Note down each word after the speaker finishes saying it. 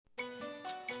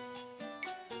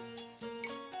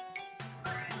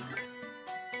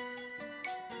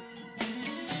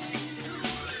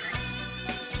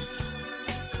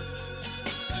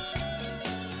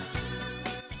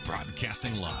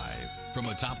Broadcasting live from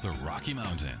atop the Rocky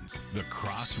Mountains, the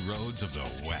crossroads of the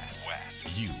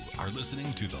West. You are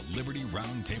listening to the Liberty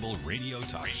Roundtable Radio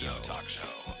Talk Show.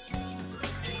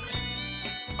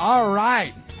 All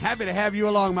right. Happy to have you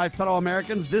along, my fellow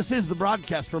Americans. This is the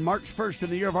broadcast for March 1st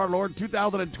in the year of our Lord,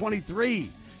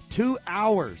 2023. 2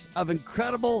 hours of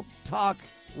incredible talk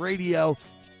radio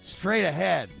straight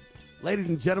ahead. Ladies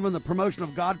and gentlemen, the promotion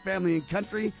of God, family, and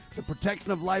country, the protection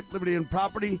of life, liberty, and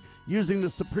property, using the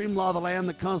supreme law of the land,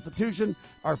 the Constitution,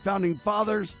 our founding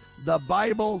fathers, the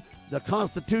Bible, the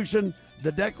Constitution,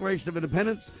 the Declaration of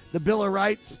Independence, the Bill of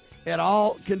Rights. It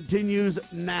all continues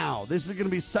now. This is going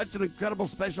to be such an incredible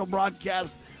special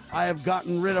broadcast. I have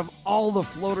gotten rid of all the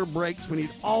floater breaks. We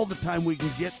need all the time we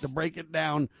can get to break it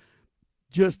down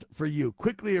just for you.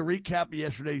 Quickly, a recap of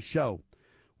yesterday's show.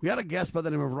 We had a guest by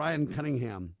the name of Ryan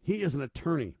Cunningham. He is an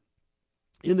attorney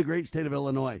in the great state of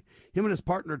Illinois. Him and his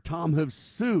partner, Tom, have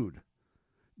sued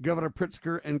Governor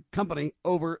Pritzker and company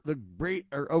over the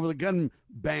gun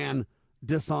ban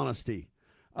dishonesty.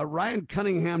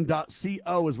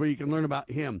 RyanCunningham.co is where you can learn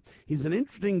about him. He's an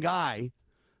interesting guy,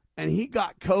 and he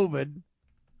got COVID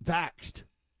vaxxed.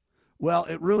 Well,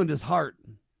 it ruined his heart.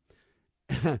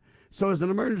 So as an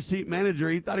emergency manager,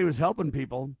 he thought he was helping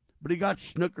people, but he got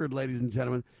snookered, ladies and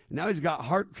gentlemen. Now he's got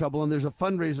heart trouble, and there's a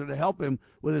fundraiser to help him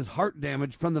with his heart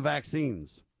damage from the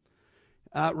vaccines.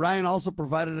 Ryan also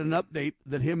provided an update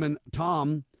that him and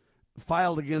Tom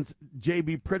filed against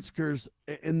J.B. Pritzker's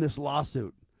in this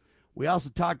lawsuit. We also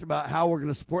talked about how we're going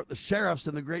to support the sheriffs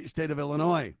in the great state of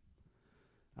Illinois.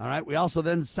 All right. We also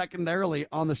then secondarily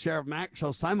on the Sheriff Mack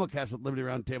Show simulcast with Liberty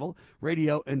Roundtable,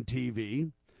 radio and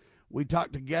TV. We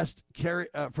talked to guest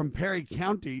from Perry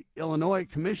County, Illinois,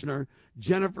 Commissioner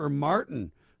Jennifer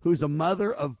Martin, who's a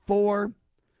mother of 4.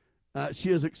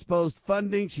 She has exposed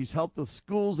funding. She's helped with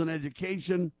schools and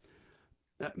education.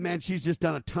 Man, she's just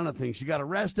done a ton of things. She got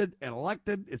arrested and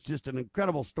elected. It's just an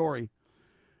incredible story.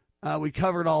 We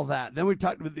covered all that. Then we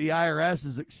talked about the IRS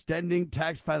is extending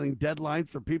tax filing deadlines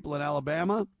for people in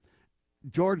Alabama,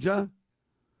 Georgia,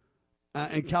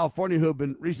 and California who have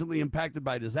been recently impacted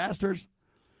by disasters.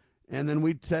 And then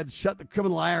we said, shut the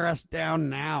criminal IRS down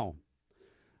now.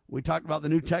 We talked about the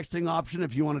new texting option.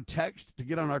 If you want to text to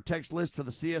get on our text list for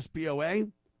the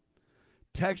CSPOA,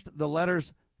 text the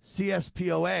letters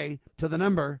CSPOA to the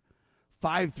number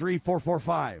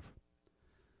 53445.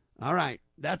 All right,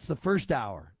 that's the first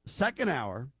hour. Second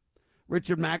hour,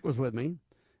 Richard Mack was with me,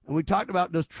 and we talked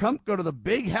about, does Trump go to the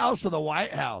big house or the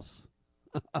White House?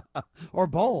 Or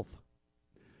both?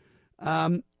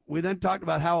 We then talked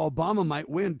about how Obama might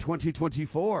win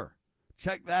 2024.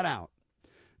 Check that out.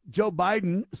 Joe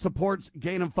Biden supports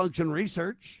gain of function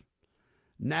research,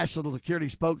 national security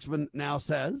spokesman now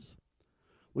says.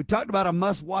 We talked about a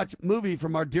must-watch movie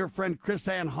from our dear friend Chris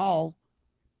Ann Hall.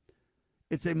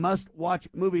 It's a must-watch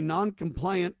movie,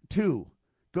 Non-Compliant 2.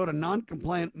 Go to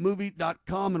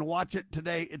noncompliantmovie.com and watch it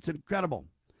today. It's incredible.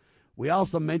 We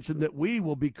also mentioned that we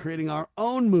will be creating our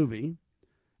own movie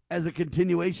as a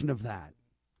continuation of that.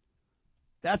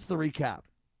 That's the recap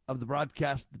of the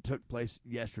broadcast that took place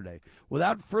yesterday.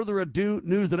 Without further ado,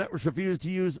 news the networks refuse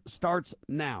to use starts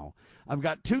now. I've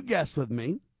got 2 guests with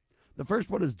me. The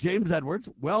first one is James Edwards,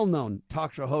 well-known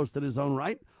talk show host in his own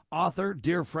right, author,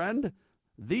 dear friend,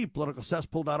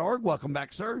 thepoliticalcesspool.org. Welcome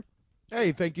back, sir.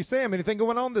 Hey, thank you, Sam. Anything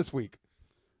going on this week?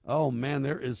 Oh, man,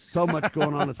 there is so much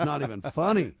going on, it's not even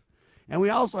funny. And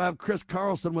we also have Chris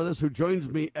Carlson with us, who joins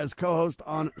me as co-host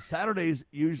on Saturdays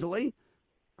usually.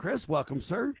 Chris, welcome,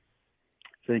 sir.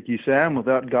 Thank you, Sam.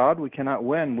 Without God, we cannot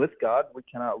win. With God, we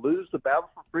cannot lose. The battle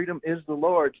for freedom is the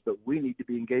Lord's, but we need to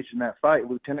be engaged in that fight.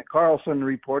 Lieutenant Carlson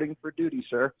reporting for duty,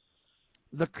 sir.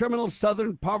 The Criminal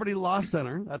Southern Poverty Law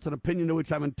Center, that's an opinion to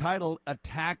which I'm entitled,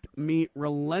 attacked me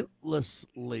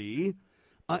relentlessly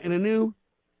in a new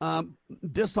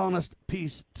dishonest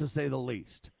piece, to say the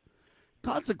least.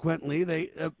 Consequently,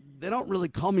 they don't really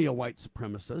call me a white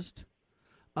supremacist,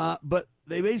 but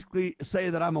they basically say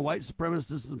that I'm a white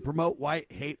supremacist and promote white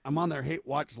hate. I'm on their hate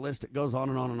watch list. It goes on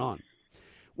and on and on.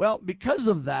 Well, because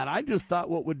of that, I just thought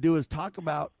what we'd do is talk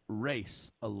about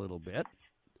race a little bit,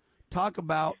 talk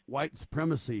about white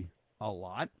supremacy a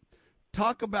lot,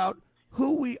 talk about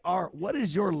who we are. What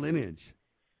is your lineage,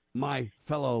 my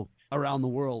fellow around the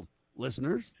world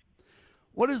listeners?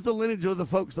 What is the lineage of the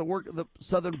folks that work at the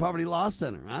Southern Poverty Law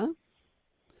Center, huh?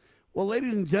 Well,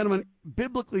 ladies and gentlemen,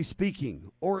 biblically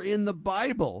speaking, or in the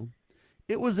Bible,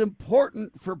 it was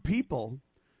important for people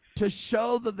to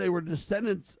show that they were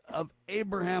descendants of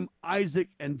Abraham, Isaac,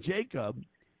 and Jacob,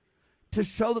 to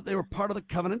show that they were part of the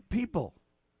covenant people.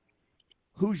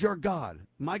 Who's your God?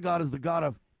 My God is the God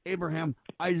of Abraham,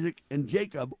 Isaac, and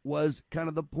Jacob was kind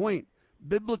of the point.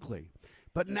 biblically.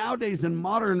 But nowadays, in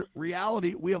modern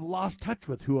reality, we have lost touch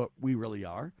with who we really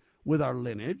are, with our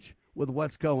lineage, with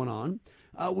what's going on.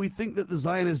 We think that the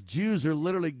Zionist Jews are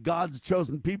literally God's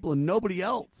chosen people and nobody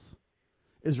else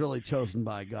is really chosen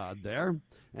by God there.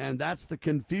 And that's the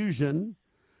confusion.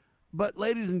 But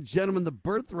ladies and gentlemen, the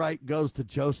birthright goes to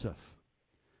Joseph.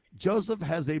 Joseph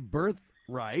has a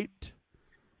birthright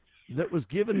that was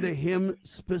given to him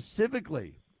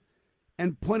specifically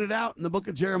and pointed out in the book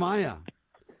of Jeremiah.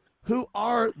 Who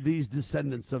are these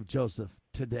descendants of Joseph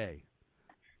today?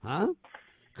 Huh?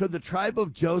 Could the tribe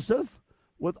of Joseph,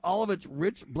 with all of its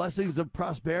rich blessings of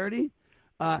prosperity,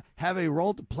 have a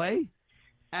role to play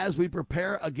as we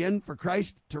prepare again for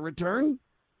Christ to return?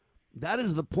 That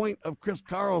is the point of Chris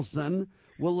Carlson.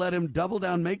 We'll let him double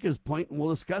down, make his point, and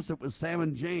we'll discuss it with Sam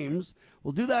and James.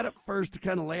 We'll do that at first to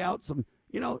kind of lay out some,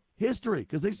 history,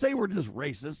 because they say we're just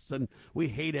racists and we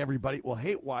hate everybody. Well,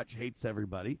 Hate Watch hates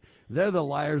everybody. They're the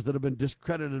liars that have been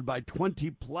discredited by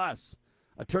 20-plus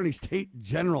attorney state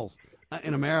generals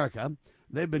in America.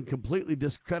 They've been completely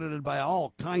discredited by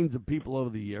all kinds of people over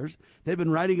the years. They've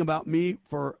been writing about me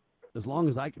for as long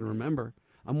as I can remember.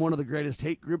 I'm one of the greatest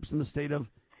hate groups in the state of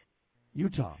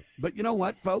Utah. But you know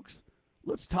what, folks?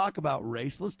 Let's talk about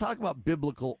race. Let's talk about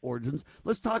biblical origins.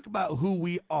 Let's talk about who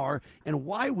we are and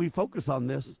why we focus on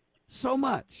this so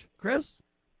much. Chris?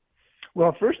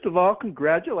 Well, first of all,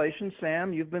 congratulations,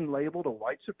 Sam. You've been labeled a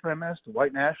white supremacist, a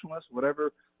white nationalist,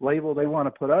 whatever label they want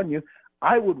to put on you.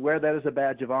 I would wear that as a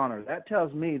badge of honor. That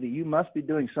tells me that you must be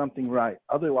doing something right.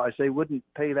 Otherwise, they wouldn't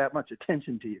pay that much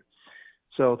attention to you.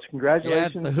 So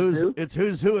congratulations. Yeah, it's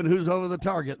who's who and who's over the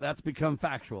target. That's become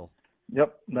factual.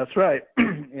 Yep, that's right.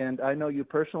 And I know you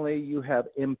personally. You have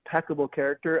impeccable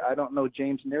character. I don't know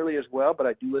James nearly as well, but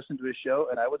I do listen to his show,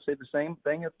 and I would say the same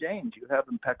thing of James. You have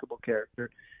impeccable character.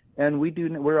 And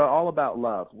we're all about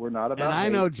love. We're not about hate. I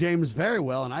know James very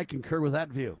well, and I concur with that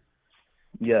view.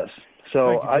 Yes.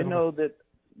 So I know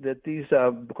that these,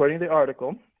 according to the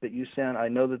article that you sent, I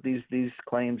know that these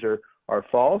claims are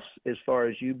false as far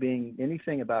as you being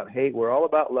anything about hate. We're all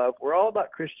about love. We're all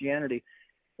about Christianity,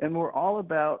 and we're all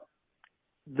about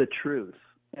the truth.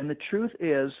 And the truth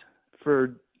is,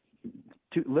 for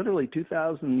literally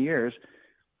 2,000 years,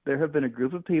 there have been a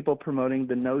group of people promoting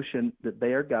the notion that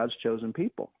they are God's chosen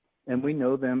people. And we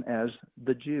know them as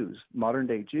the Jews,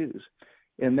 modern-day Jews.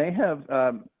 And they have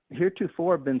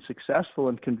heretofore been successful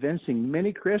in convincing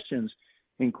many Christians,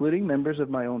 including members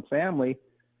of my own family,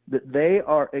 that they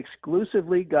are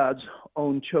exclusively God's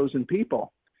own chosen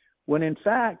people. When in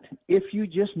fact, if you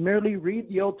just merely read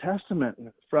the Old Testament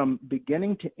from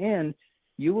beginning to end,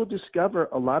 you will discover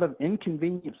a lot of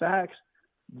inconvenient facts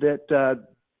that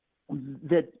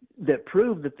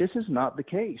prove that this is not the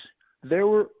case. There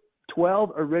were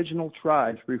 12 original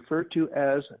tribes referred to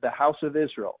as the house of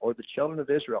Israel or the children of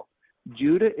Israel.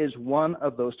 Judah is one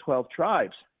of those 12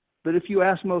 tribes. But if you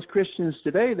ask most Christians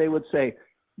today, they would say,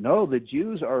 no, the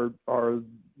Jews are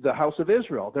the house of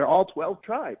Israel. They're all 12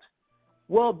 tribes.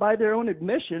 Well, by their own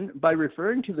admission, by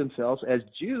referring to themselves as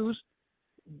Jews,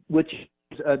 which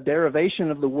is a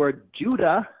derivation of the word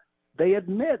Judah, they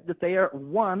admit that they are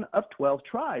one of 12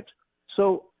 tribes.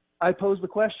 So I pose the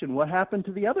question, what happened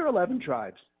to the other 11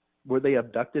 tribes? Were they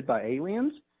abducted by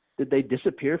aliens? Did they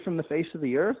disappear from the face of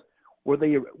the earth?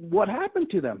 What happened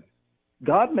to them?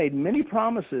 God made many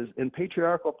promises and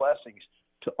patriarchal blessings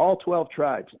to all 12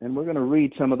 tribes, and we're going to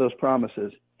read some of those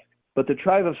promises. But the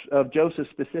tribe of Joseph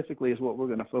specifically is what we're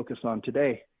going to focus on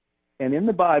today. And in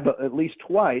the Bible, at least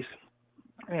twice,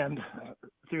 and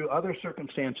through other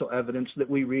circumstantial evidence that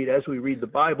we read as we read the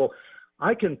Bible,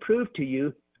 I can prove to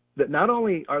you that not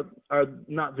only are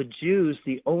not the Jews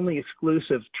the only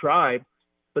exclusive tribe,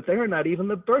 but they are not even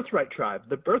the birthright tribe.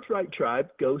 The birthright tribe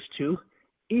goes to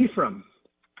Ephraim.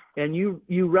 And you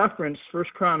referenced 1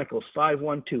 Chronicles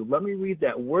 5:1-2. Let me read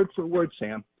that word for word,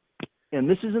 Sam. And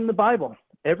this is in the Bible.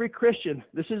 Every Christian,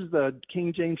 this is the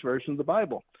King James Version of the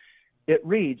Bible. It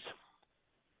reads,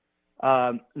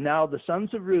 now the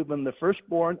sons of Reuben, the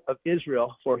firstborn of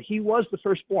Israel, for he was the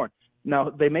firstborn. Now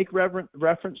they make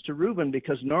reference to Reuben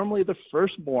because normally the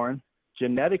firstborn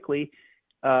genetically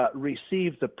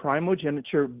received the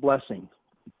primogeniture blessing.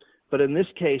 But in this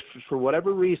case, for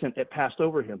whatever reason, it passed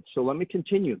over him. So let me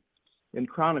continue in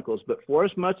Chronicles. But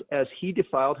forasmuch as he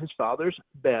defiled his father's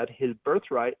bed, his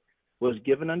birthright was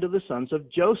given unto the sons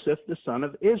of Joseph, the son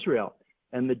of Israel.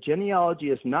 And the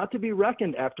genealogy is not to be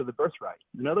reckoned after the birthright.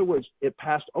 In other words, it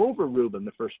passed over Reuben,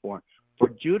 the firstborn. For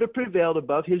Judah prevailed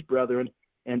above his brethren,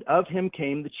 and of him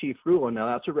came the chief ruler. Now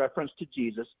that's a reference to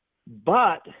Jesus.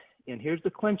 But, and here's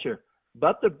the clincher,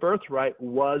 but the birthright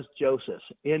was Joseph's,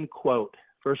 end quote.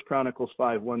 1 Chronicles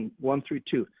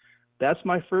 5:1-2. That's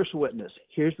my first witness.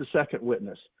 Here's the second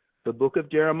witness. The book of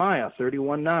Jeremiah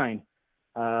 31:9.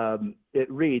 It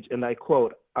reads, and I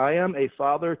quote, I am a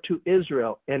father to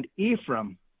Israel, and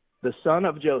Ephraim, the son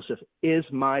of Joseph, is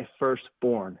my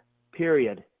firstborn.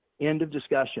 Period. End of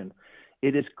discussion.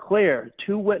 It is clear,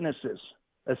 two witnesses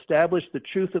established the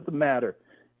truth of the matter.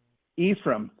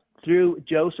 Ephraim, through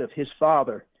Joseph, his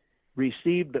father,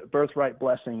 received the birthright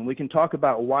blessing. We can talk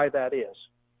about why that is,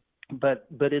 but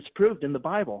it's proved in the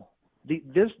Bible.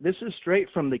 This is straight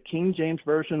from the King James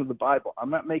Version of the Bible. I'm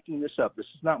not making this up. This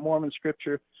is not Mormon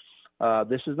scripture.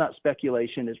 This is not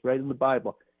speculation. It's right in the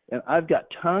Bible. And I've got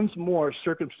tons more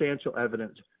circumstantial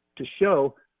evidence to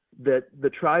show that the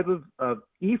tribe of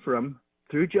Ephraim,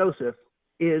 through Joseph,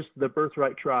 is the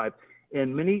birthright tribe.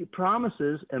 And many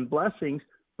promises and blessings,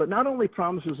 but not only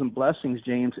promises and blessings,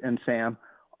 James and Sam,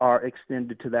 are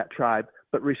extended to that tribe,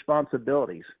 but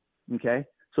responsibilities, okay?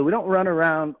 So we don't run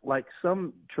around like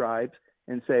some tribes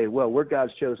and say, well, we're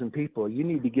God's chosen people. You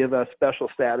need to give us special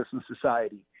status in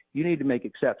society. You need to make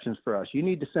exceptions for us. You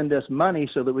need to send us money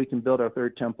so that we can build our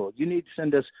third temple. You need to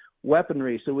send us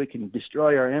weaponry so we can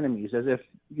destroy our enemies, as if,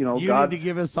 you need to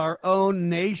give us our own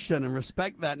nation and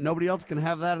respect that. Nobody else can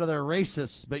have that, or they're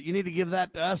racists, but you need to give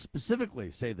that to us specifically,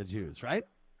 say the Jews, right?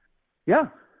 Yeah.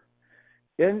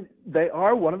 And they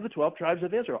are one of the 12 tribes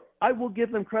of Israel. I will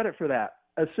give them credit for that,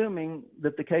 assuming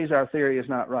that the Khazar theory is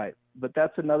not right. But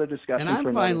that's another discussion. And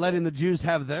I'm fine letting the Jews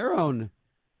have their own,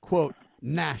 quote,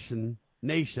 nation.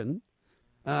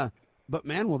 But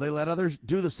man, will they let others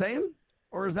do the same?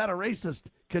 Or is that a racist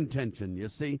contention, you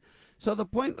see? So the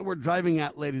point that we're driving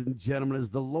at, ladies and gentlemen, is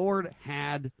the Lord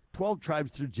had 12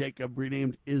 tribes through Jacob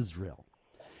renamed Israel.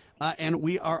 And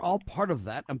we are all part of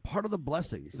that and part of the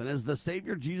blessings. And as the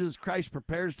Savior Jesus Christ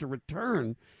prepares to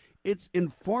return, it's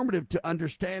informative to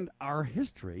understand our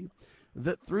history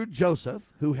that through Joseph,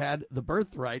 who had the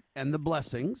birthright and the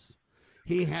blessings,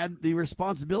 he had the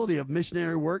responsibility of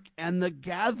missionary work and the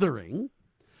gathering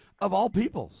of all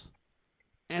peoples.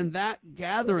 And that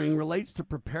gathering relates to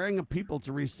preparing a people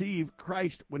to receive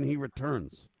Christ when he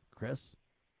returns. Chris?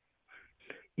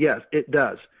 Yes, it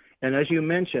does. And as you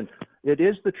mentioned, it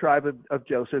is the tribe of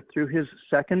Joseph through his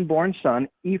second-born son,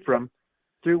 Ephraim,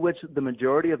 through which the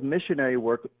majority of missionary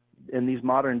work in these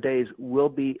modern days will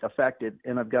be affected.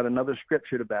 And I've got another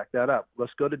scripture to back that up.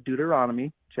 Let's go to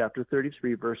Deuteronomy chapter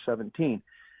 33, verse 17.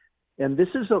 And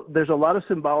there's a lot of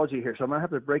symbology here, so I'm going to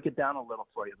have to break it down a little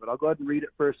for you, but I'll go ahead and read it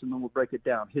first and then we'll break it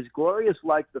down. His glory is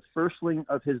like the firstling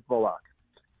of his bullock,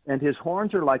 and his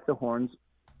horns are like the horns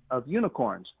of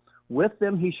unicorns. With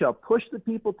them he shall push the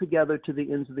people together to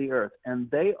the ends of the earth, and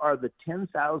they are the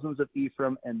 10,000s of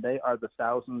Ephraim, and they are the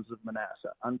thousands of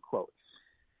Manasseh, unquote.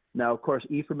 Now, of course,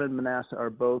 Ephraim and Manasseh are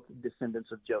both descendants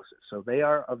of Joseph, so they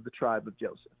are of the tribe of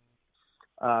Joseph.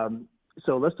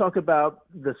 So let's talk about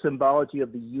the symbology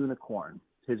of the unicorn.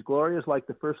 His glory is like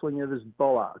the firstling of his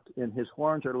bullock, and his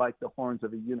horns are like the horns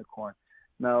of a unicorn.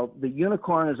 Now, the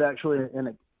unicorn is actually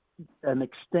an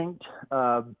extinct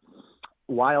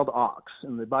wild ox,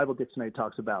 and the Bible dictionary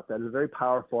talks about that. It's a very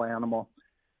powerful animal,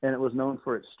 and it was known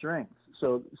for its strength.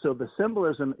 So the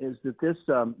symbolism is that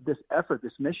this effort,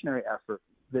 this missionary effort,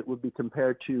 that would be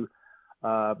compared to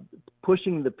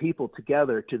pushing the people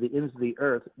together to the ends of the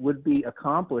earth, would be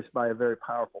accomplished by a very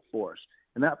powerful force.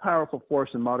 And that powerful force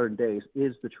in modern days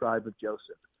is the tribe of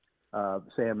Joseph,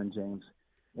 Sam and James.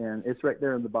 And it's right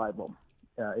there in the Bible.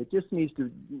 It just needs to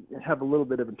have a little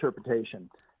bit of interpretation.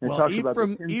 And well,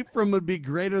 Ephraim would be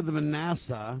greater than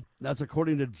Manasseh. That's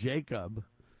according to Jacob.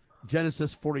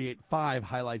 Genesis 48:5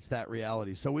 highlights that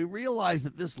reality. So we realize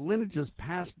that this lineage is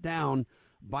passed down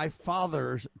by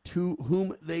fathers to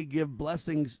whom they give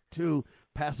blessings to,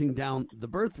 passing down the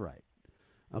birthright.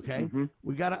 Okay? Mm-hmm.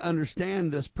 We got to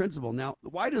understand this principle. Now,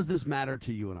 why does this matter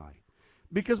to you and I?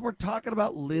 Because we're talking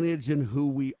about lineage and who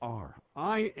we are.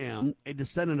 I am a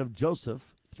descendant of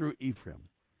Joseph through Ephraim.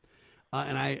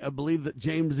 And I believe that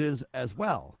James is as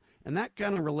well. And that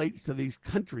kind of relates to these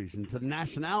countries and to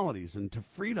nationalities and to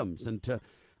freedoms and to,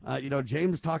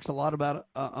 James talks a lot about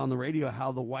on the radio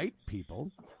how the white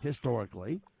people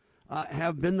historically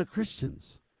have been the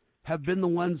Christians, have been the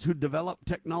ones who developed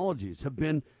technologies, have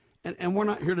been, and we're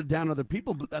not here to down other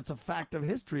people, but that's a fact of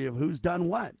history of who's done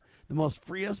what. The most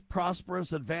freest,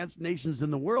 prosperous, advanced nations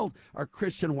in the world are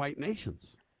Christian white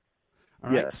nations. All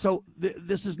right. Yes. So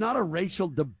this is not a racial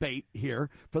debate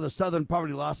here for the Southern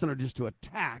Poverty Law Center just to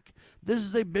attack. This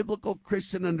is a biblical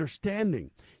Christian understanding.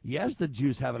 Yes, the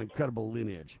Jews have an incredible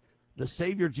lineage. The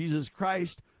Savior, Jesus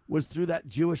Christ, was through that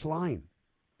Jewish line.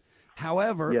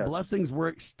 However, yes, blessings were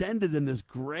extended in this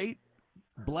great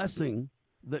blessing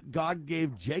that God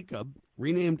gave Jacob,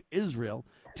 renamed Israel,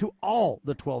 to all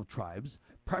the 12 tribes,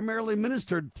 primarily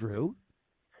ministered through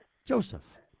Joseph,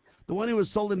 the one who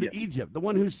was sold into Egypt, the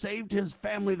one who saved his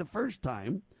family the first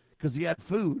time because he had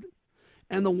food,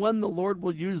 and the one the Lord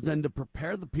will use then to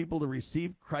prepare the people to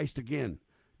receive Christ again,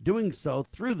 doing so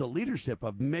through the leadership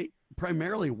of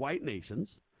primarily white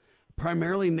nations,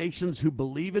 primarily nations who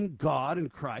believe in God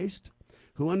and Christ,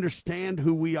 who understand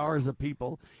who we are as a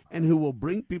people, and who will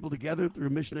bring people together through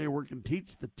missionary work and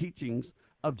teach the teachings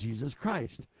of Jesus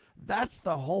Christ. That's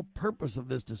the whole purpose of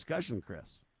this discussion,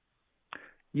 Chris.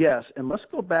 Yes, and let's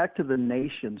go back to the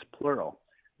nations, plural.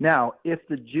 Now, if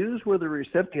the Jews were the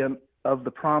recipient of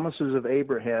the promises of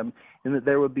Abraham, and that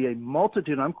there would be a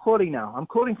multitude, I'm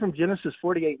quoting from Genesis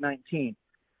 48:19.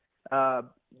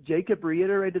 Jacob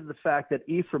reiterated the fact that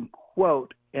Ephraim,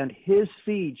 quote, and his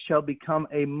seed shall become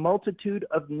a multitude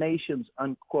of nations,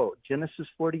 unquote. Genesis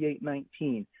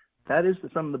 48:19. That is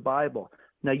from the Bible.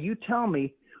 Now you tell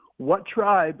me, what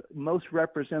tribe most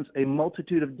represents a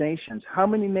multitude of nations? How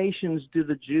many nations do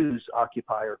the Jews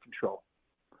occupy or control?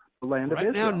 The land of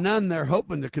Israel. Right now, none. They're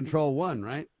hoping to control one,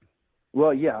 right?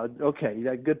 Well, yeah, okay,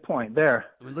 yeah, good point there.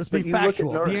 I mean, let's be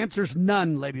factual. The answer's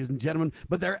none, ladies and gentlemen,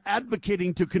 but they're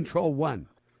advocating to control one.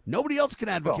 Nobody else can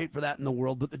advocate for that in the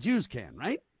world, but the Jews can,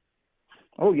 right?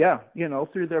 Oh, yeah,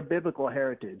 through their biblical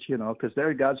heritage, because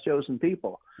they're God's chosen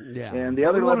people. Yeah. And the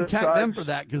other we won't attack tribes, them for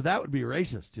that because that would be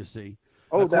racist, you see.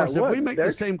 Oh, of course, that would. If we make the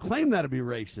same claim, that'd be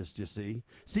racist, you see.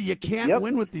 See, you can't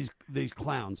win with these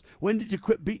clowns. When did you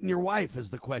quit beating your wife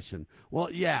is the question.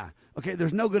 Well, yeah. Okay,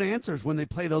 there's no good answers when they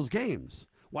play those games.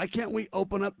 Why can't we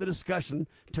open up the discussion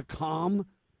to calm,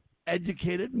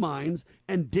 educated minds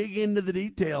and dig into the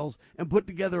details and put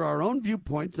together our own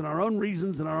viewpoints and our own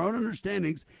reasons and our own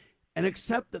understandings and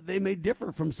accept that they may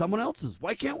differ from someone else's?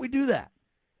 Why can't we do that?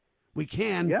 We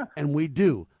can, and we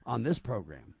do on this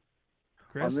program.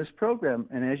 Chris? On this program,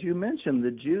 and as you mentioned,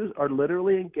 the Jews are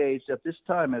literally engaged at this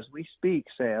time as we speak,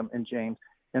 Sam and James,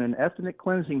 in an ethnic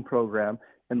cleansing program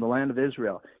in the land of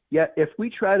Israel. Yet if we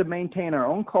try to maintain our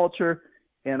own culture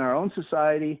and our own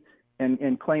society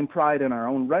and claim pride in our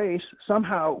own race,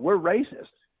 somehow we're racist.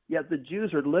 Yet the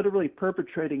Jews are literally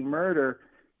perpetrating murder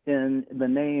in the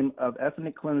name of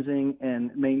ethnic cleansing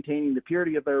and maintaining the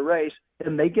purity of their race,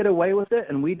 and they get away with it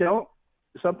and we don't.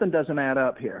 Something doesn't add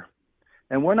up here.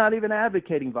 And we're not even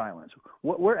advocating violence.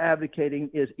 What we're advocating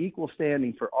is equal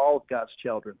standing for all of God's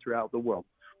children throughout the world,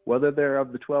 whether they're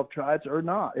of the 12 tribes or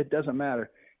not. It doesn't matter.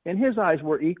 In his eyes,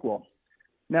 we're equal.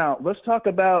 Now, let's talk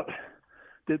about,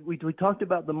 we talked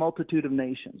about the multitude of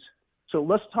nations. So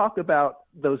let's talk about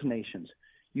those nations.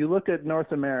 You look at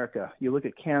North America, you look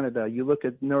at Canada, you look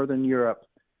at Northern Europe.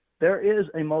 There is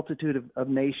a multitude of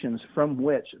nations from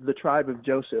which the tribe of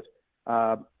Joseph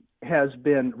has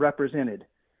been represented.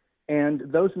 And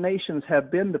those nations have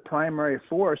been the primary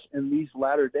force in these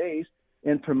latter days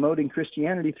in promoting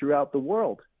Christianity throughout the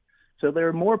world. So there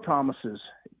are more promises.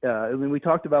 I mean, we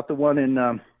talked about the one in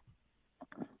the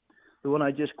one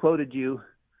I just quoted you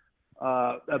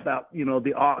about,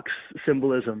 the ox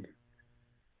symbolism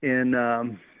in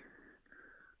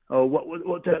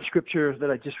what's that scripture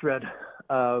that I just read?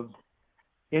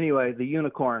 Anyway, the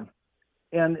unicorn.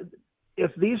 And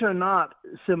if these are not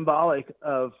symbolic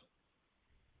of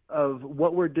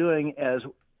what we're doing as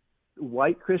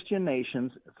white Christian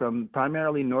nations from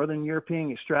primarily Northern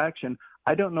European extraction,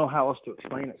 I don't know how else to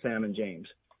explain it, Sam and James.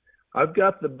 I've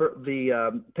got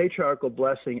the patriarchal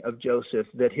blessing of Joseph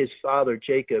that his father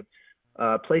Jacob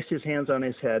placed his hands on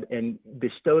his head and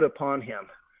bestowed upon him,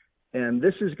 and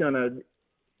this is gonna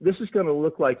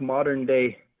look like modern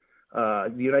day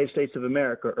the United States of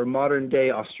America or modern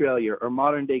day Australia or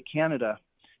modern day Canada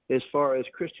as far as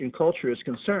Christian culture is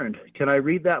concerned. Can I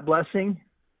read that blessing?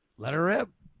 Let her rip.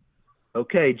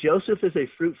 Okay, Joseph is a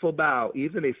fruitful bough,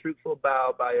 even a fruitful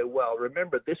bough by a well.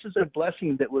 Remember, this is a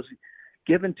blessing that was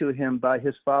given to him by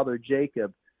his father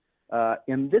Jacob.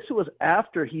 And this was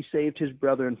after he saved his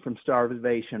brethren from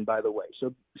starvation, by the way.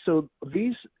 So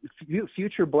these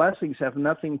future blessings have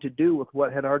nothing to do with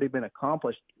what had already been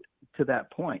accomplished to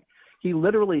that point. He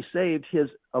literally saved his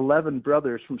 11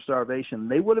 brothers from starvation.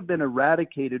 They would have been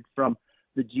eradicated from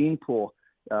the gene pool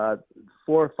 4,000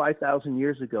 or 5,000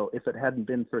 years ago if it hadn't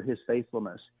been for his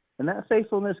faithfulness. And that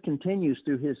faithfulness continues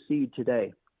through his seed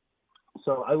today.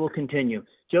 So I will continue.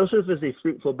 Joseph is a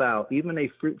fruitful bough, even a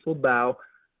fruitful bough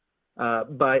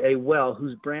by a well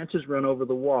whose branches run over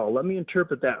the wall. Let me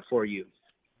interpret that for you.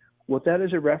 What that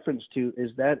is a reference to is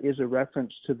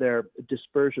their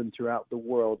dispersion throughout the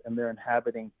world and their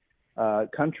inhabiting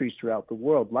countries throughout the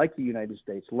world, like the United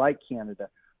States, like Canada,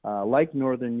 like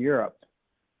Northern Europe,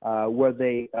 where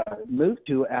they moved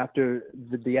to after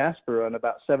the diaspora in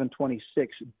about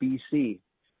 726 BC.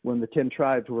 when the 10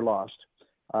 tribes were lost.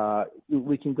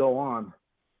 We can go on.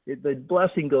 The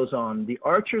blessing goes on. The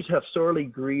archers have sorely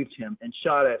grieved him and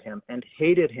shot at him and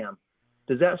hated him.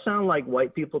 Does that sound like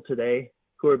white people today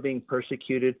who are being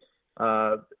persecuted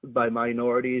by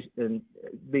minorities and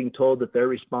being told that they're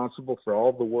responsible for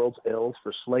all the world's ills,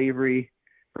 for slavery,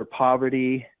 for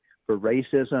poverty, for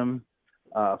racism,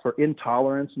 for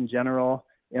intolerance in general?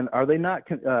 And are they not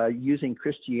using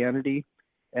Christianity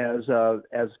as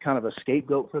kind of a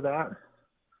scapegoat for that?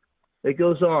 It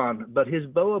goes on, but his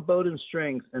bow abode in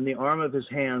strength, and the arm of his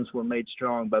hands were made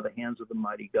strong by the hands of the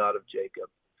mighty God of Jacob.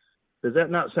 Does that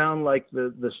not sound like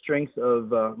the strength of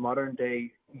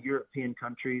modern-day European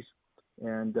countries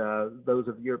and those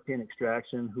of European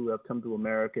extraction who have come to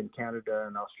America and Canada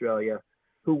and Australia,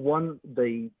 who won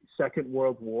the Second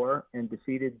World War and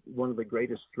defeated one of the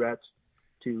greatest threats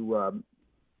to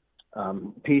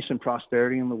peace and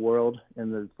prosperity in the world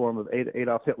in the form of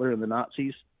Adolf Hitler and the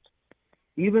Nazis?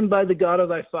 Even by the God of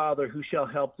thy father, who shall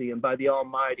help thee, and by the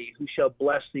Almighty, who shall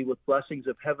bless thee with blessings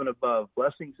of heaven above,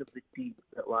 blessings of the deep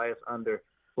that lieth under,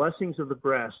 blessings of the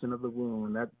breast and of the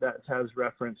womb. That has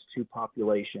reference to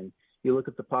population. You look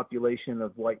at the population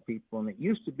of white people, and it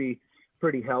used to be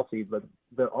pretty healthy, but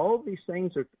all of these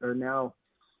things are now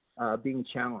being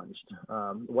challenged.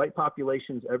 White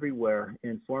populations everywhere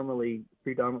in formerly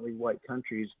predominantly white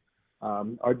countries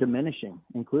are diminishing,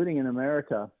 including in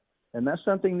America. And that's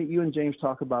something that you and James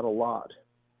talk about a lot.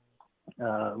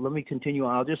 Let me continue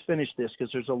on. I'll just finish this because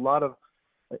there's a lot of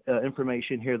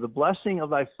information here. The blessing of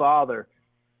thy father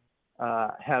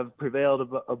have prevailed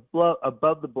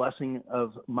above the blessing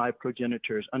of my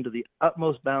progenitors under the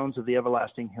utmost bounds of the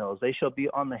everlasting hills. They shall be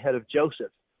on the head of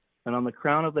Joseph and on the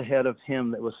crown of the head of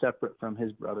him that was separate from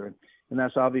his brethren. And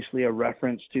that's obviously a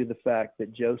reference to the fact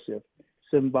that Joseph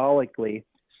symbolically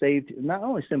saved, not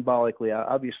only symbolically,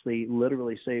 obviously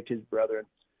literally saved his brethren,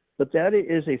 but that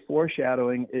is a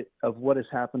foreshadowing of what is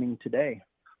happening today.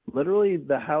 Literally,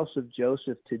 the house of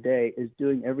Joseph today is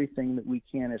doing everything that we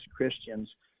can as Christians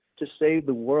to save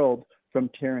the world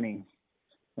from tyranny.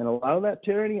 And a lot of that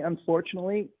tyranny,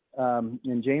 unfortunately,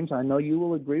 and James, I know you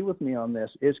will agree with me on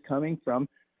this, is coming from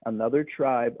another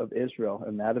tribe of Israel,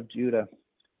 and that of Judah,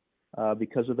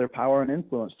 because of their power and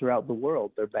influence throughout the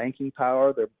world, their banking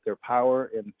power, their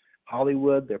power in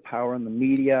Hollywood, their power in the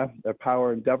media, their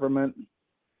power in government,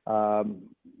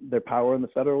 their power in the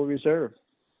Federal Reserve.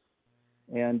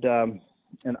 And you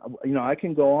know, I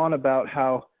can go on about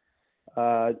how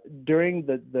during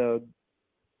the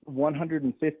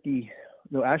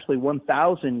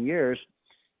 1,000 years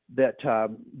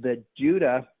that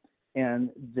Judah and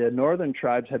the northern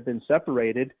tribes have been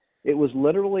separated, it was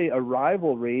literally a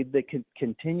rivalry that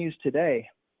continues today.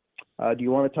 Do you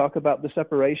want to talk about the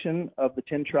separation of the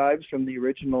 10 tribes from the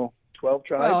original 12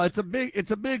 tribes? Well, it's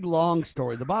a big, long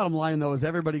story. The bottom line, though, is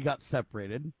everybody got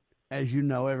separated. As you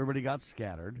know, everybody got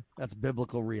scattered. That's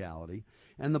biblical reality.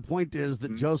 And the point is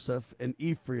that Joseph and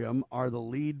Ephraim are the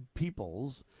lead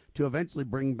peoples to eventually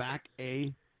bring back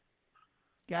a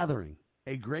gathering,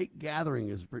 a great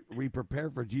gathering as we prepare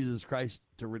for Jesus Christ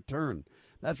to return.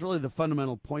 That's really the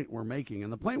fundamental point we're making.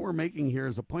 And the point we're making here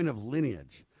is a point of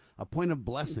lineage, a point of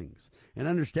blessings, and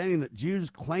understanding that Jews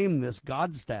claim this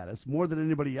God status more than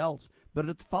anybody else, but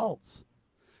it's false.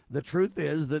 The truth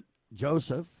is that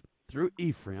Joseph, through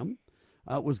Ephraim,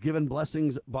 was given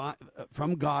blessings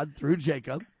from God through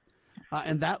Jacob,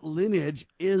 and that lineage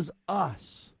is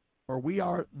us, or we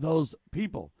are those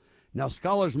people. Now,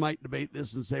 scholars might debate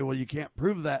this and say, well, you can't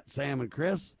prove that, Sam and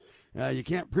Chris. You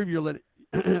can't prove your lineage.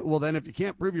 Well, then if you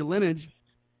can't prove your lineage,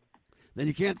 then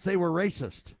you can't say we're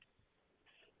racist.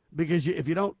 Because if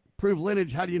you don't prove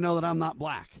lineage, how do you know that I'm not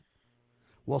black?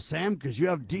 Well, Sam, because you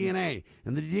have DNA,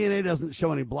 and the DNA doesn't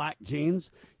show any black genes.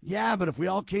 Yeah, but if we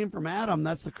all came from Adam,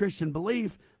 that's the Christian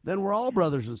belief, then we're all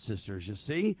brothers and sisters, you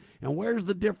see? And where's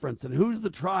the difference? And who's the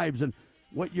tribes? And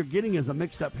what you're getting is a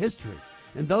mixed-up history.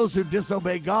 And those who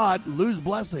disobey God lose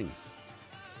blessings.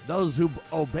 Those who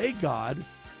obey God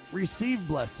receive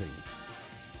blessings.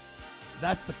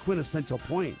 That's the quintessential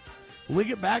point. When we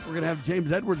get back, we're going to have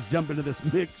James Edwards jump into this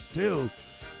mix, too.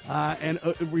 And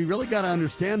we really got to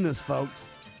understand this, folks.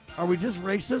 Are we just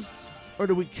racists, or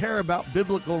do we care about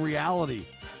biblical reality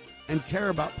and care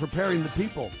about preparing the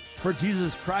people for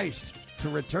Jesus Christ to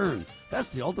return? That's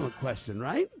the ultimate question,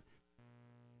 right?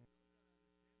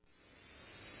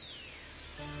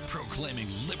 Proclaiming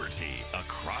liberty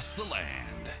across the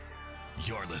land.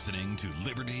 You're listening to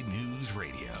Liberty News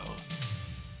Radio.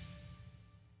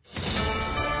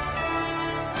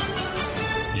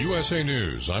 USA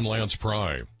News, I'm Lance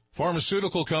Pry.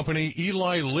 Pharmaceutical company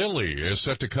Eli Lilly is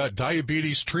set to cut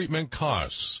diabetes treatment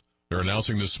costs. They're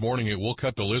announcing this morning it will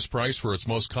cut the list price for its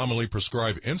most commonly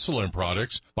prescribed insulin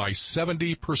products by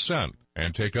 70%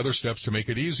 and take other steps to make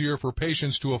it easier for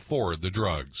patients to afford the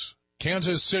drugs.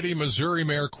 Kansas City, Missouri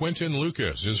Mayor Quinton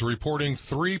Lucas is reporting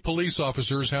 3 police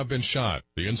officers have been shot.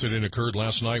 The incident occurred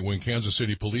last night when Kansas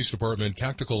City Police Department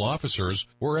tactical officers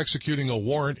were executing a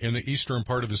warrant in the eastern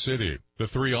part of the city. The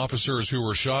 3 officers who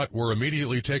were shot were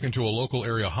immediately taken to a local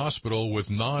area hospital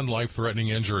with non-life-threatening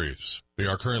injuries. They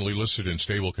are currently listed in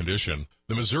stable condition.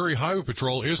 The Missouri Highway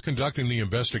Patrol is conducting the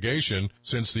investigation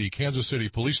since the Kansas City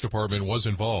Police Department was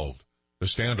involved. The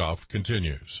standoff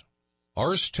continues.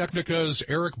 Ars Technica's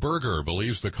Eric Berger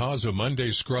believes the cause of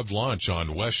Monday's scrubbed launch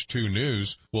on WESH 2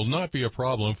 News will not be a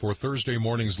problem for Thursday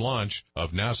morning's launch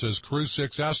of NASA's Crew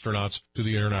 6 astronauts to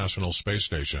the International Space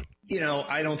Station.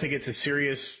 I don't think it's a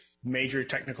serious, major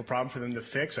technical problem for them to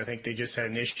fix. I think they just had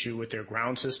an issue with their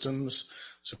ground systems,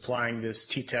 supplying this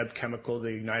TTEB chemical,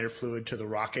 the igniter fluid, to the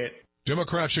rocket.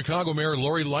 Democrat Chicago Mayor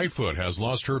Lori Lightfoot has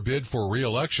lost her bid for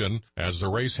re-election as the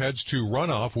race heads to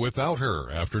runoff without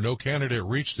her after no candidate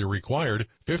reached the required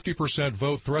 50%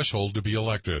 vote threshold to be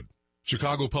elected.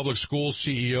 Chicago Public Schools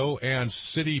CEO and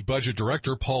City Budget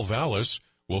Director Paul Vallis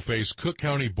will face Cook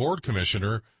County Board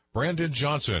Commissioner Brandon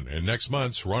Johnson in next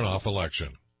month's runoff election.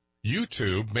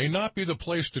 YouTube may not be the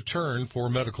place to turn for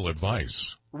medical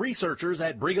advice. Researchers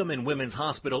at Brigham and Women's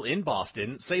Hospital in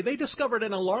Boston say they discovered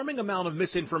an alarming amount of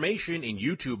misinformation in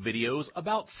YouTube videos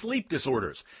about sleep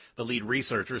disorders. The lead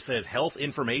researcher says health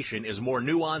information is more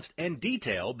nuanced and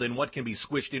detailed than what can be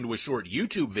squished into a short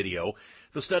YouTube video.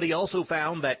 The study also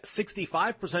found that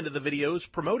 65% of the videos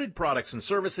promoted products and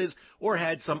services or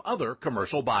had some other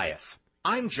commercial bias.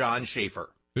 I'm John Schaefer.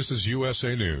 This is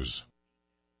USA News.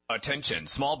 Attention,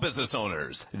 small business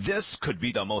owners. This could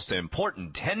be the most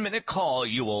important 10-minute call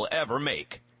you will ever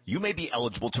make. You may be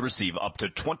eligible to receive up to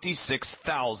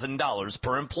 $26,000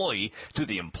 per employee through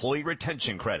the Employee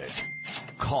Retention Credit.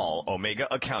 Call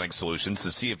Omega Accounting Solutions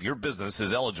to see if your business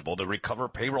is eligible to recover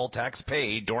payroll tax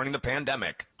paid during the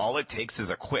pandemic. All it takes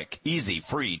is a quick, easy,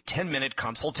 free 10-minute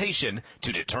consultation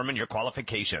to determine your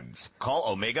qualifications. Call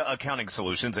Omega Accounting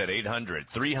Solutions at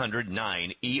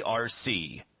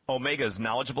 800-309-ERC. Omega's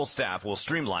knowledgeable staff will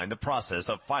streamline the process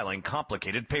of filing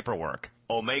complicated paperwork.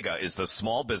 Omega is the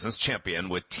small business champion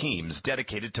with teams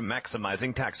dedicated to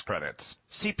maximizing tax credits.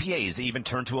 CPAs even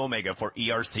turn to Omega for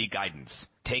ERC guidance.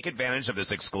 Take advantage of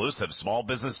this exclusive small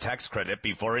business tax credit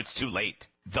before it's too late.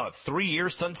 The 3-year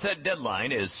sunset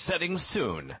deadline is setting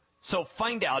soon. So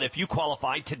find out if you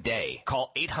qualify today.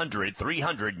 Call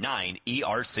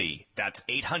 800-300-9-ERC. That's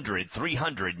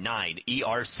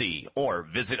 800-300-9-ERC. Or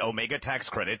visit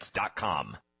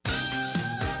OmegaTaxCredits.com.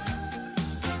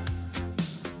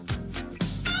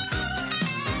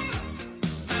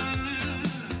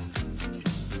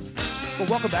 Well,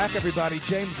 welcome back, everybody.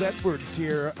 James Edwards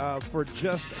here for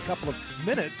just a couple of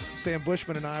minutes. Sam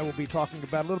Bushman and I will be talking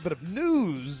about a little bit of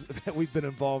news that we've been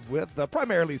involved with,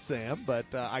 primarily Sam, but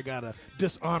I got a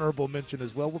dishonorable mention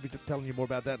as well. We'll be telling you more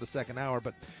about that in the second hour,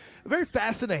 but very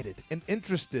fascinated and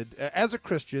interested as a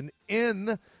Christian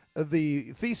in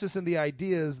the thesis and the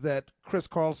ideas that Chris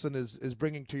Carlson is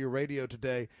bringing to your radio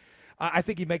today. I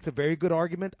think he makes a very good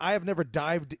argument. I have never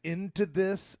dived into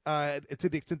this to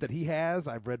the extent that he has.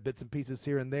 I've read bits and pieces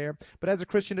here and there. But as a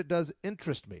Christian, it does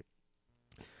interest me.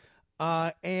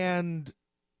 And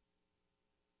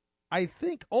I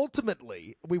think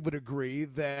ultimately we would agree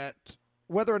that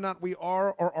whether or not we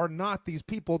are or are not these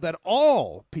people, that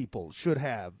all people should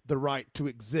have the right to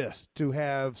exist, to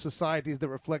have societies that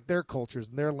reflect their cultures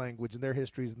and their language and their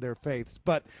histories and their faiths.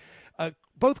 But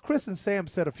both Chris and Sam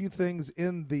said a few things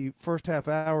in the first half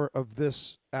hour of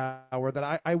this hour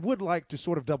that I would like to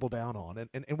sort of double down on.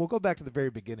 And we'll go back to the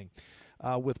very beginning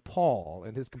with Paul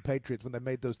and his compatriots when they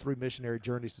made those 3 missionary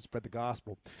journeys to spread the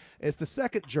gospel. It's the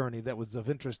second journey that was of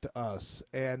interest to us.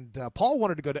 And Paul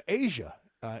wanted to go to Asia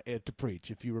to preach,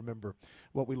 if you remember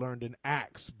what we learned in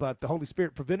Acts. But the Holy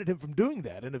Spirit prevented him from doing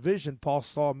that. In a vision, Paul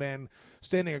saw a man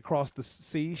standing across the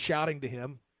sea shouting to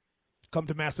him, "Come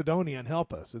to Macedonia and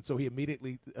help us." And so he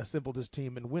immediately assembled his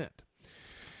team and went.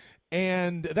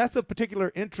 And that's of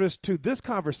particular interest to this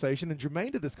conversation and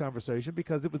germane to this conversation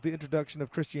because it was the introduction of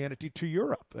Christianity to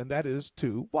Europe, and that is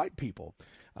to white people.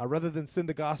 Rather than send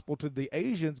the gospel to the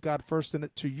Asians, God first sent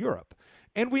it to Europe.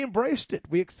 And we embraced it.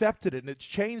 We accepted it. And it's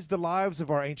changed the lives of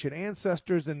our ancient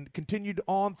ancestors and continued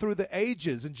on through the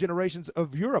ages and generations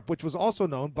of Europe, which was also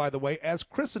known, by the way, as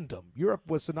Christendom. Europe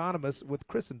was synonymous with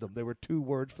Christendom. They were 2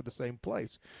 words for the same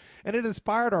place. And it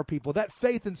inspired our people. That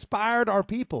faith inspired our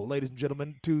people, ladies and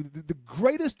gentlemen, to the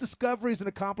greatest discoveries and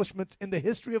accomplishments in the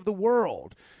history of the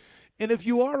world. And if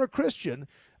you are a Christian,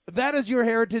 that is your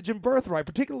heritage and birthright,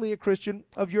 particularly a Christian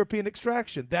of European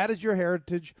extraction. That is your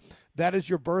heritage. That is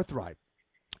your birthright.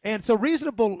 And so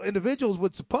reasonable individuals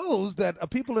would suppose that a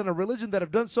people in a religion that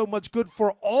have done so much good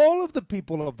for all of the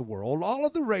people of the world, all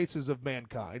of the races of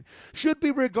mankind, should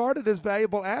be regarded as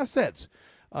valuable assets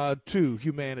to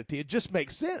humanity. It just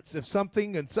makes sense. If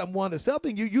something and someone is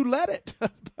helping you, you let it.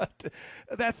 But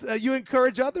that's you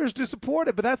encourage others to support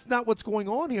it. But that's not what's going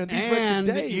on here in these wretched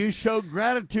days. You show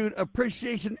gratitude,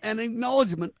 appreciation, and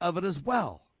acknowledgement of it as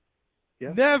well.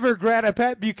 Yeah. Never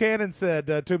Pat Buchanan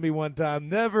said to me one time,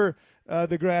 never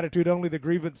the gratitude, only the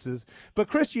grievances. But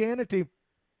Christianity,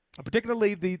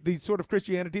 particularly the sort of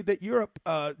Christianity that Europe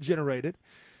generated,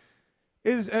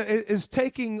 is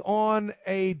taking on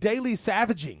a daily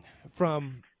savaging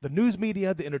from the news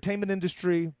media, the entertainment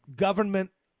industry,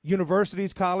 government,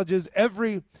 universities, colleges,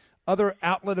 every other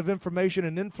outlet of information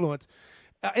and influence.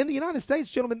 In the United States,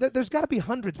 gentlemen, there's got to be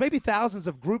hundreds, maybe thousands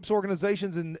of groups,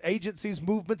 organizations, and agencies,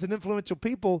 movements, and influential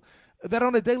people that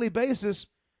on a daily basis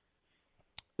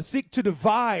seek to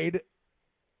divide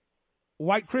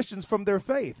white Christians from their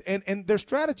faith. And their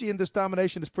strategy in this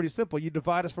domination is pretty simple. You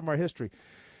divide us from our history.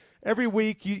 Every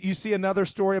week you see another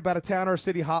story about a town or a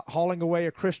city hauling away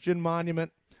a Christian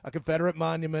monument, a Confederate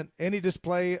monument. Any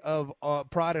display of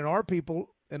pride in our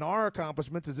people and our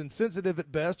accomplishments is insensitive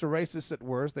at best or racist at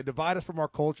worst. They divide us from our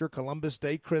culture, Columbus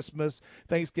Day, Christmas,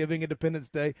 Thanksgiving, Independence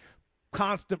Day,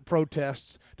 constant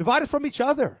protests. Divide us from each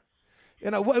other. You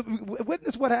know,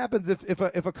 witness what happens if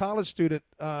a college student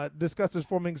discusses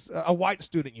forming a white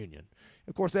student union.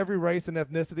 Of course, every race and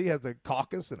ethnicity has a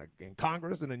caucus and in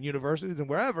Congress and in universities and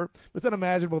wherever. It's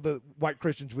unimaginable that white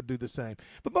Christians would do the same.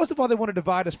 But most of all, they want to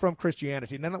divide us from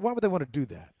Christianity. Now, why would they want to do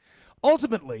that?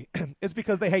 Ultimately, it's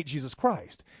because they hate Jesus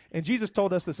Christ. And Jesus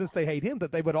told us that since they hate him,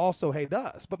 that they would also hate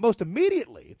us. But most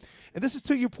immediately, and this is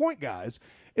to your point, guys,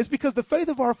 it's because the faith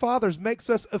of our fathers makes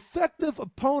us effective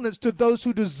opponents to those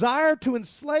who desire to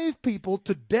enslave people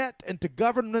to debt and to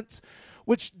governments,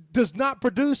 which does not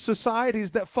produce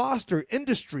societies that foster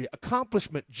industry,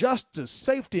 accomplishment, justice,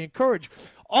 safety, and courage,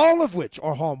 all of which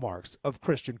are hallmarks of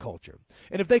Christian culture.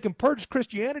 And if they can purge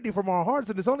Christianity from our hearts,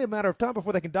 then it's only a matter of time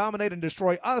before they can dominate and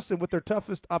destroy us, and with their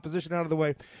toughest opposition out of the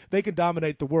way, they can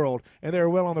dominate the world, and they're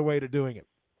well on their way to doing it.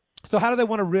 So how do they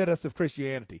want to rid us of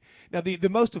Christianity? Now, the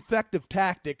most effective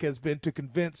tactic has been to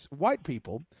convince white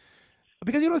people,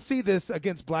 because you don't see this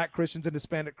against black Christians and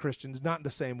Hispanic Christians, not in the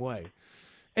same way.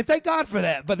 And thank God for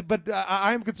that. But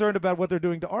I am concerned about what they're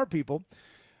doing to our people.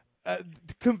 To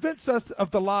convince us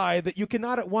of the lie that you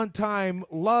cannot at one time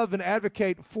love and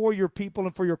advocate for your people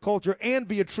and for your culture and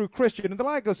be a true Christian. And the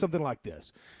lie goes something like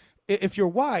this. If you're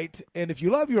white and if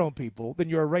you love your own people, then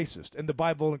you're a racist. And the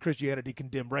Bible and Christianity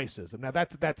condemn racism. Now,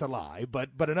 that's a lie.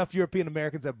 But enough European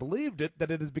Americans have believed it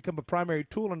that it has become a primary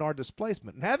tool in our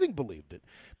displacement. And having believed it,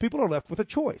 people are left with a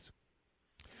choice.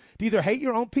 To either hate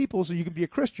your own people so you can be a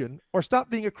Christian or stop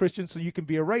being a Christian so you can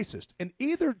be a racist. And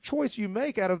either choice you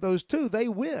make out of those two, they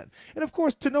win. And, of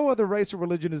course, to no other race or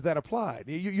religion is that applied.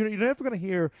 You're never going to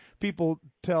hear people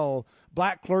tell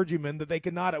black clergymen that they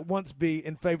cannot at once be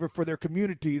in favor for their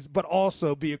communities but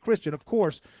also be a Christian. Of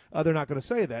course, they're not going to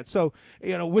say that. So,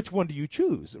 which one do you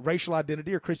choose, racial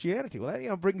identity or Christianity? Well,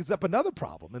 that brings up another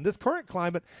problem. In this current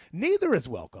climate, neither is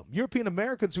welcome. European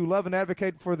Americans who love and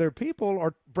advocate for their people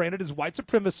are branded as white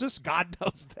supremacists. God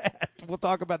knows that. We'll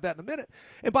talk about that in a minute.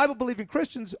 And Bible-believing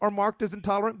Christians are marked as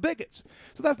intolerant bigots.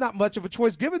 So that's not much of a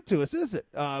choice given to us, is it?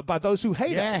 By those who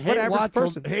hate us.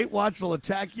 Hate watch will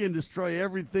attack you and destroy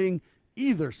everything,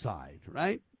 either side,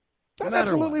 right? That's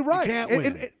absolutely right. You can't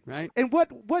win, right? And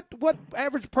what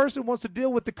average person wants to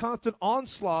deal with the constant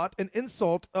onslaught and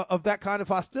insult of that kind of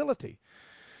hostility?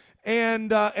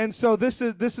 And so this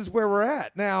is where we're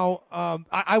at now.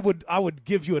 I would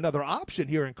give you another option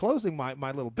here in closing my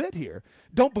little bit here.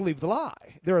 Don't believe the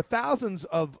lie. There are thousands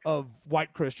of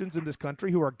white Christians in this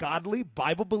country who are godly,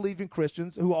 Bible-believing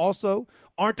Christians who also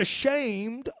aren't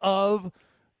ashamed of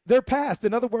their past.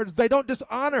 In other words, they don't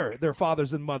dishonor their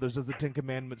fathers and mothers, as the Ten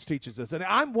Commandments teaches us. And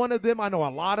I'm one of them. I know a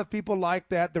lot of people like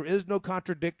that. There is no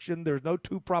contradiction. There's no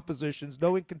two propositions,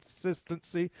 no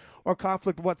inconsistency or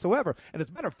conflict whatsoever. And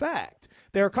as a matter of fact,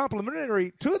 they're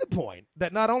complementary to the point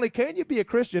that not only can you be a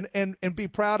Christian and be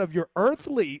proud of your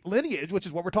earthly lineage, which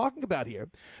is what we're talking about here,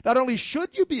 not only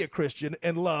should you be a Christian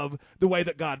and love the way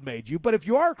that God made you, but if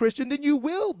you are a Christian, then you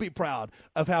will be proud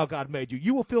of how God made you.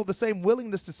 You will feel the same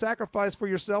willingness to sacrifice for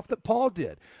yourself that Paul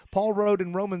did. Paul wrote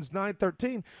in Romans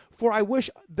 9:13, "For I wish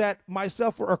that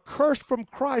myself were accursed from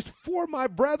Christ for my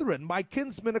brethren, my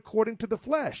kinsmen according to the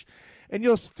flesh." And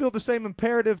you'll feel the same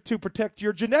imperative to protect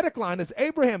your genetic line as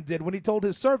Abraham did when he told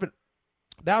his servant,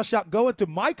 Thou shalt go into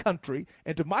my country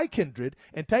and to my kindred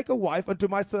and take a wife unto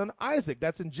my son Isaac.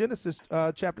 That's in Genesis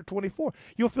chapter 24.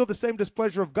 You'll feel the same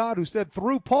displeasure of God who said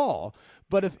through Paul,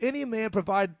 but if any man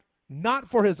provide not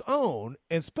for his own,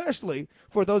 and especially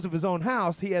for those of his own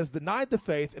house, he has denied the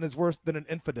faith and is worse than an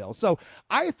infidel. So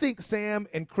I think, Sam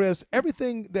and Chris,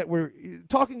 everything that we're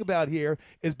talking about here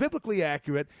is biblically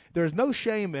accurate. There's no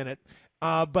shame in it.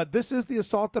 But this is the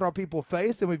assault that our people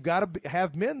face, and we've got to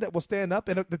have men that will stand up.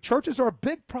 And the churches are a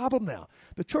big problem now.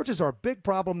 The churches are a big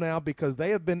problem now because they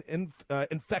have been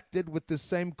infected with this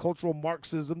same cultural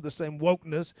Marxism, the same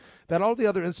wokeness that all the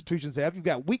other institutions have. You've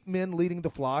got weak men leading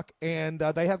the flock, and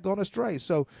they have gone astray.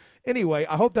 So anyway,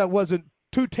 I hope that wasn't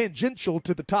too tangential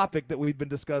to the topic that we've been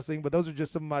discussing, but those are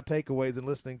just some of my takeaways in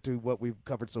listening to what we've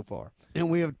covered so far. And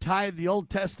we have tied the Old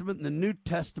Testament and the New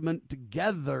Testament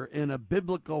together in a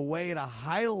biblical way to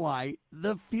highlight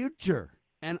the future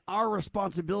and our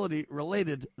responsibility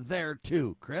related there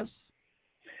too. Chris?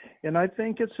 And I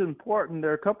think it's important.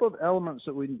 There are a couple of elements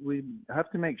that we have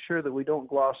to make sure that we don't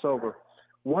gloss over.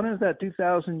 One is that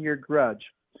 2,000-year grudge.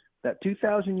 That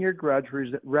 2,000-year grudge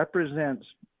represents,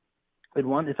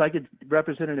 if I could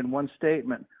represent it in one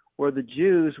statement, where the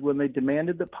Jews, when they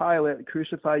demanded that Pilate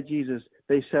crucify Jesus,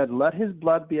 they said, "Let his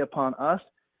blood be upon us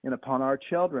and upon our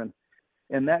children."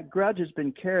 And that grudge has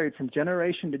been carried from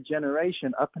generation to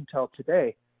generation up until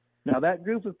today. Now, that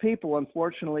group of people,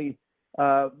 unfortunately,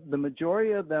 the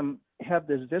majority of them have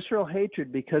this visceral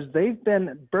hatred because they've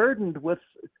been burdened with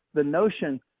the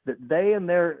notion that they and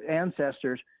their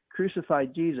ancestors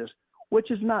crucified Jesus,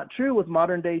 which is not true with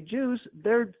modern-day Jews.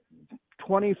 They're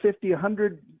 20, 50,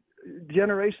 100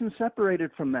 generations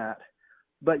separated from that.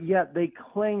 But yet they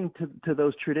cling to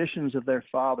those traditions of their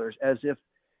fathers as if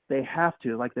they have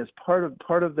to, like that's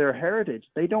part of their heritage.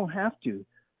 They don't have to.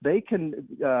 They can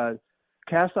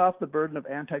cast off the burden of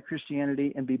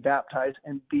anti-Christianity and be baptized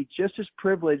and be just as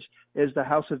privileged as the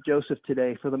house of Joseph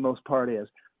today for the most part is.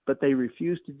 But they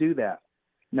refuse to do that.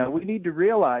 Now, we need to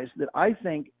realize that I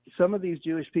think some of these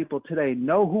Jewish people today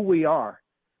know who we are.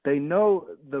 They know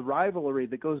the rivalry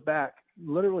that goes back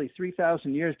literally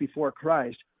 3,000 years before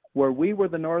Christ, where we were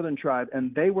the northern tribe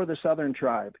and they were the southern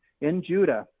tribe in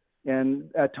Judah. And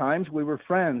at times we were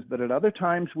friends, but at other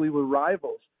times we were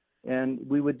rivals, and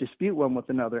we would dispute one with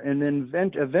another. And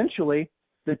then eventually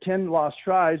the 10 lost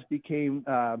tribes became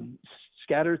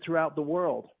scattered throughout the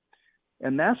world.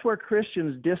 And that's where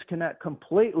Christians disconnect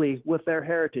completely with their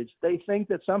heritage. They think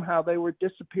that somehow they were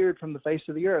disappeared from the face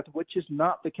of the earth, which is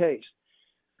not the case.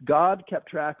 God kept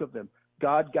track of them.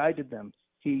 God guided them.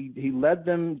 He led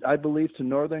them, I believe, to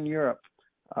Northern Europe,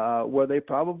 where they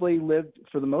probably lived,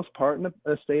 for the most part, in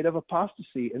a state of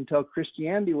apostasy until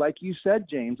Christianity, like you said,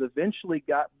 James, eventually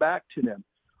got back to them,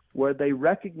 where they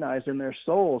recognized in their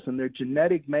souls and their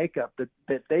genetic makeup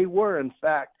that they were, in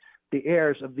fact, the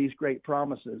heirs of these great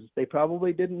promises. They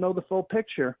probably didn't know the full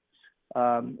picture,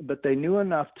 but they knew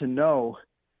enough to know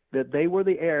that they were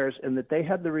the heirs and that they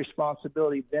had the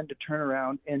responsibility then to turn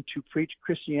around and to preach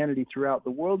Christianity throughout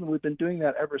the world, and we've been doing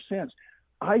that ever since.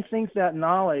 I think that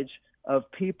knowledge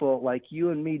of people like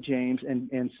you and me, James,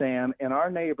 and Sam, and our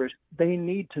neighbors, they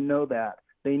need to know that.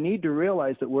 They need to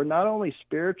realize that we're not only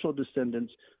spiritual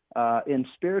descendants and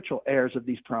spiritual heirs of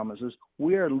these promises,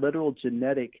 we are literal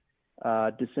genetic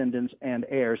descendants and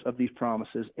heirs of these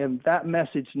promises, and that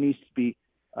message needs to be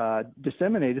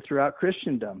disseminated throughout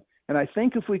Christendom. And I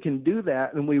think if we can do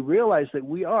that, and we realize that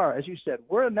we are, as you said,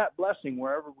 we're a net blessing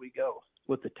wherever we go,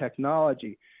 with the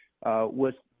technology,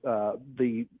 with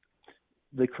the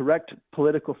correct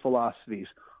political philosophies,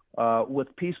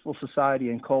 with peaceful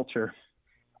society and culture.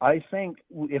 I think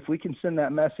if we can send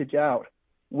that message out,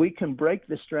 we can break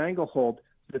the stranglehold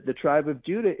that the tribe of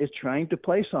Judah is trying to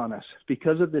place on us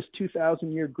because of this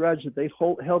 2,000-year grudge that they've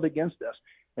held against us.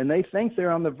 And they think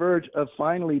they're on the verge of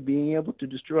finally being able to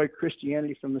destroy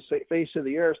Christianity from the face of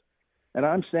the earth. And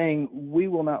I'm saying we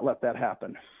will not let that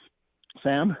happen.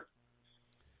 Sam?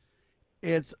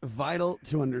 It's vital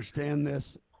to understand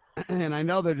this. And I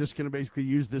know they're just going to basically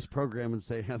use this program and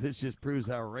say, this just proves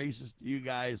how racist you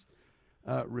guys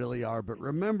really are. But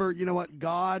remember, you know what?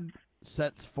 God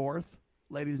sets forth,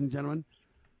 ladies and gentlemen,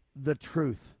 the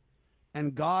truth.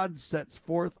 And God sets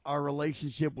forth our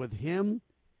relationship with him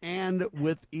and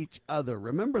with each other.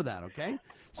 Remember that, okay?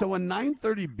 So in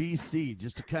 930 BC,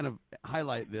 just to kind of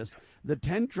highlight this, the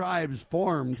 10 tribes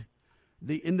formed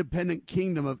the independent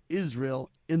kingdom of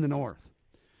Israel in the north.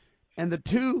 And the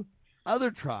two other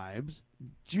tribes,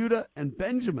 Judah and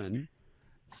Benjamin,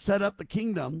 set up the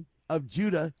kingdom of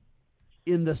Judah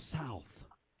in the south.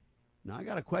 Now, I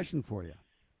got a question for you.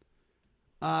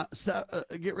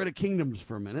 Get rid of kingdoms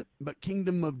for a minute, but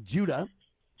kingdom of Judah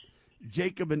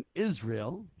Jacob and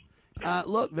Israel,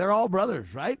 look, they're all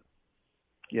brothers, right?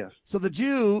 Yes. So the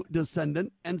Jew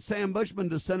descendant and Sam Bushman,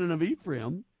 descendant of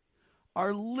Ephraim,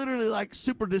 are literally like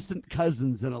super distant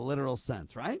cousins in a literal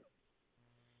sense, right?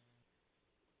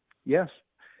 Yes.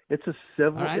 It's a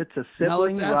civil. All right. It's a Now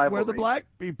sibling let's ask where the rivalry. black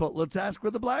people. Let's ask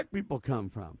where the black people come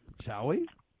from, shall we?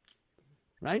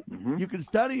 Right? Mhm. You can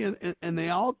study, and they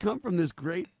all come from this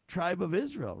great tribe of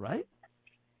Israel, right?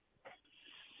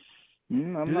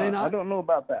 Do they not? I don't know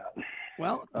about that.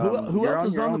 Well, who you're else on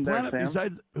is your on the own there, planet Sam.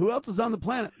 besides who else is on the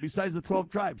planet besides the 12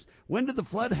 tribes? When did the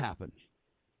flood happen,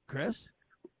 Chris?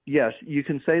 Yes, you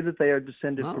can say that they are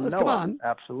descended Well, from let's Noah. come on.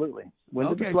 Absolutely. When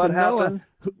did Okay, the flood so Noah, happen?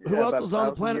 who Yeah, else about was on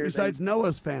the 1,000 planet years besides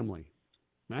Noah's family?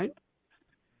 Right?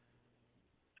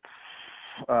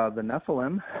 The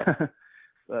Nephilim.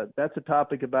 That's a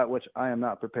topic about which I am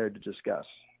not prepared to discuss.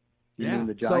 You mean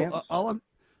the giants?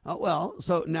 So,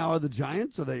 so now are the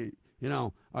giants? Are they,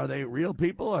 are they real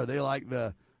people? Are they like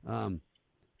the,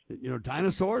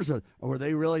 dinosaurs? Or were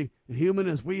they really human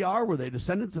as we are? Were they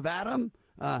descendants of Adam?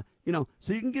 So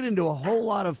you can get into a whole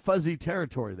lot of fuzzy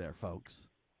territory there, folks.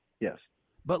 Yes.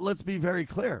 But let's be very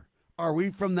clear. Are we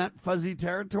from that fuzzy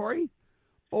territory?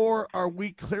 Or are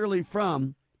we clearly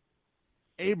from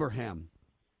Abraham,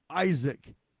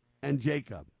 Isaac, and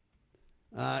Jacob?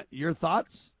 Your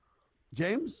thoughts,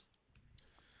 James?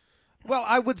 Well,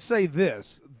 I would say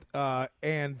this,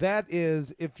 and that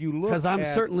is if you look Because I'm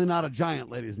at- certainly not a giant,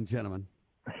 ladies and gentlemen.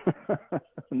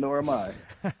 Nor am I.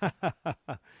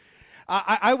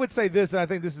 I would say this, and I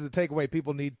think this is a takeaway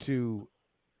people need to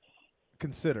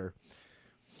consider.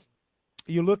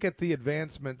 You look at the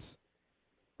advancements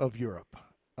of Europe,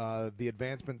 the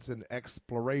advancements in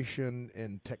exploration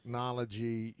and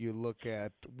technology. You look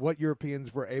at what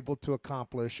Europeans were able to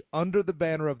accomplish under the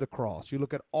banner of the cross. You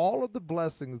look at all of the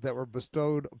blessings that were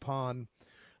bestowed upon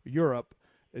Europe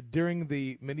during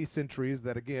the many centuries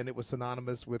that, again, it was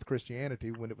synonymous with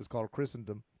Christianity when it was called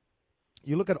Christendom.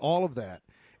 You look at all of that,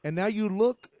 and now you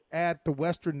look at the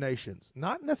Western nations,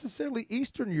 not necessarily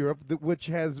Eastern Europe, which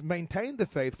has maintained the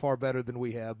faith far better than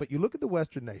we have, but you look at the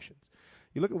Western nations.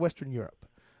 You look at Western Europe.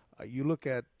 You look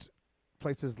at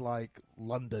places like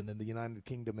London and the United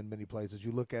Kingdom in many places.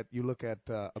 You look at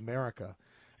America.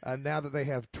 Now that they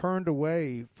have turned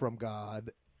away from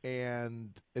God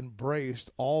and embraced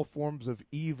all forms of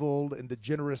evil and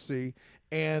degeneracy,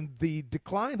 and the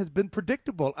decline has been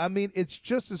predictable. I mean, it's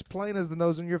just as plain as the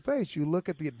nose on your face. You look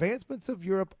at the advancements of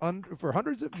Europe for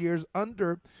hundreds of years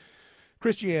under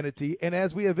Christianity, and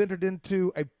as we have entered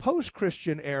into a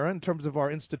post-Christian era in terms of our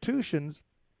institutions,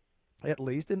 at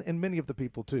least, and many of the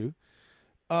people too,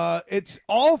 it's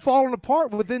all fallen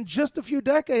apart within just a few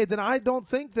decades, and I don't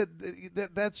think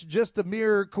that's just a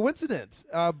mere coincidence.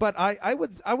 But I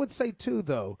would say too,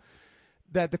 though,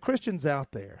 that the Christians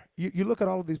out there, you look at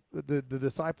all of these the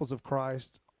disciples of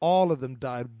Christ, all of them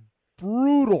died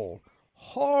brutal,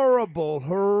 horrible,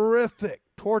 horrific,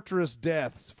 torturous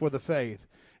deaths for the faith.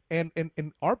 And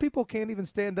our people can't even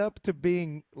stand up to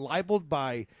being libeled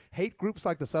by hate groups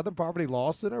like the Southern Poverty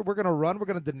Law Center. We're going to run. We're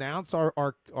going to denounce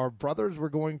our brothers. We're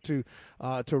going to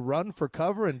run for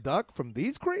cover and duck from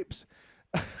these creeps.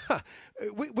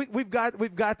 We've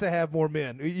got to have more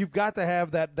men. You've got to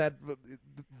have that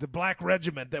the black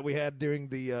regiment that we had during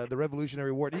the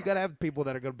Revolutionary War. You got to have people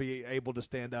that are going to be able to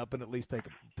stand up and at least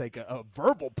take a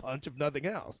verbal punch, if nothing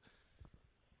else.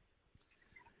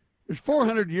 There's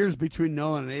 400 years between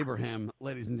Noah and Abraham,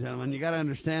 ladies and gentlemen. You got to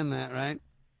understand that, right?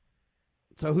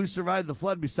 So who survived the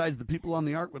flood besides the people on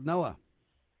the ark with Noah?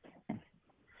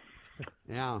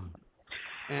 Yeah.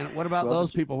 And what about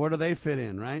those people? Where do they fit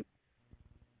in, right?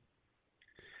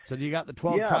 So you got the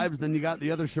 12 tribes, then you got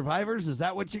the other survivors? Is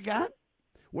that what you got?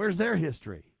 Where's their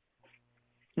history?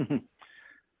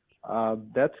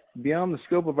 That's beyond the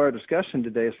scope of our discussion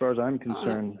today, as far as I'm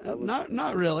concerned.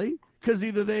 Not really, because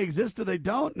either they exist or they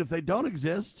don't. And if they don't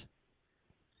exist,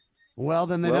 well,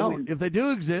 then they don't. If they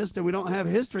do exist and we don't have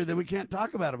history, then we can't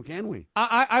talk about them, can we?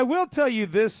 I will tell you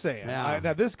this, Sam. Yeah.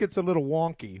 Now, this gets a little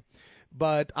wonky,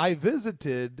 but I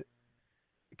visited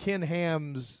Ken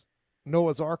Ham's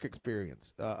Noah's Ark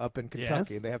experience up in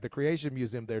Kentucky. Yes. They have the Creation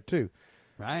Museum there, too.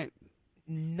 Right.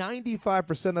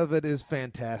 95% of it is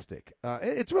fantastic.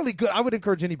 It's really good. I would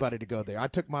encourage anybody to go there. I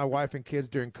took my wife and kids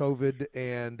during COVID,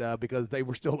 and because they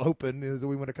were still open,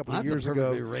 we went a couple of years ago.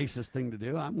 That's a perfectly racist thing to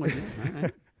do. I'm with you. All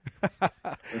right.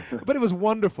 But it was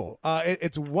wonderful.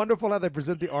 It's wonderful how they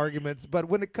present the arguments. But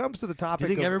when it comes to the topic,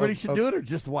 Do you think everybody should do it, or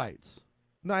just whites?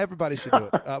 No, everybody should do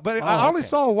it. But I only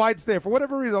saw whites there. For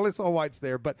whatever reason, I only saw whites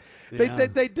there. But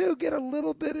they do get a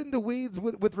little bit in the weeds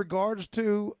with regards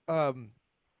to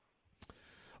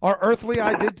our earthly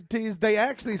identities. They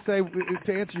actually say,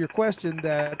 to answer your question,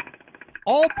 that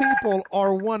all people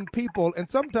are one people,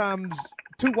 and sometimes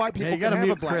two white people can have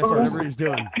a black person. Whatever he's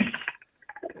doing.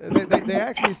 They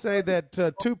actually say that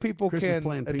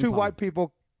two white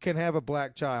people can have a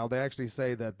black child. They actually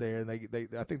say that there, and they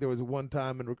I think there was one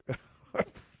time in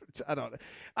I don't know.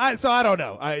 I don't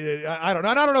know. I don't know.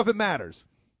 And I don't know if it matters,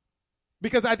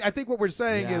 because I think what we're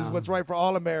saying is what's right for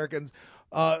all Americans.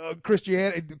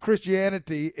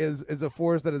 Christianity is a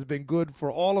force that has been good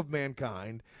for all of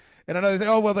mankind. And I know they say,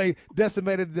 oh, well, they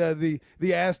decimated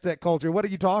the Aztec culture. What are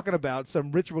you talking about?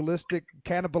 Some ritualistic,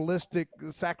 cannibalistic,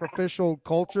 sacrificial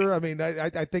culture? I mean,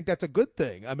 I think that's a good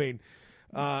thing. I mean,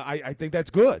 I think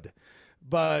that's good.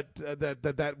 But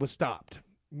that was stopped.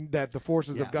 That the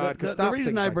forces of God could stop. The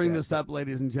reason I like bring that. this up,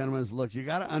 ladies and gentlemen, is look, you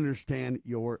got to understand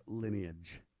your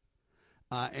lineage.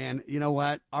 And you know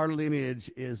what? Our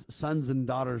lineage is sons and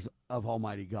daughters of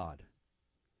Almighty God.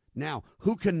 Now,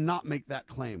 who cannot make that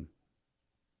claim?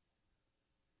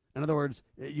 In other words,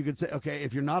 you could say, okay,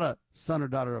 if you're not a son or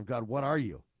daughter of God, what are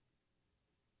you?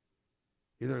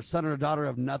 Either a son or a daughter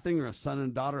of nothing or a son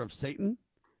and daughter of Satan?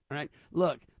 All right?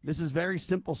 Look, this is very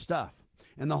simple stuff.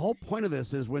 And the whole point of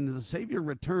this is when the Savior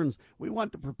returns, we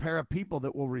want to prepare a people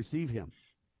that will receive him.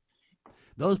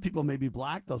 Those people may be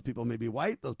black, those people may be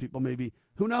white, those people may be,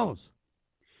 who knows?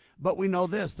 But we know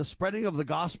this, the spreading of the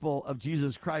gospel of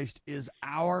Jesus Christ is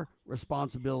our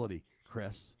responsibility,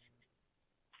 Chris.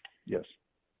 Yes.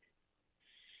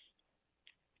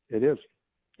 It is.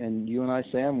 And you and I,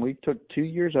 Sam, we took 2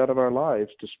 years out of our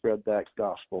lives to spread that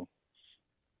gospel.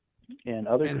 And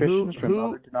other Christians from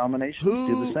other denominations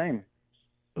do the same.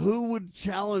 Who would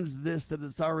challenge this, that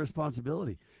it's our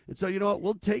responsibility? And so, you know what?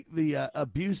 We'll take the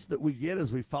abuse that we get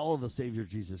as we follow the Savior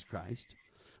Jesus Christ.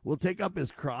 We'll take up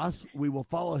his cross. We will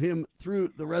follow him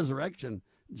through the resurrection,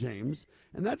 James.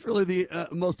 And that's really the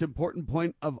most important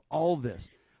point of all this.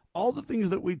 All the things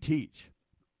that we teach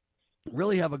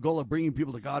really have a goal of bringing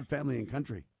people to God, family, and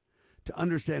country, to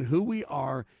understand who we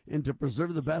are and to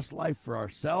preserve the best life for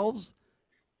ourselves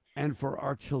and for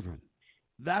our children.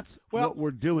 That's what we're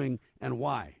doing and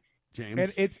why, James.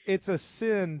 And it's a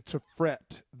sin to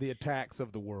fret the attacks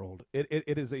of the world. It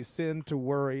is a sin to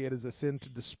worry. It is a sin to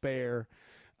despair.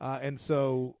 And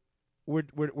so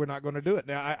we're not going to do it.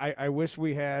 Now, I wish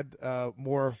we had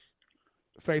more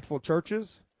faithful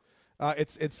churches.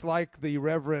 It's like the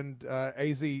Reverend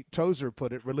A.Z. Tozer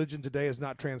put it, religion today is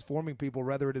not transforming people,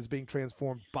 rather it is being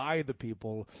transformed by the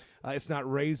people. It's not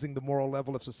raising the moral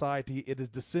level of society, it is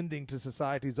descending to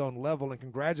society's own level and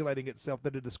congratulating itself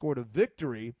that it has scored a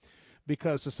victory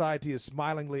because society is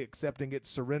smilingly accepting its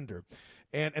surrender.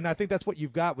 And I think that's what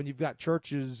you've got when you've got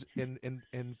churches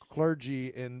and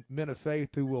clergy and men of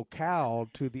faith who will cow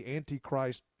to the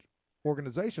Antichrist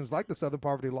organizations like the Southern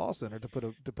Poverty Law Center, to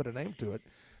put a name to it,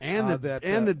 and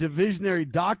the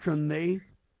divisionary doctrine they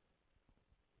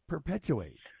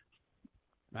perpetuate,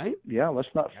 right? Yeah, let's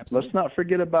not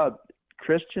forget about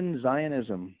Christian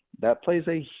Zionism. That plays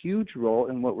a huge role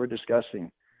in what we're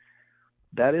discussing.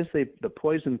 That is the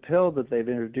poison pill that they've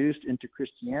introduced into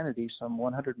Christianity some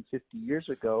 150 years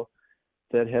ago,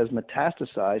 that has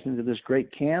metastasized into this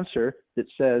great cancer that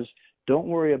says, don't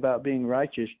worry about being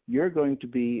righteous. You're going to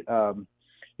be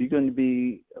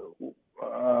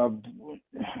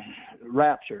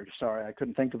raptured. Sorry, I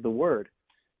couldn't think of the word.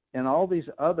 And all these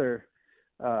other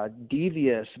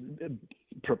devious,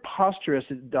 preposterous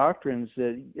doctrines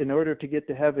that in order to get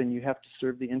to heaven, you have to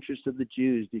serve the interests of the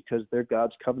Jews because they're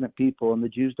God's covenant people, and the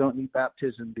Jews don't need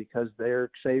baptism because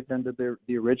they're saved under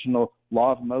the original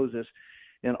law of Moses.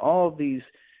 And all of these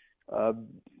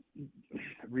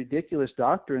ridiculous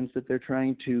doctrines that they're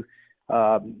trying to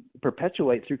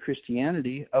perpetuate through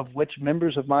Christianity, of which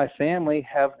members of my family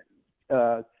have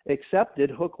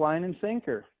accepted hook, line, and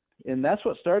sinker. And that's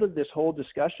what started this whole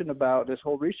discussion about this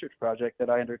whole research project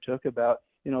that I undertook about,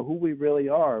 who we really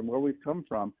are and where we've come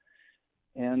from.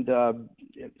 And I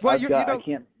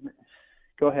can't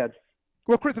go ahead.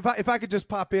 Well, Chris, if I could just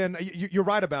pop in, you're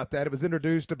right about that. It was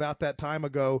introduced about that time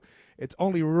ago. It's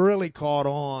only really caught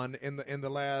on in the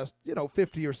last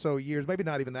 50 or so years, maybe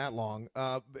not even that long.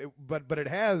 But it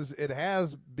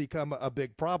has become a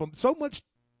big problem. So much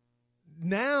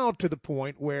now to the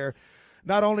point where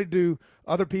not only do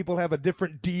other people have a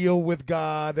different deal with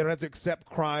God, they don't have to accept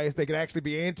Christ. They can actually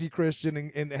be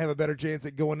anti-Christian and have a better chance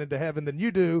at going into heaven than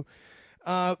you do.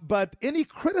 But any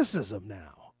criticism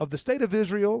now of the state of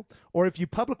Israel, or if you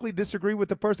publicly disagree with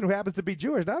the person who happens to be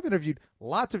Jewish. Now, I've interviewed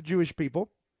lots of Jewish people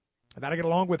that I get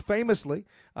along with famously.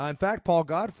 In fact, Paul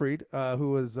Gottfried, who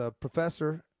was a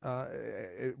professor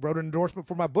wrote an endorsement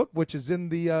for my book, which is in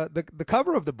the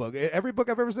cover of the book. Every book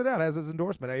I've ever sent out has his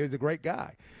endorsement. He's a great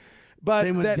guy. But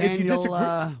Same with that Daniel, if you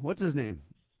disagree, what's his name?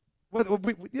 well,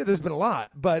 yeah, there's been a lot,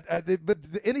 but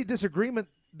any disagreement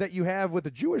that you have with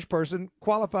a Jewish person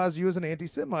qualifies you as an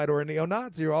anti-Semite or a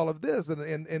neo-Nazi or all of this,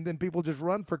 and then people just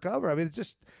run for cover. I mean, it's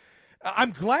just,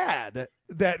 I'm glad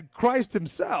that Christ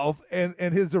himself and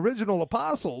his original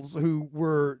apostles, who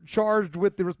were charged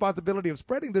with the responsibility of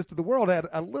spreading this to the world, had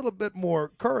a little bit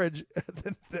more courage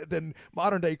than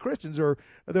modern-day Christians, or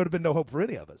there would have been no hope for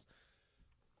any of us.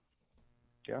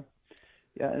 Yeah.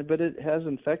 Yeah, but it has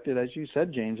infected, as you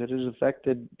said, James, it has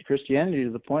affected Christianity to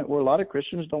the point where a lot of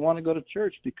Christians don't want to go to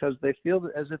church because they feel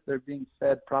as if they're being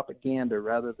fed propaganda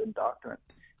rather than doctrine.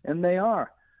 And they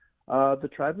are. The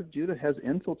tribe of Judah has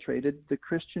infiltrated the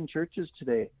Christian churches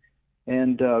today,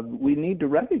 and we need to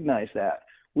recognize that.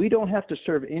 We don't have to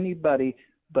serve anybody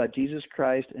but Jesus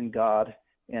Christ and God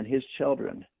and his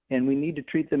children, and we need to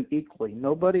treat them equally.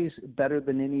 Nobody's better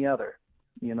than any other.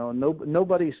 You know,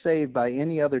 nobody's saved by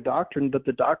any other doctrine but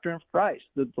the doctrine of Christ.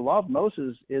 The law of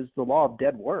Moses is the law of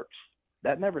dead works.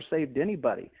 That never saved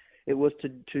anybody. It was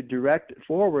to direct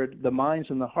forward the minds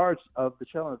and the hearts of the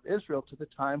children of Israel to the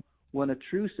time when a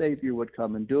true Savior would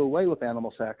come and do away with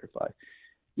animal sacrifice.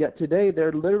 Yet today,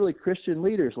 they're literally Christian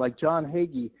leaders like John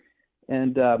Hagee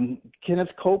and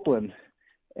Kenneth Copeland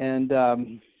and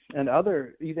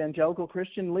other evangelical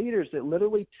Christian leaders that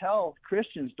literally tell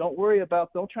Christians, don't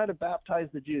try to baptize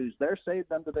the Jews. They're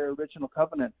saved under their original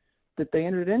covenant that they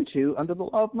entered into under the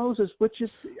law of Moses, which is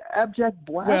abject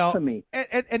blasphemy. Well,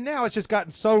 and now it's just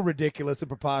gotten so ridiculous and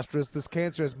preposterous. This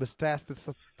cancer has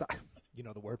metastasized,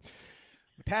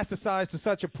 metastasized to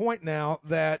such a point now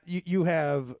that you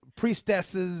have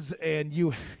priestesses and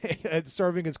you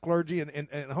serving as clergy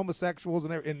and homosexuals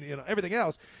and everything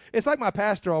else. It's like my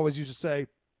pastor always used to say,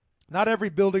 not every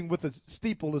building with a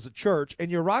steeple is a church.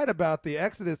 And you're right about the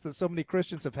exodus that so many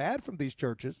Christians have had from these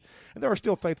churches. And there are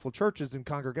still faithful churches and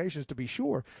congregations, to be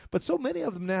sure. But so many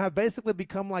of them now have basically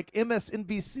become like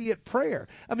MSNBC at prayer.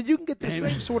 I mean, you can get the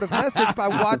same sort of message by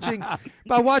watching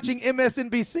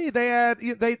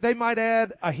MSNBC. They might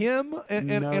add a hymn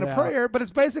and a prayer, but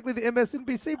it's basically the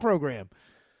MSNBC program.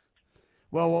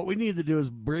 Well, what we need to do is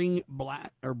bring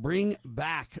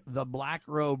back the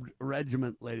black-robed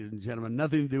regiment, ladies and gentlemen.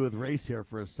 Nothing to do with race here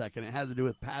for a second. It has to do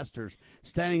with pastors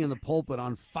standing in the pulpit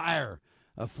on fire,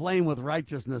 aflame with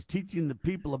righteousness, teaching the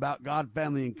people about God,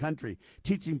 family, and country,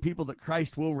 teaching people that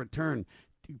Christ will return,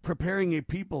 preparing a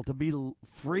people to be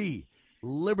free,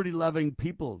 liberty-loving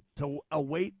people to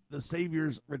await the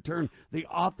Savior's return, the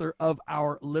author of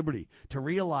our liberty, to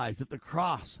realize that the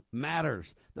cross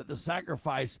matters, that the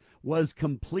sacrifice was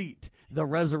complete, the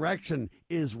resurrection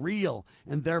is real,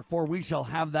 and therefore we shall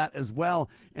have that as well.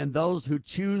 And those who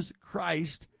choose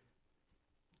Christ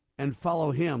and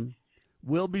follow him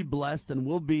will be blessed and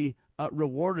will be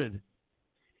rewarded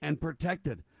and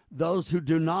protected. Those who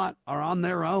do not are on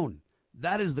their own.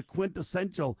 That is the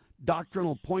quintessential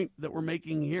doctrinal point that we're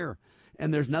making here.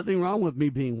 And there's nothing wrong with me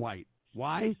being white.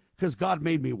 Why? Because God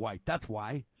made me white. That's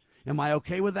why. Am I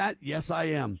okay with that? Yes, I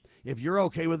am. If you're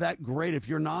okay with that, great. If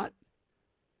you're not,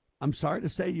 I'm sorry to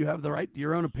say you have the right to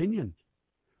your own opinion.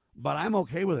 But I'm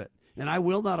okay with it. And I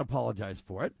will not apologize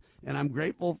for it. And I'm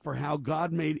grateful for how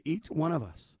God made each one of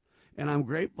us. And I'm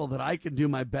grateful that I can do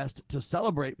my best to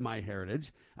celebrate my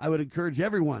heritage. I would encourage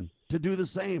everyone to do the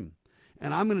same.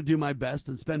 And I'm going to do my best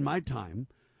and spend my time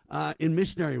in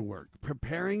missionary work,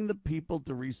 preparing the people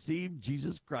to receive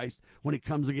Jesus Christ when he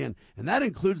comes again. And that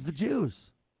includes the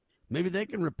Jews. Maybe they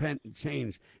can repent and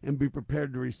change and be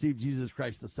prepared to receive Jesus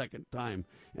Christ the second time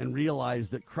and realize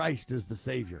that Christ is the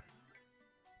Savior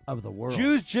of the world.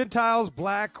 Jews, Gentiles,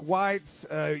 black, whites,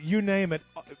 you name it,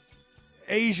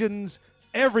 Asians,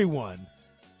 everyone.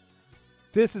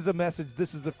 This is a message,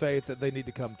 this is the faith that they need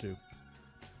to come to.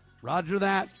 Roger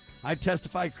that. I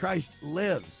testify Christ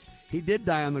lives. He did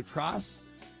die on the cross,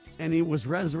 and he was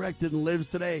resurrected and lives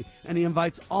today. And he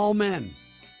invites all men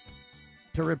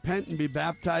to repent and be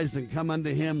baptized and come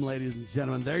unto him, ladies and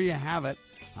gentlemen. There you have it.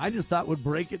 I just thought would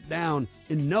break it down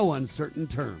in no uncertain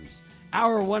terms.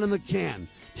 Hour one in the can.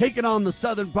 Taking on the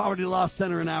Southern Poverty Law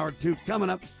Center in hour two. Coming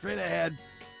up straight ahead,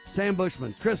 Sam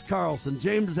Bushman, Chris Carlson,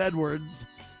 James Edwards.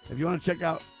 If you want to check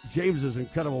out James's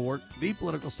incredible work,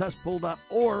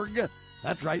 thepoliticalcesspool.org.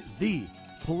 That's right,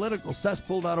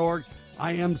 thepoliticalcesspool.org.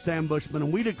 I am Sam Bushman,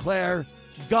 and we declare,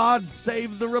 God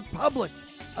save the Republic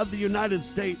of the United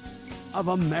States of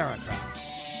America.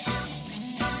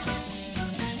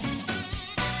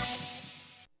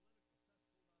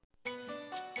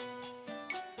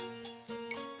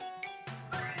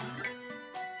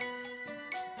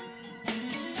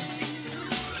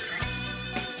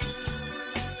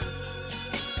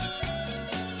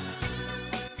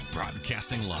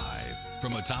 Broadcasting live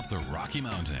from atop the Rocky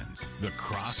Mountains, the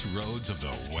crossroads of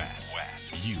the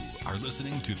West. You are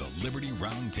listening to the Liberty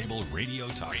Roundtable Radio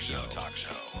Talk Show.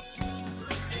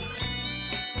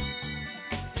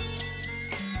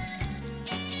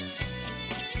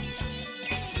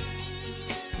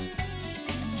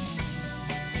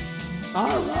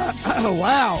 All right.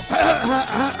 Wow.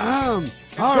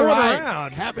 All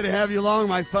right. Happy to have you along,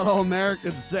 my fellow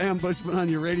Americans. Sam Bushman on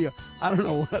your radio. I don't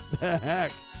know what the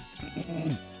heck.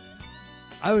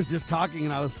 I was just talking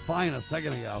and I was fine a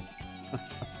second ago.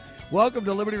 Welcome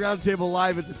to Liberty Roundtable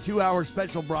Live. It's a 2-hour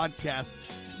special broadcast.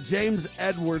 James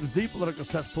Edwards,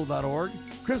 thepoliticalcesspool.org.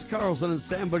 Chris Carlson and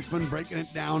Sam Bushman breaking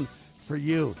it down for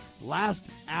you. Last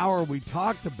hour we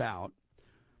talked about,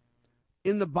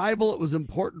 in the Bible, it was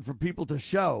important for people to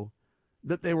show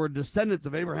that they were descendants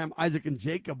of Abraham, Isaac, and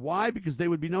Jacob. Why? Because they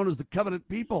would be known as the covenant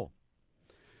people.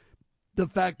 The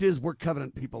fact is, we're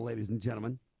covenant people, ladies and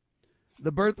gentlemen.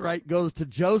 The birthright goes to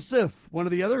Joseph, one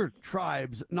of the other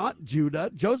tribes, not Judah,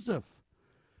 Joseph,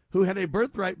 who had a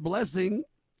birthright blessing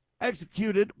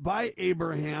executed by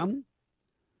Abraham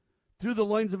through the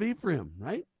loins of Ephraim,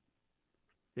 right?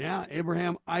 Yeah,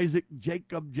 Abraham, Isaac,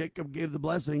 Jacob. Jacob gave the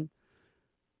blessing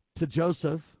to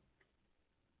Joseph.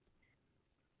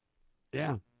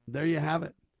 Yeah, there you have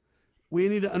it. We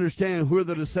need to understand who are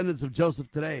the descendants of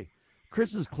Joseph today.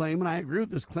 Chris's claim, and I agree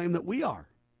with this claim, that we are.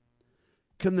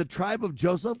 Can the tribe of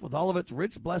Joseph, with all of its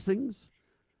rich blessings,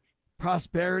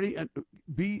 prosperity, and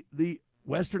be the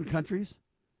Western countries,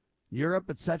 Europe,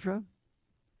 etc.?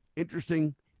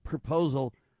 Interesting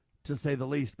proposal, to say the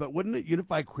least. But wouldn't it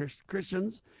unify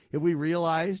Christians if we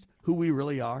realized who we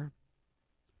really are?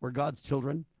 We're God's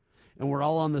children. And we're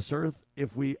all on this earth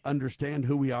if we understand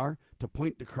who we are, to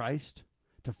point to Christ,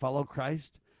 to follow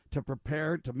Christ, to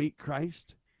prepare to meet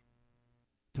Christ,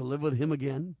 to live with him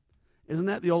again. Isn't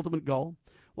that the ultimate goal?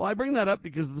 Well, I bring that up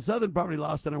because the Southern Poverty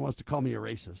Law Center wants to call me a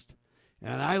racist.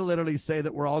 And I literally say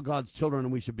that we're all God's children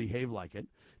and we should behave like it.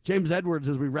 James Edwards,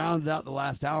 as we rounded out the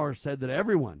last hour, said that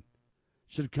everyone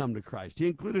should come to Christ. He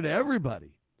included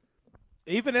everybody.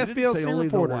 Even He didn't say SPLC only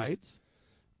reporters. The whites.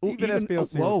 Even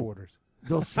SPLC reporters.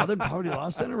 Those Southern Poverty Law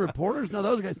Center reporters? No,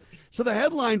 those guys. So the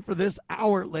headline for this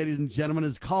hour, ladies and gentlemen,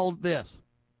 is called this: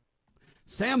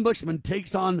 Sam Bushman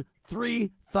takes on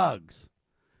 3 thugs.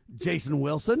 Jason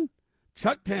Wilson,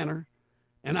 Chuck Tanner,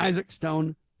 and Isaac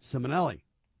Stone Simonelli.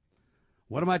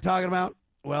 What am I talking about?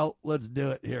 Well, let's do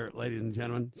it here, ladies and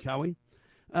gentlemen, shall we?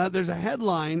 There's a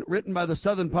headline written by the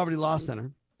Southern Poverty Law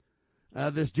Center,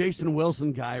 this Jason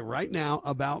Wilson guy, right now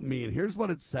about me. And here's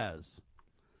what it says.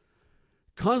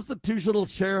 Constitutional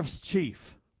Sheriff's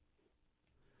Chief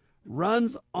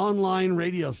runs online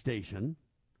radio station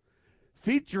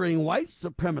featuring white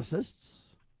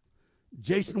supremacists.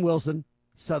 Jason Wilson,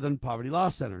 Southern Poverty Law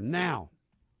Center. Now,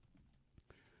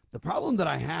 the problem that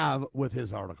I have with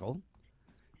his article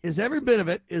is every bit of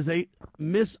it is a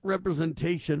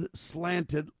misrepresentation,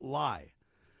 slanted lie.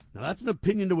 Now, that's an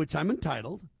opinion to which I'm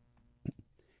entitled.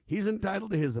 He's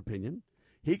entitled to his opinion.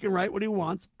 He can write what he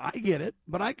wants. I get it.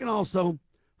 But I can also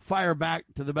fire back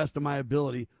to the best of my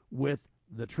ability with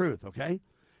the truth, okay?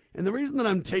 And the reason that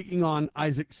I'm taking on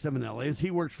Isaac Simonelli is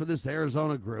he works for this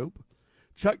Arizona group.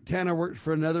 Chuck Tanner works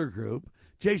for another group.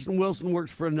 Jason Wilson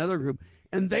works for another group.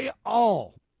 And they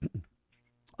all,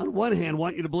 on one hand,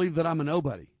 want you to believe that I'm a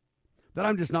nobody, that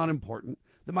I'm just not important,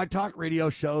 that my talk radio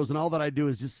shows and all that I do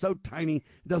is just so tiny,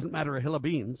 it doesn't matter a hill of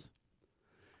beans.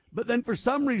 But then for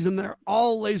some reason, they're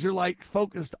all laser-like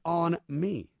focused on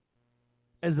me,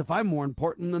 as if I'm more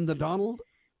important than the Donald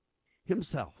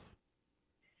himself.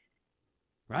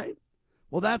 Right?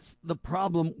 Well, that's the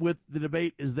problem with the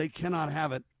debate, is they cannot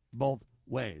have it both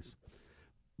ways.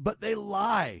 But they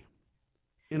lie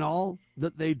in all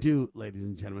that they do, ladies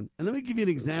and gentlemen. And let me give you an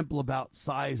example about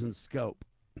size and scope.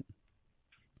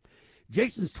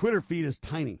 Jason's Twitter feed is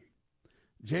tiny.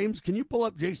 James, can you pull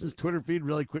up Jason's Twitter feed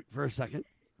really quick for a second?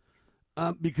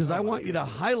 Because I want you to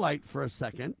highlight for a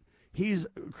second. He's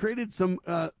created some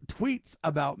tweets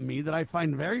about me that I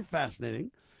find very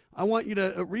fascinating. I want you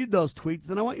to read those tweets,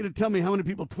 then I want you to tell me how many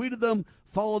people tweeted them,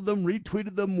 followed them,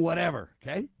 retweeted them, whatever,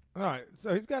 okay? All right,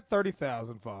 so he's got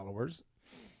 30,000 followers.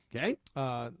 Okay.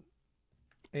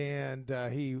 And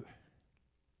he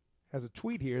has a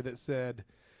tweet here that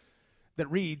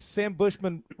reads, Sam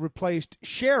Bushman replaced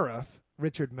sheriff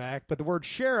Richard Mack, but the word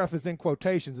sheriff is in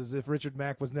quotations as if Richard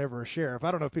Mack was never a sheriff. I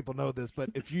don't know if people know this,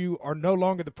 but if you are no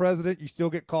longer the president, you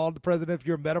still get called the president. If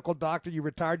you're a medical doctor, you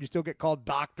retired, you still get called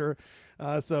doctor.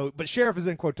 But sheriff is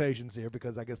in quotations here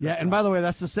because I guess that's and by the way,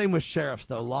 that's the same with sheriffs,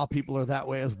 though. Law people are that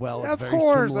way as well. It's Of very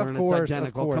course, similar of and course, it's of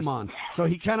identical. course. Come on. So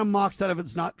he kind of mocks that if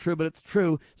it's not true, but it's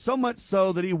true. So much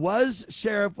so that he was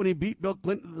sheriff when he beat Bill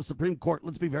Clinton to the Supreme Court.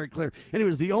 Let's be very clear. And he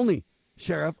was the only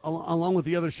sheriff, along with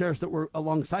the other sheriffs that were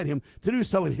alongside him, to do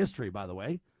so in history, by the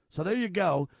way. So there you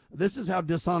go. This is how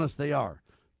dishonest they are.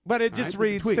 But it just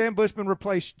reads, tweet. Sam Bushman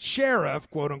replaced Sheriff,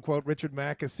 quote-unquote, Richard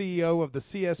Mack as CEO of the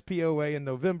CSPOA in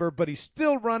November, but he's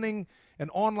still running an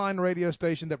online radio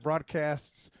station that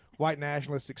broadcasts white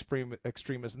nationalist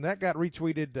extremists. And that got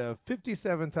retweeted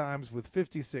 57 times with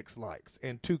 56 likes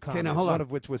and 2 comments, now hold on. one of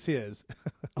which was his.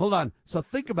 Hold on. So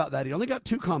think about that. He only got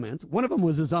 2 comments. One of them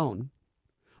was his own.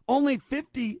 Only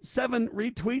 57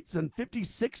 retweets and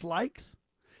 56 likes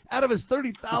out of his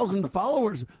 30,000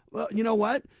 followers. Well, you know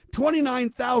what?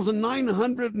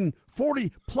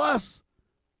 29,940 plus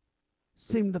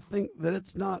seem to think that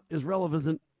it's not as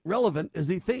relevant as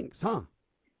he thinks, huh?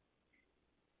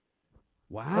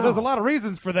 Wow. Well, there's a lot of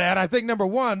reasons for that. I think, number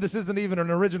one, this isn't even an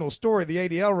original story. The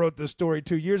ADL wrote this story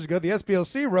 2 years ago. The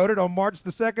SPLC wrote it on March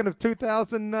the 2nd of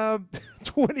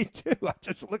 2022. I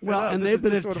just looked it up. And This they've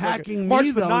been is just sort of attacking March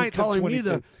me, the though, 9th and of calling me 22.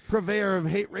 the purveyor of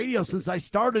hate radio since I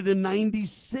started in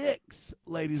 96,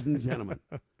 ladies and gentlemen.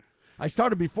 I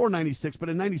started before 96, but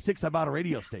in 96 I bought a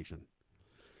radio station.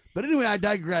 But anyway, I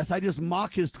digress. I just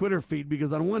mock his Twitter feed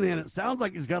because on one hand, it sounds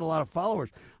like he's got a lot of followers.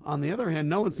 On the other hand,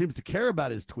 no one seems to care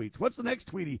about his tweets. What's the next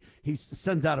tweet he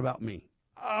sends out about me?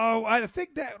 Oh, I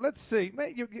think that, let's see.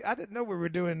 Man, I didn't know we were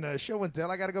doing show and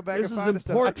tell. I got to go back This and is find this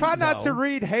stuff. I important, try not to though.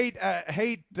 read hate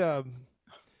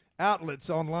outlets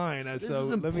online. This so is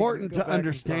let me important go to back and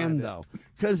understand, find it. though,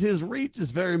 because his reach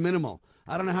is very minimal.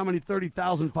 I don't know how many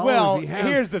 30,000 followers he has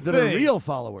here's the that thing. are real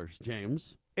followers,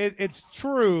 James. It's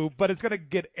true, but it's going to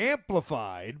get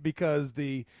amplified because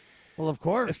the Well, of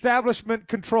course.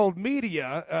 establishment-controlled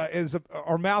media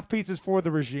are mouthpieces for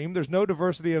the regime. There's no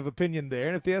diversity of opinion there.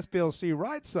 And if the SPLC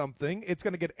writes something, it's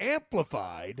going to get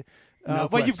amplified. No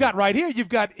Well, you've question. got right here, you've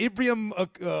got Ibrahim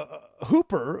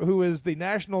Hooper, who is the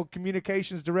National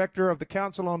Communications Director of the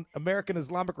Council on American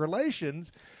Islamic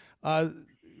Relations,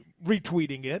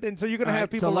 retweeting it. And so you're going to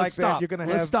have people like that. You're going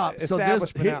to have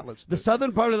establishment outlets. The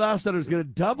southern part of the House Center is going to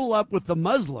double up with the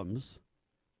Muslims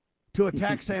to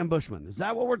attack Sam Bushman. Is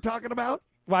that what we're talking about?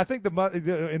 Well, I think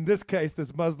in this case,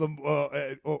 this Muslim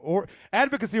or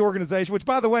advocacy organization, which,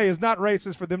 by the way, is not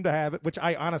racist for them to have it, which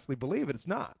I honestly believe it's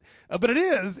not. But it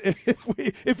is.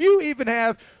 If you even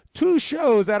have 2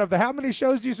 shows out of the how many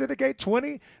shows do you syndicate?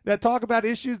 20 that talk about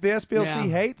issues the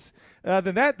SPLC hates,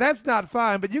 then that's not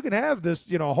fine. But you can have this,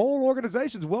 whole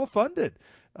organization's well funded,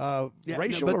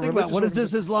 racial. But or think about religious what does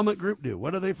this Islamic group do?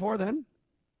 What are they for then?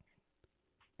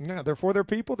 Yeah, they're for their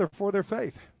people. They're for their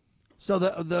faith. So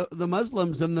the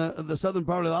Muslims and the southern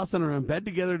part of the House Center are in bed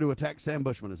together to attack Sam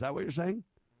Bushman. Is that what you're saying?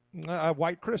 A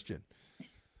white Christian.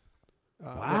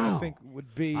 Wow. I think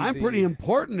would be. I'm pretty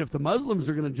important if the Muslims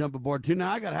are going to jump aboard too.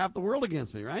 Now I got half the world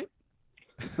against me, right?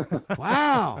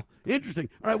 Wow. Interesting.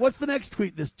 All right, what's the next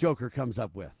tweet this joker comes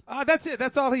up with? That's it.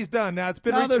 That's all he's done. Now it's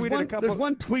been No, retweeted there's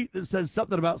one tweet that says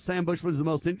something about Sam Bushman's the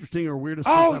most interesting or weirdest.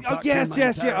 Oh, person I've talked to yes, in my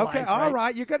yes, entire yeah. Okay, life, all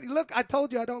right. You got look. I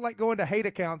told you I don't like going to hate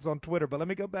accounts on Twitter, but let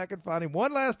me go back and find him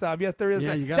one last time. Yes, there is. Yeah,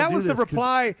 that. you gotta That do was the this, 'cause-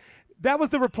 reply. That was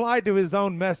the reply to his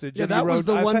own message. Yeah, and he that was wrote,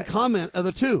 the "I've one had-" comment of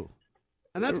the 2.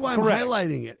 And that's why I'm Correct.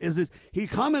 highlighting it. Is he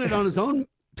commented on his own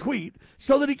tweet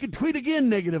so that he could tweet again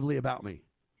negatively about me.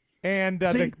 And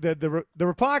See? the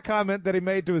reply comment that he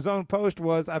made to his own post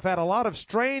was, "I've had a lot of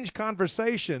strange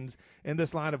conversations in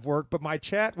this line of work, but my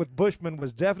chat with Bushman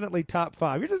was definitely top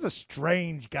 5. You're just a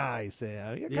strange guy,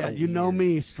 Sam. You're Yeah, kinda you know weird.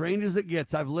 me, strange as it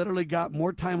gets. I've literally got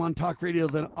more time on talk radio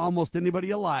than almost anybody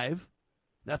alive.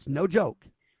 That's no joke.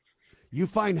 You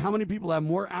find how many people have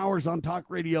more hours on talk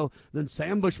radio than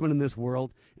Sam Bushman in this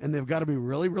world, and they've got to be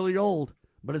really, really old.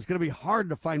 But it's going to be hard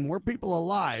to find more people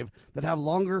alive that have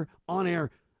longer on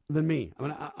air than me. I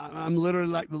mean, I'm literally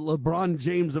like the LeBron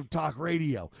James of talk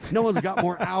radio. No one's got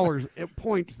more hours at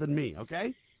points than me,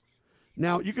 okay?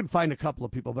 Now, you can find a couple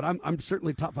of people, but I'm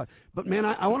certainly top 5. But, man,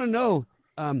 I want to know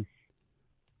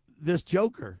this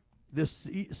joker, this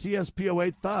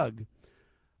CSPOA thug,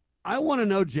 I want to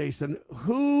know, Jason,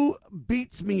 who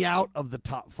beats me out of the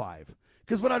top 5?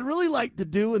 Because what I'd really like to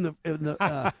do in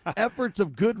the efforts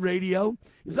of good radio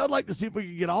is I'd like to see if we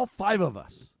could get all 5 of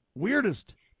us,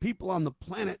 weirdest people on the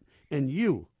planet, and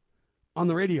you on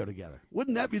the radio together.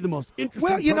 Wouldn't that be the most interesting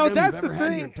Well, program that's you've the ever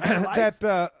had in your thing entire life?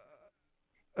 that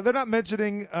They're not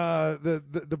mentioning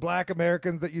the black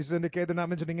Americans that you syndicate. They're not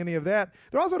mentioning any of that.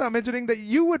 They're also not mentioning that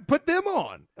you would put them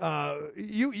on.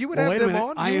 You would have them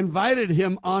on. I invited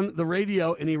him on the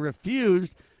radio, and he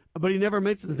refused, but he never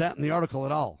mentions that in the article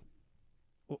at all.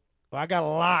 Well, I got a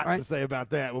lot to say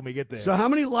about that when we get there. So how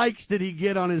many likes did he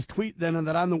get on his tweet then, and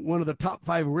that I'm one of the top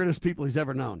 5 weirdest people he's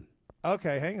ever known?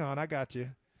 Okay, hang on. I got you.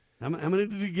 How many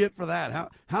did he get for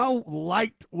that? How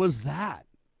liked was that?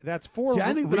 That's 4 See,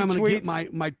 I think that I'm going to get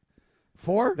my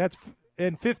 4? That's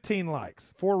and 15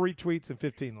 likes. 4 retweets and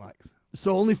 15 likes.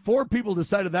 So only 4 people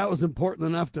decided that was important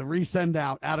enough to resend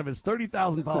out of his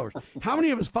 30,000 followers. How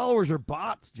many of his followers are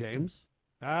bots, James?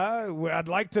 I'd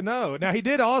like to know. Now, he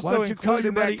did also Why don't you call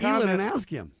your buddy comment, Elon and ask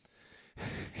him?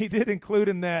 He did include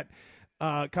in that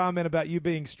comment about you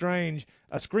being strange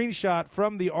a screenshot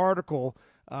from the article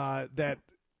that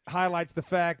highlights the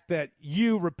fact that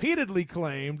you repeatedly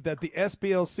claimed that the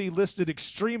SPLC listed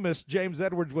extremist James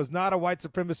Edwards was not a white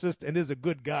supremacist and is a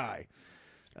good guy.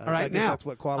 All right, so now that's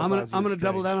what qualifies I'm going to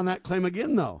double down on that claim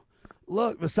again, though.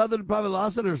 Look, the Southern Poverty Law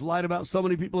Centers lied about so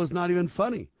many people it's not even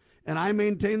funny, and I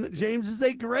maintain that James is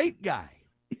a great guy,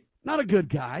 not a good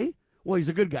guy. Well, he's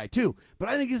a good guy too, but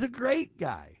I think he's a great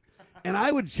guy. And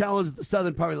I would challenge the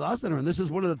Southern Poverty Law Center, and this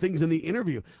is one of the things in the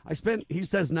interview. He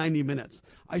says 90 minutes.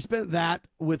 I spent that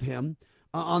with him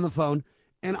on the phone,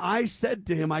 and I said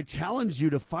to him, I challenge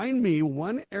you to find me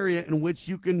one area in which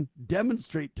you can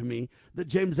demonstrate to me that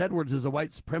James Edwards is a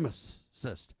white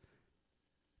supremacist.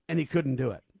 And he couldn't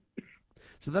do it.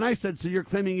 So then I said, so you're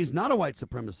claiming he's not a white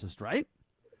supremacist, right?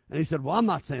 And he said, well, I'm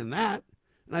not saying that.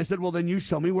 And I said, well, then you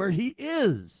show me where he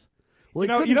is.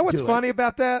 Well, you know what's funny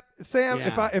about that, Sam?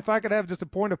 Yeah. If I could have just a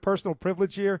point of personal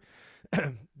privilege here,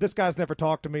 this guy's never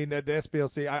talked to me. The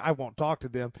SPLC, I won't talk to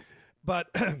them, but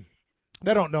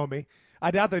they don't know me.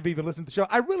 I doubt they've even listened to the show.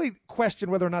 I really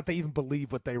question whether or not they even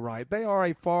believe what they write. They are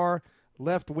a far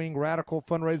left-wing radical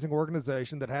fundraising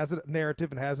organization that has a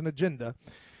narrative and has an agenda.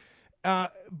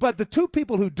 But the 2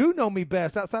 people who do know me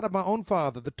best, outside of my own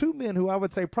father, the 2 men who I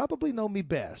would say probably know me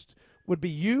best would be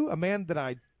you, a man that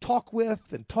I talk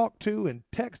with and talk to and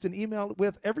text and email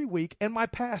with every week, and my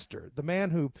pastor, the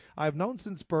man who I've known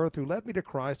since birth, who led me to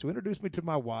Christ, who introduced me to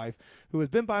my wife, who has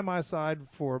been by my side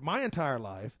for my entire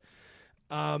life.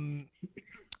 And,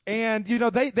 you know,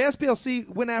 the SPLC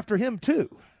went after him too.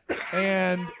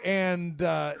 And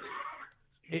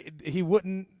he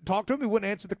wouldn't talk to him. He wouldn't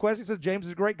answer the question. He says, James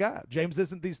is a great guy. James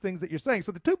isn't these things that you're saying.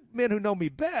 So the 2 men who know me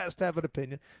best have an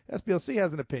opinion. SPLC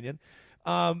has an opinion.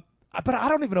 But I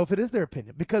don't even know if it is their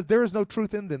opinion because there is no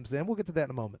truth in them, Sam. We'll get to that in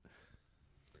a moment.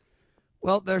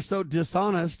 Well, they're so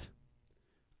dishonest.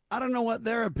 I don't know what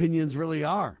their opinions really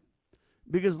are.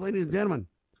 Because, ladies and gentlemen,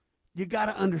 you got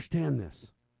to understand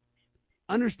this.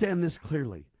 Understand this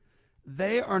clearly.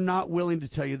 They are not willing to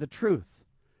tell you the truth.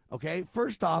 Okay?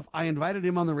 First off, I invited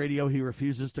him on the radio. He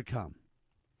refuses to come.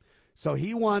 So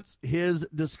he wants his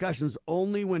discussions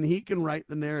only when he can write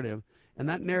the narrative. And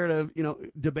that narrative, you know,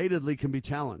 debatedly can be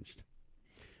challenged.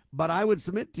 But I would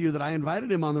submit to you that I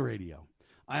invited him on the radio.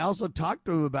 I also talked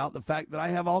to him about the fact that I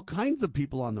have all kinds of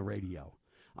people on the radio.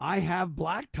 I have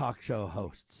black talk show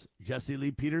hosts, Jesse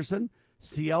Lee Peterson,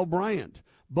 C.L. Bryant.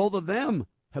 Both of them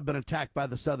have been attacked by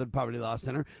the Southern Poverty Law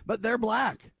Center, but they're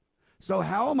black. So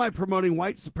how am I promoting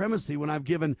white supremacy when I've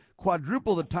given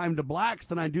quadruple the time to blacks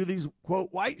than I do these, quote,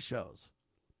 white shows?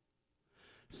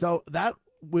 So that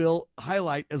will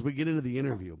highlight as we get into the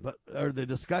interview, or the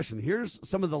discussion. Here's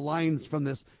some of the lines from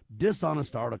this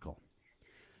dishonest article.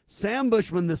 Sam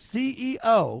Bushman, the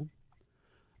CEO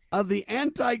of the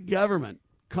anti-government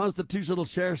Constitutional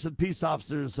Sheriffs and Peace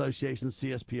Officers Association,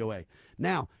 CSPOA.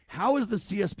 Now, how is the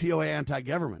CSPOA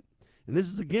anti-government? And this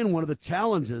is, again, one of the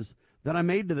challenges that I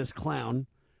made to this clown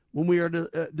when we are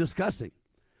discussing.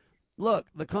 Look,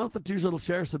 the Constitutional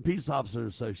Sheriffs and Peace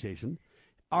Officers Association,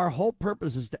 our whole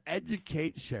purpose is to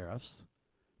educate sheriffs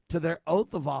to their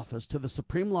oath of office, to the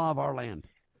supreme law of our land,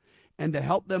 and to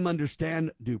help them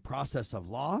understand due process of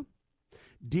law,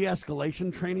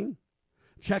 de-escalation training,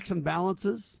 checks and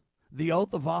balances, the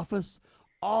oath of office,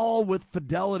 all with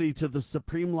fidelity to the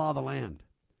supreme law of the land.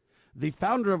 The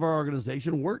founder of our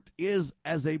organization worked as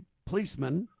a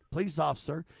policeman, police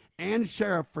officer, and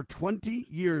sheriff for 20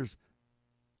 years.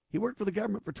 He worked for the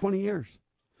government for 20 years.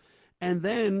 And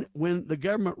then when the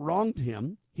government wronged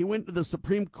him, he went to the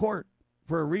Supreme Court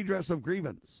for a redress of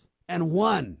grievance and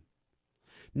won.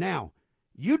 Now,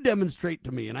 you demonstrate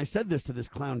to me, and I said this to this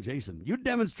clown Jason, you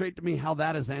demonstrate to me how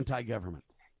that is anti-government.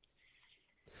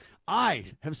 I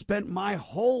have spent my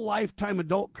whole lifetime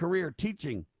adult career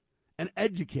teaching and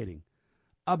educating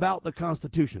about the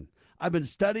Constitution. I've been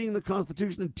studying the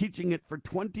Constitution and teaching it for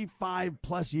 25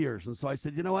 plus years. And so I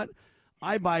said, you know what?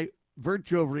 I, by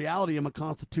virtue of reality, am a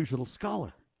constitutional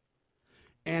scholar.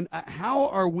 And how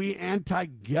are we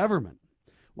anti-government?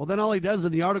 Well, then all he does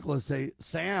in the article is say,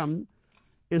 Sam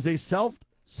is a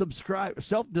self-described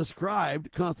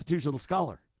constitutional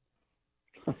scholar.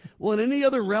 Well, in any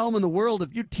other realm in the world,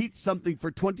 if you teach something for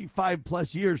 25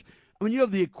 plus years, I mean, you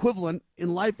have the equivalent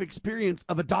in life experience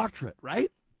of a doctorate,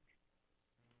 right?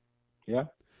 Yeah.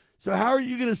 So how are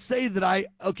you going to say that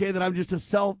that I'm just a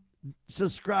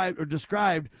self-described or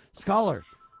described scholar?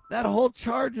 That whole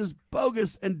charge is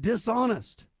bogus and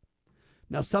dishonest.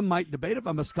 Now, some might debate if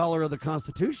I'm a scholar of the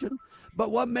Constitution, but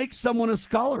what makes someone a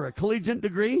scholar? A collegiate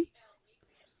degree?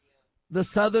 The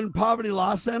Southern Poverty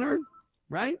Law Center,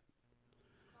 right?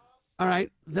 All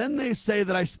right. Then they say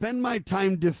that I spend my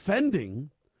time defending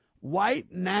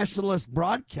white nationalist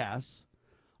broadcasts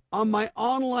on my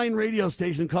online radio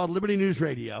station called Liberty News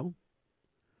Radio.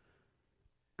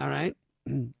 All right.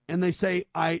 And they say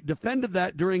I defended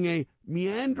that during a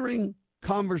meandering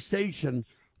conversation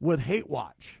with Hate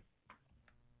Watch.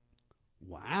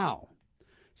 Wow.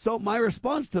 So my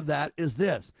response to that is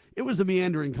this. It was a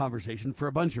meandering conversation for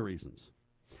a bunch of reasons.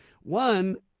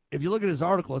 One, if you look at his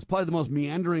article, it's probably the most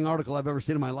meandering article I've ever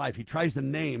seen in my life. He tries to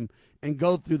name and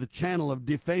go through the channel of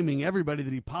defaming everybody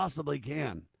that he possibly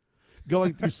can,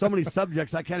 going through so many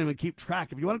subjects I can't even keep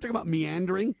track. If you want to talk about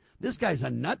meandering, this guy's a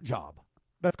nut job.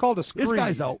 That's called a screed.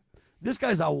 This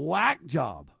guy's a whack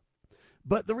job.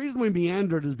 But the reason we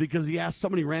meandered is because he asked so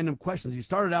many random questions. He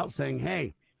started out saying,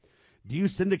 hey, do you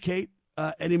syndicate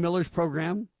Eddie Miller's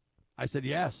program? I said,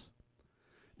 yes.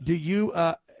 Do you,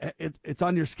 it's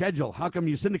on your schedule. How come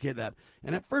you syndicate that?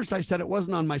 And at first I said it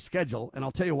wasn't on my schedule, and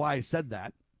I'll tell you why I said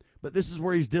that. But this is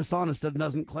where he's dishonest and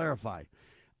doesn't clarify.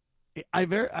 I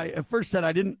at first said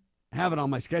I didn't have it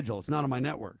on my schedule. It's not on my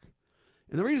network.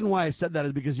 And the reason why I said that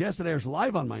is because yesterday I was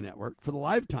live on my network for the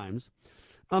live times.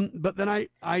 But then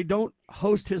I don't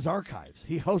host his archives.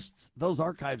 He hosts those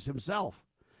archives himself.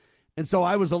 And so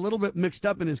I was a little bit mixed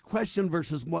up in his question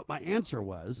versus what my answer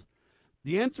was.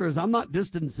 The answer is I'm not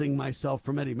distancing myself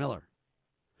from Eddie Miller.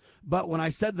 But when I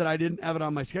said that I didn't have it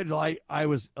on my schedule, I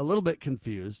was a little bit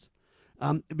confused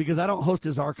because I don't host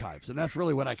his archives. And that's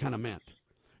really what I kind of meant.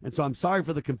 And so I'm sorry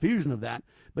for the confusion of that.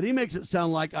 But he makes it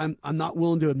sound like I'm not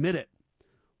willing to admit it.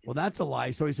 Well, that's a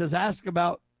lie. So he says, ask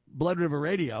about Blood River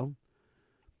Radio,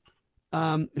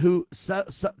 who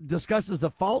discusses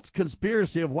the false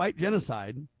conspiracy of white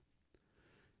genocide.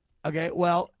 Okay,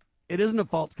 well, it isn't a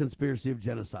false conspiracy of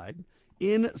genocide.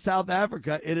 In South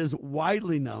Africa, it is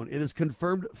widely known. It is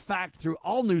confirmed fact through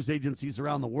all news agencies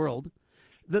around the world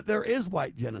that there is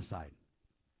white genocide.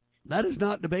 That is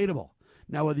not debatable.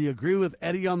 Now, whether you agree with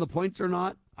Eddie on the points or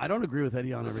not, I don't agree with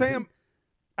Eddie on everything. Sam,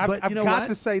 I've got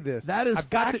to say this. That is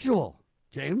factual,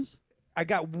 James. I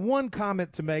got one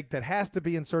comment to make that has to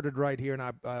be inserted right here, and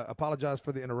I apologize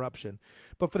for the interruption.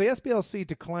 But for the SPLC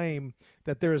to claim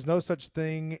that there is no such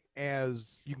thing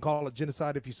as, you can call it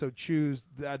genocide if you so choose,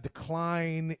 the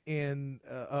decline in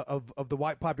of the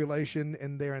white population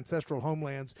in their ancestral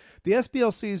homelands, the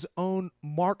SPLC's own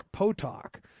Mark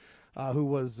Potok, who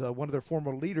was one of their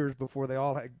former leaders before they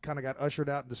all kind of got ushered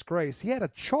out in disgrace, he had a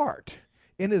chart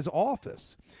in his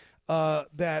office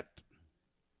that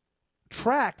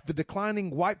tracked the declining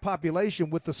white population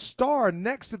with the star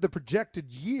next to the projected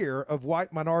year of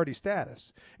white minority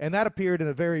status, and that appeared in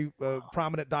a very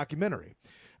prominent documentary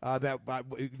that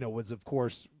was, of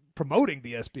course, promoting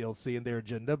the SPLC and their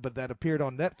agenda, but that appeared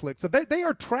on Netflix. So they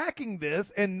are tracking this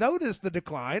and notice the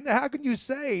decline. How can you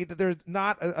say that there's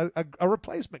not a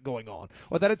replacement going on,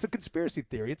 or that it's a conspiracy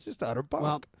theory? It's just utter bunk.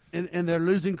 Well, and they're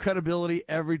losing credibility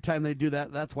every time they do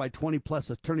that. That's why 20-plus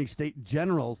attorney state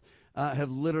generals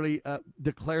have literally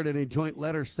declared in a joint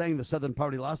letter saying the Southern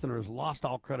Poverty Law Center has lost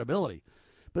all credibility.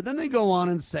 But then they go on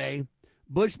and say,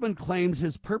 Bushman claims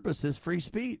his purpose is free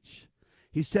speech.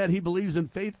 He said he believes in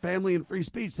faith, family, and free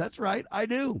speech. That's right, I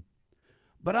do.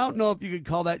 But I don't know if you could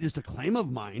call that just a claim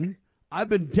of mine. I've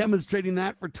been demonstrating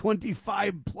that for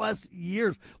 25-plus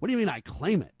years. What do you mean I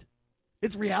claim it?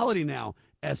 It's reality now,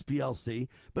 SPLC.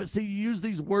 But see, you use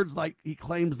these words like he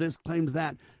claims this, claims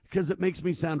that, because it makes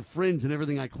me sound fringe in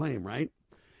everything I claim, right?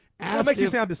 It makes you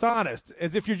sound dishonest,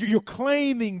 as if you're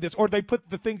claiming this, or they put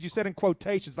the things you said in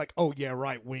quotations like, oh, yeah,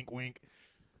 right, wink, wink.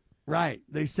 Right.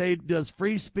 They say, does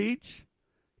free speech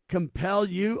compel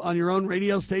you on your own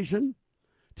radio station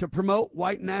to promote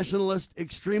white nationalist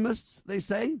extremists, they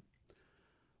say,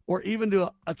 or even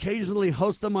to occasionally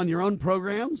host them on your own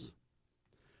programs?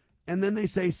 And then they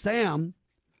say Sam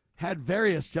had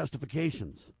various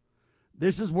justifications.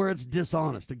 This is where it's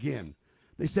dishonest again.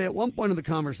 They say at one point in the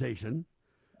conversation,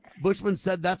 Bushman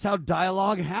said that's how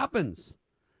dialogue happens,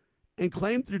 and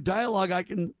claimed through dialogue I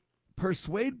can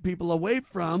persuade people away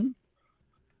from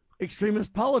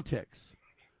extremist politics.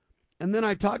 And then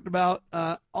I talked about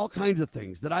all kinds of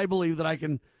things that I believe that I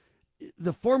can.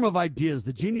 The form of ideas,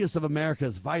 the genius of America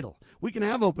is vital. We can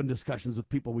have open discussions with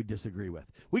people we disagree with.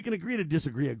 We can agree to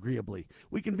disagree agreeably.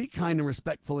 We can be kind and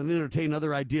respectful and entertain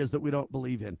other ideas that we don't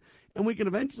believe in. And we can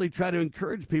eventually try to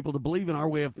encourage people to believe in our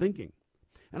way of thinking.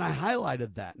 And I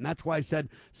highlighted that. And that's why I said,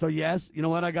 so yes, you know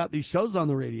what? I got these shows on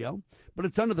the radio, but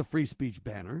it's under the free speech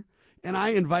banner. And I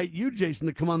invite you, Jason,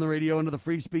 to come on the radio under the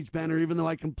free speech banner, even though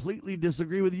I completely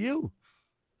disagree with you.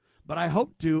 But I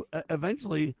hope to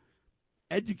eventually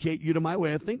educate you to my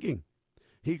way of thinking.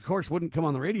 He, of course, wouldn't come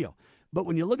on the radio. But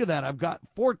when you look at that, I've got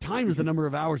 4 times the number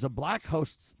of hours of black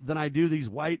hosts than I do these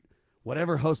white,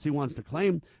 whatever hosts he wants to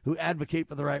claim, who advocate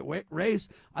for the right race.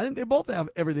 I think they both have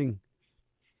every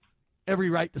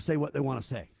right to say what they want to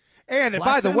say. And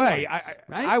Blacks by the and way, whites,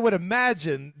 right? I would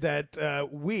imagine that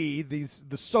the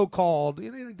so-called,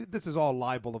 this is all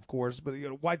libel, of course, but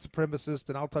white supremacists,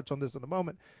 and I'll touch on this in a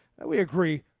moment, we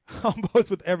agree almost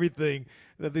with everything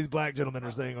that these black gentlemen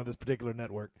are saying on this particular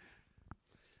network.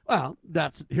 Well,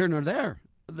 that's here nor there.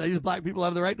 These black people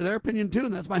have the right to their opinion, too,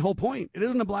 and that's my whole point. It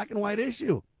isn't a black and white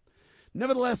issue.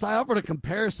 Nevertheless, I offered a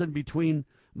comparison between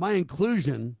my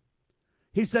inclusion.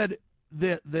 He said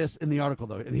this in the article,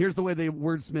 though, and here's the way they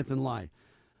wordsmith and lie.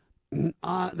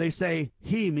 They say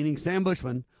he, meaning Sam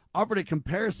Bushman, offered a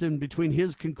comparison between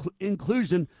his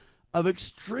inclusion of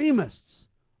extremists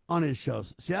on his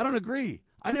shows. See, I don't agree.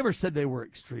 I never said they were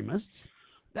extremists.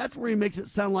 That's where he makes it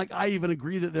sound like I even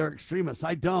agree that they're extremists.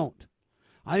 I don't.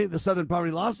 I think the Southern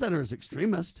Poverty Law Center is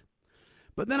extremist.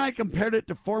 But then I compared it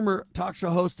to former talk show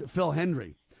host Phil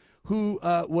Hendry, who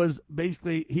was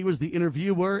basically, he was the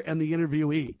interviewer and the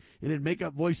interviewee. And he'd make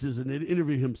up voices and he'd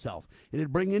interview himself. And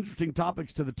he'd bring interesting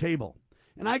topics to the table.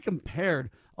 And I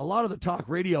compared a lot of the talk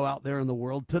radio out there in the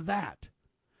world to that.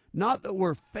 Not that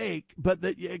we're fake, but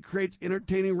that it creates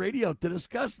entertaining radio to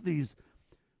discuss these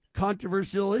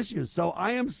controversial issues. So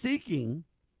I am seeking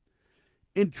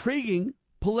intriguing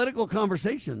political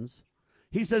conversations.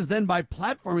 He says then by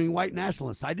platforming white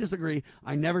nationalists. I disagree.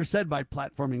 I never said by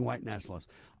platforming white nationalists.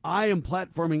 I am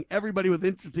platforming everybody with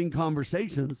interesting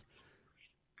conversations,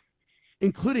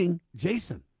 including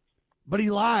Jason. But he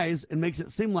lies and makes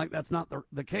it seem like that's not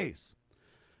the case.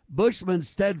 Bushman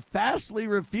steadfastly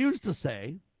refused to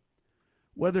say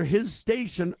whether his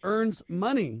station earns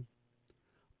money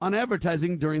on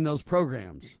advertising during those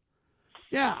programs.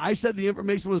 Yeah, I said the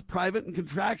information was private and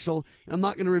contractual. And I'm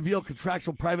not going to reveal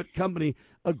contractual private company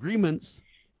agreements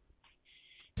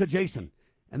to Jason.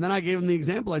 And then I gave him the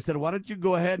example. I said, why don't you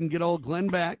go ahead and get old Glenn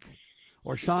Beck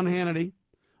or Sean Hannity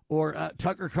or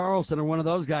Tucker Carlson or one of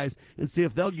those guys and see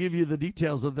if they'll give you the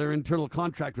details of their internal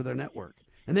contract with their network.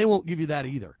 And they won't give you that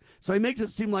either. So he makes it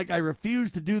seem like I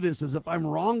refuse to do this as if I'm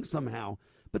wrong somehow.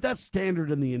 But that's standard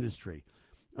in the industry.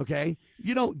 Okay,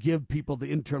 you don't give people the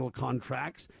internal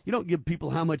contracts. You don't give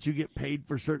people how much you get paid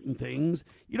for certain things.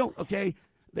 You don't, okay,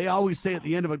 they always say at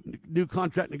the end of a new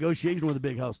contract negotiation with a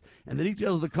big host, and the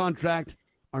details of the contract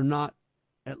are not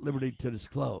at liberty to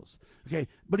disclose. Okay,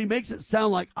 but he makes it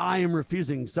sound like I am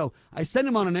refusing. So I sent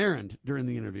him on an errand during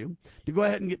the interview to go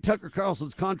ahead and get Tucker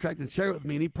Carlson's contract and share it with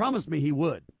me, and he promised me he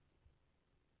would. Do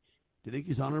you think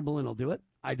he's honorable and he'll do it?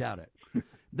 I doubt it.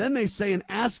 Then they say in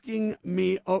asking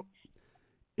me,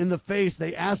 in the face,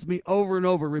 they ask me over and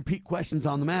over, repeat questions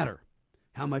on the matter.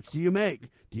 How much do you make?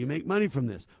 Do you make money from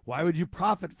this? Why would you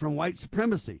profit from white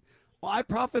supremacy? Well, I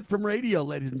profit from radio,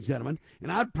 ladies and gentlemen,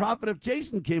 and I'd profit if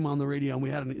Jason came on the radio and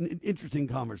we had an interesting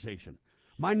conversation.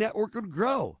 My network would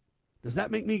grow. Does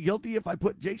that make me guilty if I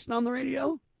put Jason on the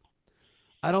radio?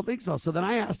 I don't think so. So then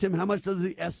I asked him, how much does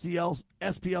the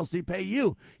SPLC pay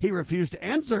you? He refused to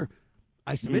answer.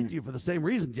 I submit to you for the same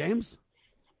reason, James.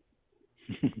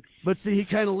 But see, he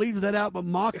kind of leaves that out but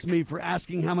mocks me for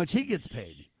asking how much he gets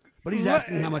paid. But he's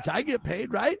asking how much I get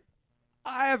paid, right?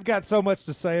 I have got so much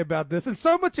to say about this and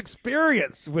so much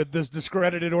experience with this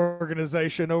discredited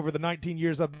organization over the 19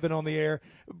 years I've been on the air.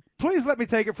 Please let me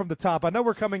take it from the top. I know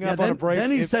we're coming up on a break.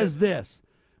 Then he says this.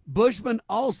 Bushman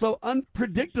also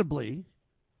unpredictably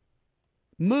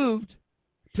moved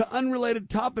to unrelated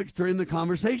topics during the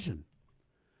conversation.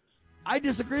 I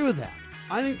disagree with that.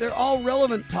 I think they're all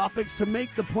relevant topics to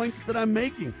make the points that I'm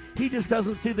making. He just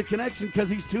doesn't see the connection because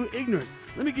he's too ignorant.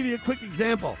 Let me give you a quick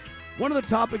example. One of the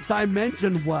topics I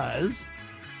mentioned was,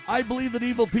 I believe that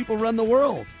evil people run the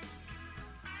world.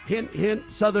 Hint,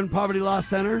 hint, Southern Poverty Law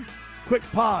Center. Quick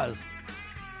pause.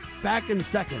 Back in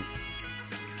seconds.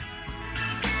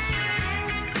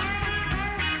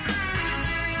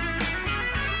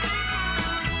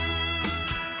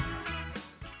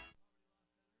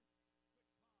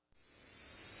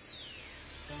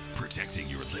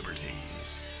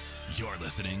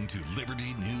 listening to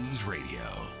Liberty News Radio.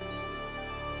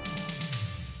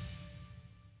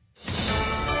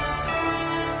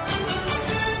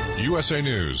 USA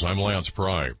News, I'm Lance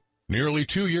Pry. Nearly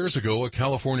 2 years ago, a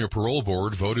California parole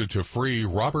board voted to free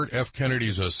Robert F.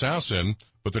 Kennedy's assassin,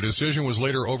 but the decision was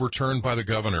later overturned by the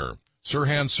governor.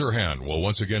 Sirhan Sirhan will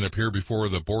once again appear before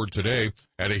the board today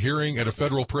at a hearing at a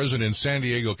federal prison in San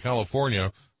Diego,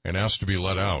 California, and asked to be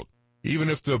let out.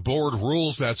 Even if the board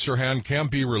rules that Sirhan can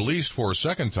be released for a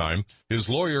second time, his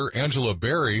lawyer, Angela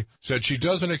Berry, said she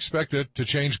doesn't expect it to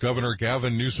change Governor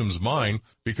Gavin Newsom's mind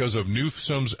because of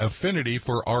Newsom's affinity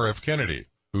for R.F. Kennedy,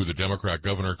 who the Democrat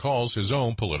governor calls his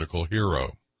own political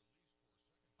hero.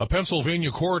 A Pennsylvania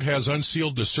court has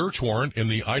unsealed the search warrant in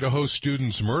the Idaho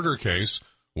student's murder case,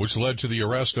 which led to the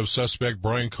arrest of suspect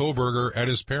Brian Kohberger at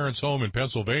his parents' home in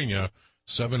Pennsylvania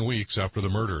 7 weeks after the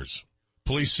murders.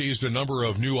 Police seized a number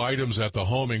of new items at the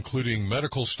home, including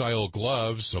medical-style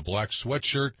gloves, a black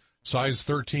sweatshirt, size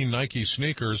 13 Nike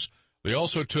sneakers. They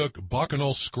also took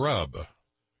Bacchanal scrub.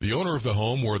 The owner of the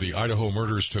home where the Idaho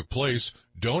murders took place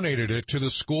donated it to the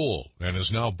school and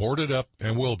is now boarded up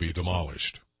and will be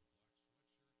demolished.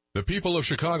 The people of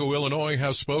Chicago, Illinois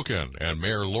have spoken, and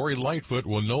Mayor Lori Lightfoot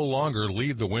will no longer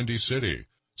lead the Windy City.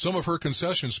 Some of her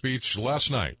concession speech last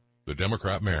night, the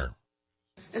Democrat mayor.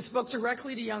 And spoke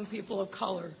directly to young people of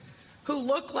color who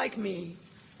look like me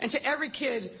and to every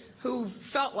kid who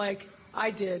felt like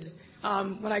I did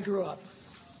when I grew up.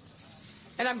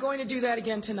 And I'm going to do that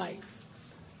again tonight.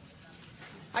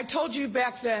 I told you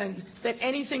back then that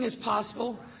anything is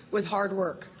possible with hard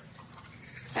work.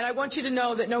 And I want you to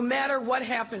know that no matter what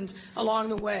happens along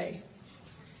the way,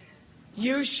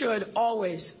 you should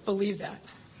always believe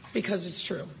that because it's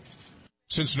true.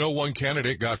 Since no one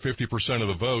candidate got 50% of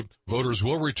the vote, voters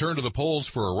will return to the polls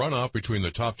for a runoff between the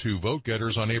top two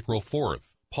vote-getters on April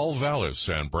 4th. Paul Vallis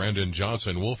and Brandon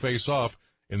Johnson will face off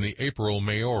in the April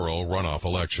mayoral runoff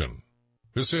election.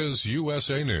 This is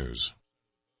USA News.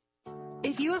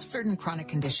 If you have certain chronic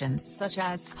conditions such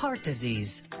as heart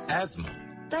disease, asthma,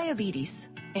 diabetes,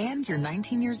 and you're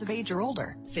 19 years of age or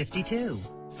older, 52,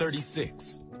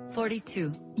 36,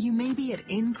 42, you may be at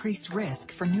increased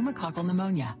risk for pneumococcal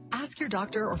pneumonia. Ask your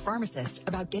doctor or pharmacist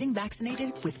about getting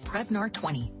vaccinated with Prevnar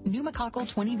 20,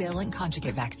 pneumococcal 20-valent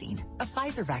conjugate vaccine, a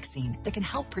Pfizer vaccine that can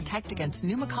help protect against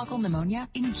pneumococcal pneumonia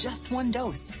in just one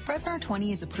dose. Prevnar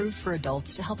 20 is approved for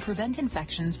adults to help prevent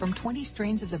infections from 20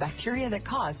 strains of the bacteria that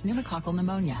cause pneumococcal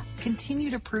pneumonia.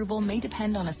 Continued approval may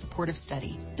depend on a supportive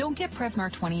study. Don't get Prevnar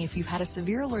 20 if you've had a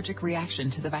severe allergic reaction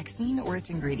to the vaccine or its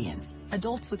ingredients.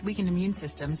 Adults with weakened immune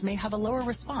systems may have a lower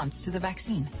response to the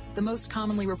vaccine. The most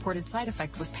commonly reported side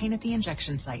effect was pain at the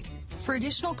injection site. For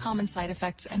additional common side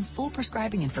effects and full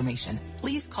prescribing information,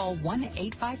 please call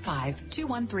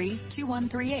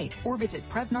 1-855-213-2138 or visit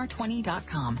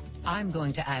Prevnar20.com. I'm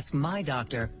going to ask my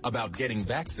doctor about getting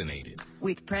vaccinated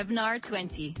with Prevnar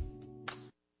 20.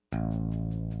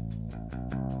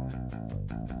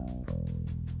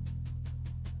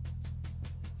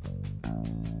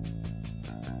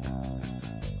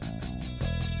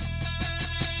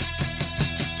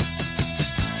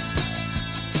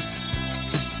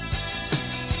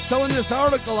 So in this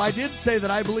article, I did say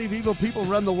that I believe evil people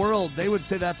run the world. They would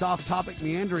say that's off-topic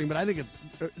meandering, but I think it's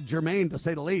germane to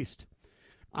say the least.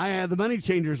 I have the money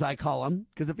changers, I call them,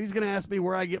 because if he's going to ask me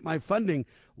where I get my funding,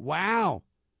 wow,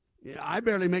 I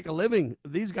barely make a living.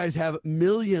 These guys have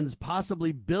millions,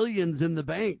 possibly billions in the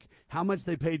bank. How much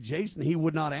they paid Jason, he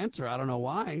would not answer. I don't know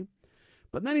why.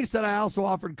 But then he said I also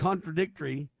offered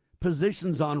contradictory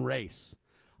positions on race.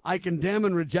 I condemn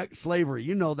and reject slavery.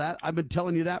 You know that. I've been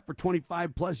telling you that for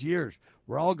 25 plus years.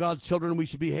 We're all God's children and we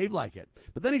should behave like it.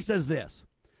 But then he says this,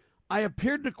 I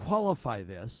appeared to qualify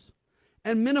this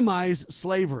and minimize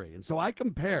slavery. And so I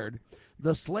compared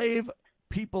the slave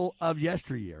people of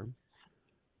yesteryear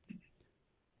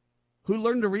who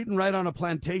learned to read and write on a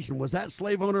plantation. Was that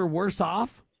slave owner worse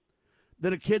off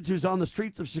than a kid who's on the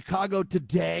streets of Chicago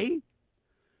today?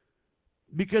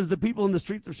 Because the people in the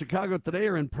streets of Chicago today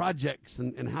are in projects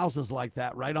and houses like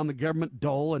that, right on the government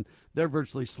dole, and they're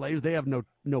virtually slaves. They have no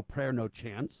prayer, no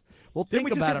chance. Well, think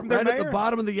about it. Right at the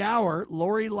bottom of the hour,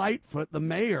 Lori Lightfoot, the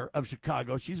mayor of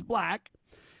Chicago, she's black.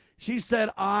 She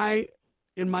said,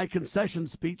 in my concession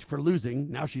speech for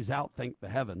losing, now she's out, thank the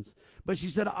heavens, but she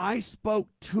said, I spoke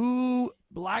to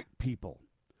black people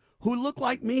who look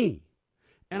like me,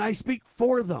 and I speak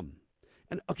for them.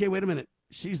 And, okay, wait a minute.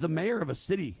 She's the mayor of a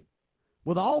city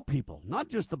with all people, not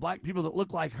just the black people that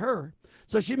look like her.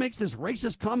 So she makes this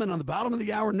racist comment on the bottom of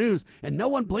the hour news, and no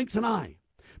one blinks an eye.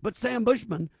 But Sam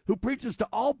Bushman, who preaches to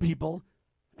all people,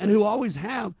 and who always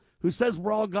have, who says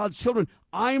we're all God's children,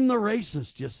 I'm the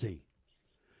racist, you see.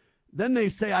 Then they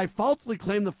say I falsely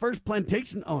claim the first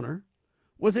plantation owner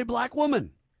was a black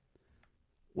woman.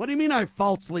 What do you mean I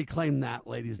falsely claim that,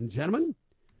 ladies and gentlemen?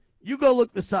 You go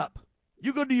look this up.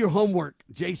 You go do your homework,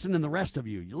 Jason and the rest of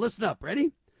you. You listen up.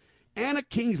 Ready? Anna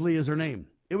Kingsley is her name.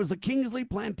 It was the Kingsley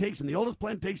Plantation, the oldest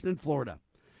plantation in Florida.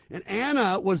 And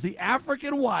Anna was the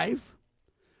African wife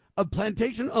of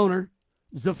plantation owner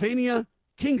Zephaniah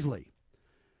Kingsley.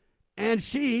 And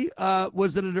she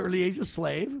was at an early age a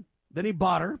slave. Then he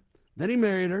bought her. Then he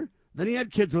married her. Then he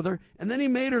had kids with her. And then he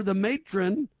made her the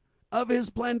matron of his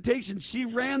plantation. She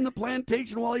ran the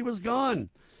plantation while he was gone.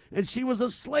 And she was a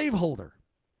slaveholder.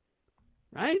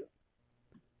 Right?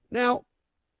 Now,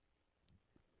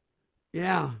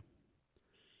 yeah.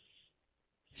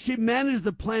 She managed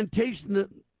the plantation that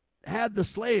had the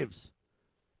slaves.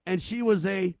 And she was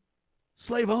a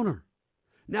slave owner.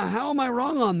 Now, how am I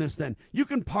wrong on this then? You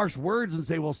can parse words and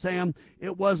say, well, Sam,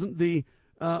 it wasn't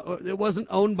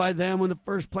owned by them when the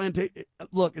first plantation.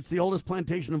 Look, it's the oldest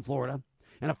plantation in Florida.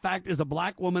 And a fact is a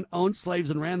black woman owned slaves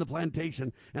and ran the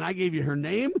plantation. And I gave you her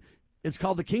name. It's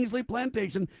called the Kingsley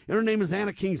Plantation. And her name is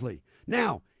Anna Kingsley.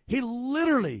 Now, he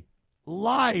literally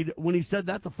lied when he said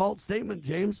that's a false statement,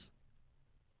 James.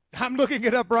 I'm looking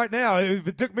it up right now.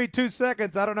 It took me 2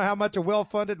 seconds. I don't know how much a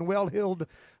well-funded and well-heeled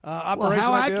operation. Well,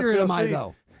 how like accurate SPLC. am I,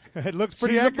 though? It looks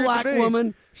pretty She's accurate a black to me.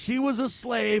 woman. She was a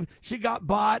slave. She got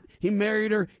bought. He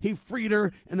married her. He freed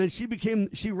her. And then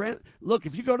she ran. Look,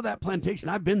 if you go to that plantation,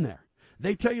 I've been there.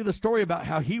 They tell you the story about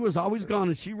how he was always gone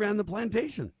and she ran the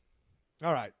plantation.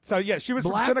 All right. So, yeah, she was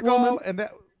Black from Senegal woman. and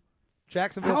that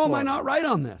Jacksonville, How am I Florida. not right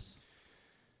on this?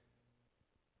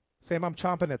 Sam, I'm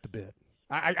chomping at the bit.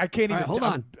 I can't even. Right, hold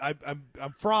on.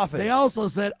 I'm frothing. They also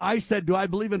said, I said, do I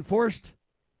believe in forced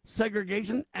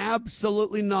segregation?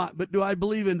 Absolutely not. But do I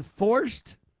believe in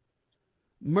forced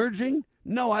merging?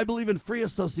 No, I believe in free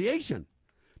association.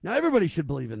 Now, everybody should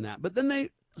believe in that. But then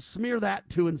they smear that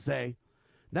too and say,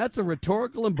 that's a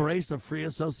rhetorical embrace of free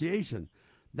association.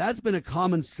 That's been a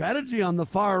common strategy on the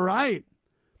far right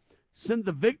since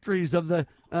the victories of the,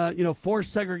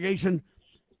 forced segregation.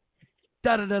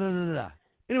 Da-da-da-da-da-da.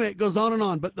 Anyway, it goes on and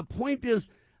on. But the point is,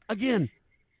 again,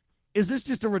 is this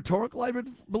just a rhetorical I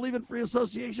believe in free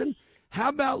association? How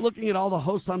about looking at all the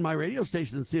hosts on my radio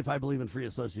station and see if I believe in free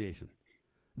association?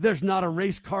 There's not a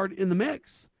race card in the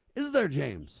mix, is there,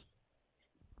 James?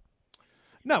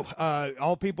 No,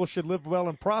 all people should live well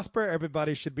and prosper.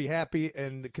 Everybody should be happy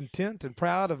and content and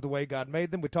proud of the way God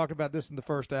made them. We talked about this in the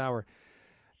first hour.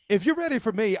 If you're ready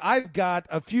for me, I've got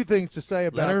a few things to say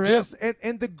about this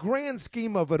and the grand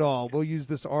scheme of it all. We'll use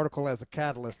this article as a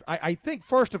catalyst. I think,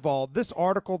 first of all, this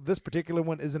article, this particular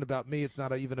one, isn't about me. It's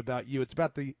not even about you. It's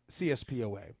about the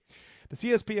CSPOA. The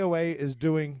CSPOA is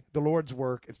doing the Lord's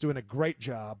work. It's doing a great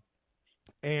job.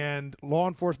 And law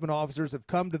enforcement officers have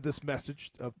come to this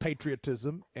message of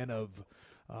patriotism and of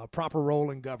proper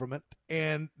role in government,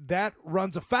 and that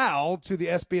runs afoul to the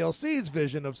SPLC's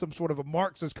vision of some sort of a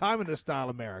Marxist communist-style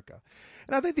America.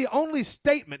 And I think the only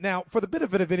statement, now, for the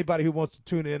benefit of anybody who wants to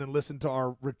tune in and listen to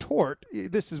our retort,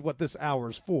 this is what this hour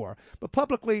is for, but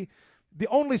publicly, the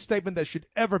only statement that should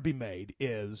ever be made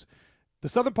is the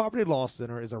Southern Poverty Law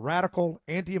Center is a radical,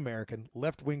 anti-American,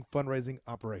 left-wing fundraising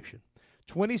operation.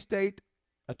 20 state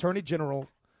attorney generals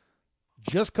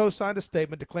just co-signed a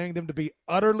statement declaring them to be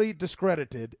utterly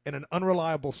discredited and an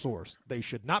unreliable source. They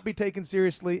should not be taken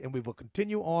seriously, and we will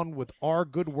continue on with our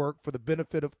good work for the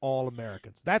benefit of all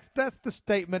Americans. That's the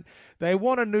statement. They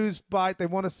want a news bite. They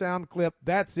want a sound clip.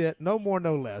 That's it. No more,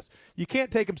 no less. You can't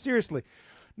take them seriously.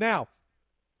 Now,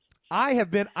 I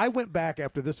went back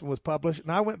after this one was published,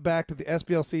 and I went back to the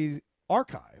SPLC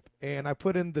archive, and I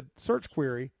put in the search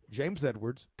query, James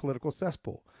Edwards, political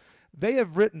cesspool. They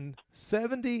have written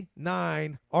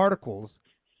 79 articles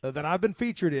that I've been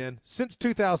featured in since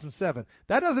 2007.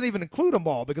 That doesn't even include them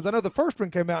all, because I know the first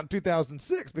one came out in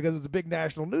 2006 because it was a big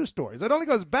national news story. So it only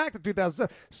goes back to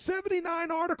 2007.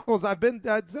 79 articles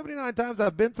 79 times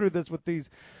I've been through this with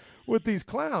these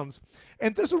clowns.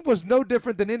 And this one was no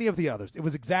different than any of the others. It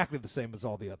was exactly the same as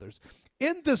all the others.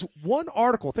 In this one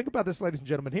article, think about this, ladies and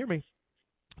gentlemen, hear me.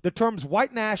 The terms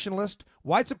white nationalist,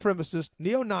 white supremacist,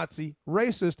 neo-Nazi,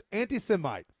 racist,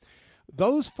 anti-Semite,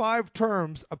 those 5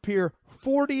 terms appear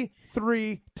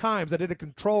 43 times. I did a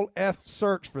Control-F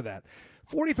search for that.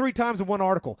 43 times in one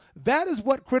article. That is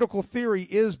what critical theory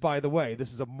is, by the way.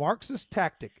 This is a Marxist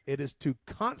tactic. It is to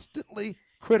constantly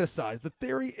criticize. The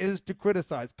theory is to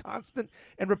criticize, constant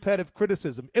and repetitive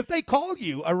criticism. If they call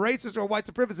you a racist or a white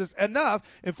supremacist enough,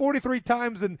 and 43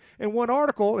 times in one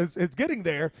article is getting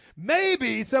there,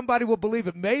 maybe somebody will believe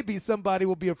it. Maybe somebody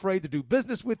will be afraid to do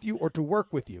business with you or to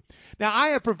work with you. Now, I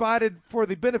have provided, for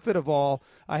the benefit of all,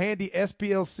 a handy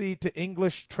SPLC to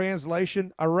English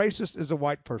translation. A racist is a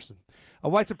white person. A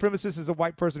white supremacist is a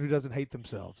white person who doesn't hate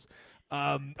themselves.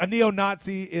 A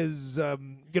neo-Nazi is, a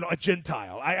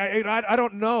Gentile. I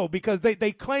don't know, because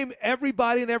they claim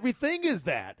everybody and everything is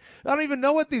that. I don't even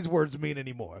know what these words mean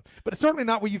anymore. But it's certainly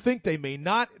not what you think they mean,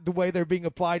 not the way they're being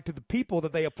applied to the people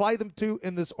that they apply them to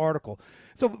in this article.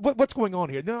 So what's going on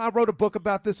here? I wrote a book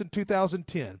about this in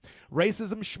 2010,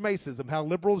 Racism, Schmacism, how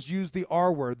liberals use the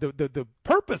R word. The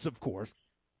purpose, of course,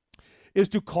 is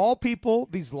to call people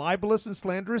these libelous and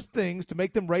slanderous things, to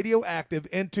make them radioactive,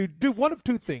 and to do one of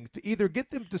two things: to either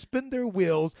get them to spin their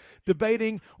wheels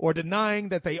debating or denying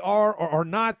that they are or are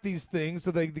not these things,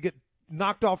 so they get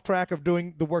knocked off track of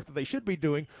doing the work that they should be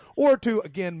doing, or to,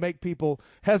 again, make people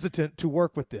hesitant to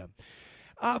work with them.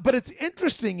 But it's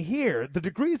interesting here, the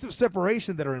degrees of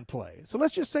separation that are in play. So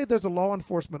let's just say there's a law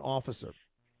enforcement officer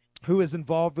who is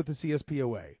involved with the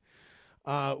CSPOA,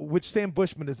 which Sam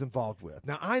Bushman is involved with.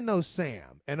 Now, I know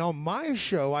Sam, and on my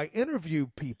show, I interview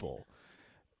people.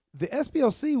 The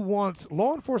SPLC wants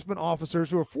law enforcement officers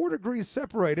who are 4 degrees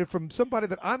separated from somebody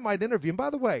that I might interview. And by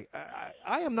the way,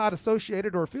 I am not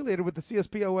associated or affiliated with the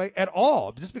CSPOA at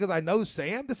all. Just because I know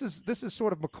Sam, this is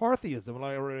sort of McCarthyism,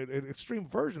 or an extreme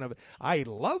version of it. I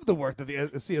love the work that the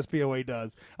CSPOA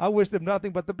does. I wish them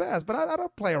nothing but the best, but I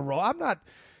don't play a role. I'm not,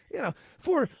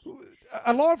 for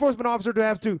a law enforcement officer to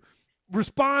have to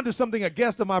respond to something a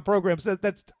guest on my program says,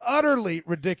 that's utterly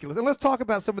ridiculous. And let's talk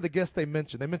about some of the guests they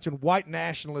mentioned. They mentioned white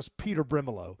nationalist Peter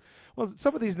Brimelow. Well,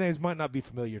 some of these names might not be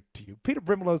familiar to you. Peter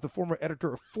Brimelow is the former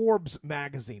editor of Forbes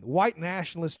magazine. White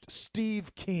nationalist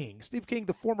Steve King. Steve King,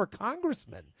 the former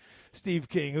congressman Steve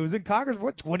King, who was in Congress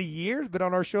for 20 years, been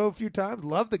on our show a few times.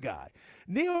 Love the guy.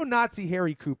 Neo-Nazi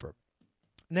Harry Cooper.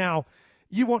 Now,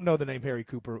 you won't know the name Harry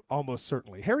Cooper, almost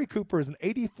certainly. Harry Cooper is an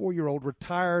 84-year-old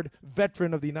retired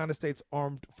veteran of the United States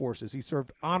Armed Forces. He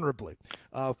served honorably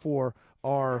for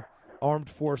our armed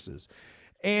forces.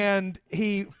 And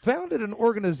he founded an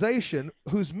organization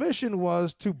whose mission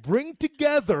was to bring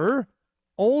together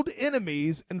old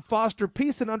enemies and foster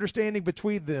peace and understanding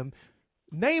between them,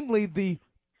 namely the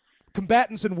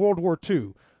combatants in World War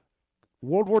II.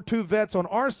 World War II vets on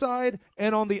our side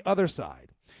and on the other side.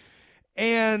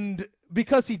 And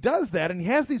because he does that, and he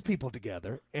has these people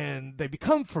together, and they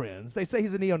become friends, they say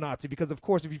he's a neo-Nazi because, of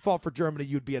course, if you fought for Germany,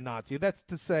 you'd be a Nazi. That's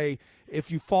to say, if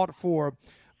you fought for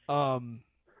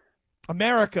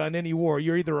America in any war,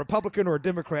 you're either a Republican or a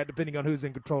Democrat, depending on who's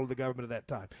in control of the government at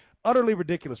that time. Utterly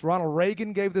ridiculous. Ronald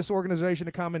Reagan gave this organization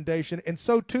a commendation, and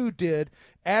so too did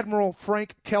Admiral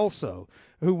Frank Kelso,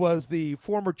 who was the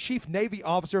former Chief Navy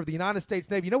Officer of the United States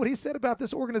Navy. You know what he said about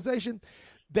this organization?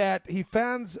 That he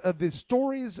finds the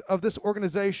stories of this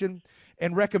organization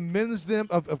and recommends them,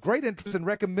 of great interest, and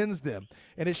recommends them.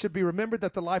 And it should be remembered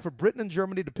that the life of Britain and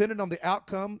Germany depended on the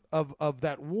outcome of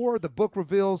that war. The book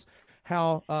reveals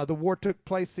how the war took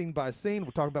place scene by scene.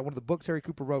 We're talking about one of the books Harry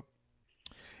Cooper wrote.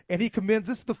 And he commends,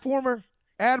 this is the former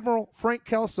Admiral Frank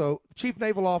Kelso, Chief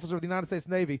Naval Officer of the United States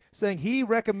Navy, saying he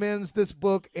recommends this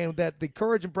book and that the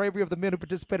courage and bravery of the men who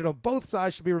participated on both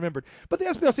sides should be remembered. But the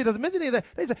SPLC doesn't mention any of that.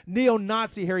 They say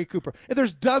neo-Nazi Harry Cooper. And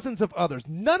there's dozens of others.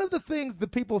 None of the things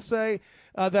that people say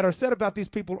that are said about these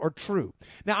people are true.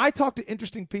 Now, I talk to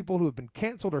interesting people who have been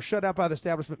canceled or shut out by the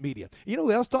establishment media. You know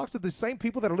who else talks to the same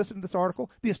people that are listening to this article?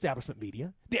 The establishment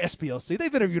media, the SPLC.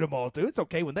 They've interviewed them all, too. It's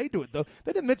okay when they do it, though.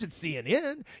 They didn't mention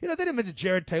CNN. They didn't mention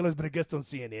Jared Taylor's been a guest on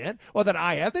CNN, or that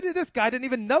I have. This guy didn't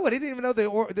even know it. He didn't even know the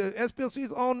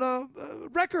SPLC's on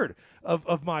record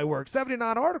of my work.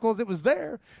 79 articles, it was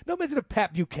there. No mention of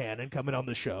Pat Buchanan coming on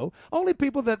the show. Only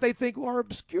people that they think are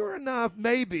obscure enough,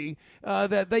 maybe,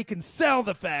 that they can sell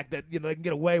the fact that they can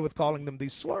get away with calling them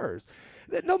these slurs.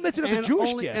 No mention of the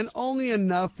Jewish guests. And only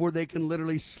enough where they can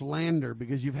literally slander,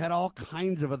 because you've had all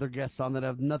kinds of other guests on that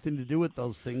have nothing to do with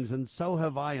those things, and so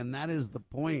have I, and that is the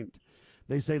point.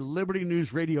 They say Liberty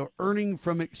News Radio earning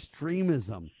from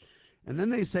extremism. And then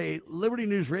they say Liberty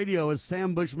News Radio is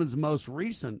Sam Bushman's most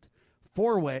recent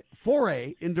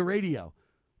foray into radio.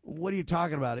 What are you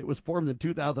talking about? It was formed in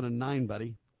 2009,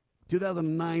 buddy.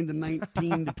 2009 to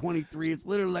 19 to 23. It's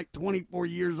literally like 24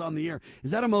 years on the air.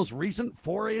 Is that a most recent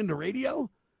foray into radio?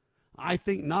 I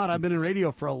think not. I've been in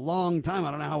radio for a long time.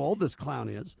 I don't know how old this clown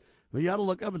is. But you ought to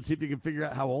look up and see if you can figure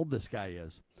out how old this guy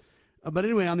is. But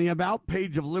anyway, on the About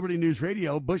page of Liberty News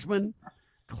Radio, Bushman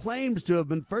claims to have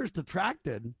been first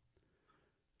attracted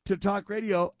to talk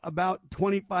radio about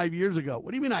 25 years ago.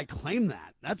 What do you mean I claim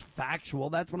that? That's factual.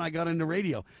 That's when I got into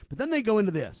radio. But then they go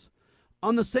into this.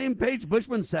 On the same page,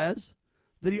 Bushman says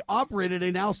that he operated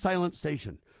a now silent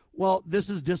station. Well, this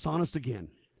is dishonest again.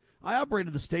 I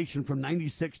operated the station from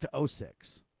 96 to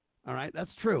 06. All right,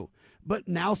 that's true. But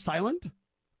now silent?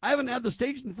 I haven't had the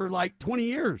station for like 20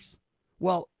 years.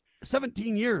 Well,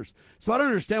 17 years. So I don't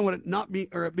understand what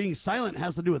it being silent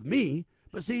has to do with me.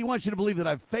 But see, he wants you to believe that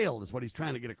I've failed is what he's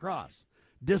trying to get across.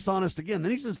 Dishonest again.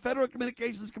 Then he says Federal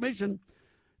Communications Commission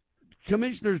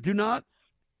commissioners do not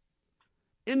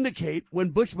indicate when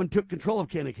Bushman took control of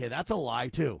KNK. That's a lie,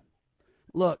 too.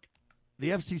 Look, the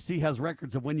FCC has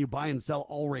records of when you buy and sell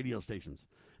all radio stations.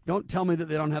 Don't tell me that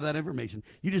they don't have that information.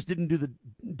 You just didn't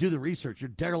do the research. You're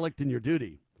derelict in your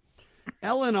duty.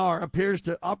 LNR appears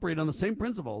to operate on the same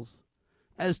principles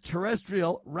as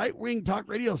terrestrial right-wing talk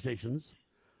radio stations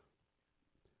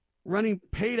running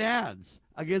paid ads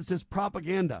against his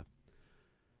propaganda.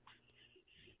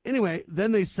 Anyway,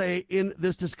 then they say in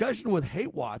this discussion with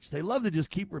Hate Watch, they love to just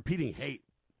keep repeating hate.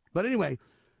 But anyway,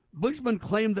 Bushman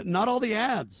claimed that not all the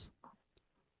ads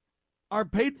are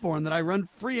paid for and that I run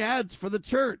free ads for the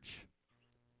church.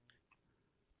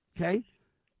 Okay?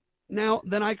 Now,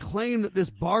 then I claim that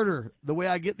this barter, the way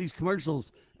I get these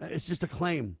commercials, it's just a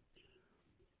claim.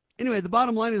 Anyway, the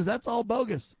bottom line is that's all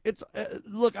bogus. It's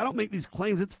look, I don't make these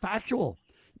claims. It's factual.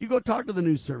 You go talk to the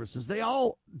news services. They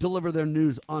all deliver their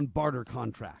news on barter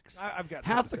contracts. I've got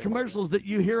half the commercials that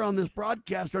you hear on this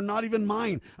broadcast are not even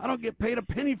mine. I don't get paid a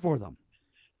penny for them.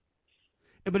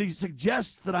 But he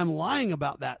suggests that I'm lying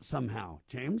about that somehow,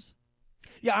 James.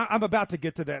 Yeah, I'm about to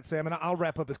get to that, Sam, and I'll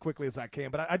wrap up as quickly as I can.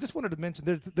 But I just wanted to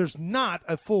mention there's not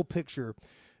a full picture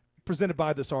presented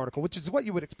by this article, which is what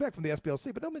you would expect from the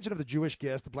SPLC, but no mention of the Jewish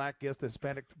guest, the black guest, the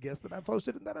Hispanic guest that I've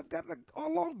hosted and that I've gotten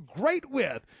along great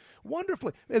with.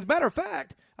 Wonderfully. As a matter of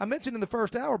fact, I mentioned in the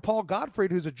first hour Paul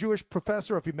Gottfried, who's a Jewish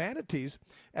professor of humanities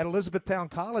at Elizabethtown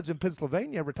College in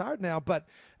Pennsylvania, retired now, but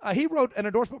he wrote an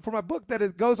endorsement for my book that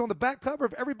it goes on the back cover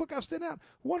of every book I've sent out.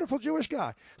 Wonderful Jewish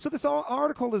guy. So this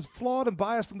article is flawed and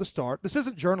biased from the start. This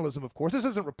isn't journalism, of course. This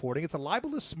isn't reporting. It's a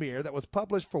libelous smear that was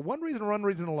published for one reason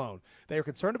alone. They are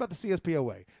concerned about the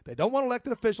CSPOA. They don't want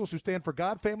elected officials who stand for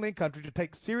God, family, and country to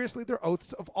take seriously their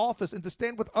oaths of office and to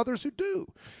stand with others who do.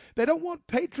 They don't want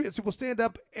patriots who will stand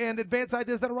up and advance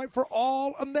ideas that are right for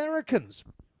all Americans.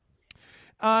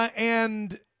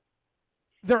 And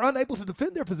they're unable to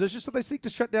defend their position, so they seek to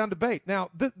shut down debate. Now,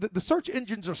 the search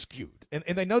engines are skewed, and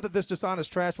they know that this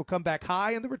dishonest trash will come back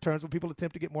high in the returns when people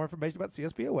attempt to get more information about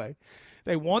CSPOA.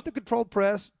 They want the controlled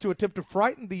press to attempt to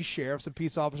frighten these sheriffs and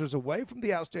peace officers away from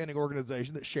the outstanding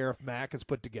organization that Sheriff Mack has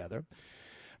put together.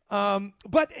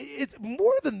 But it's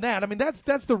more than that. I mean,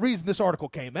 that's the reason this article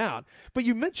came out. But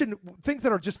you mentioned things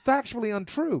that are just factually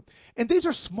untrue. And these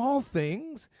are small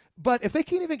things, but if they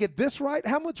can't even get this right,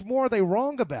 how much more are they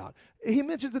wrong about? He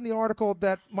mentions in the article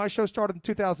that my show started in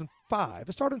 2005.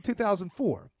 It started in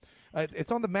 2004.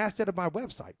 It's on the masthead of my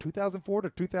website, 2004 to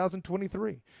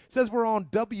 2023. It says we're on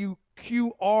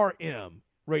WQRM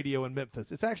radio in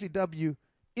Memphis. It's actually WMQM.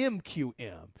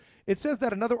 It says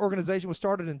that another organization was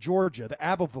started in Georgia, the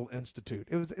Abbeville Institute.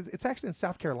 It's actually in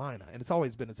South Carolina, and it's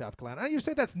always been in South Carolina. Now, you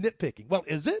say that's nitpicking. Well,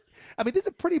 is it? I mean, these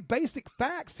are pretty basic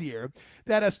facts here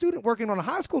that a student working on a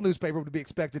high school newspaper would be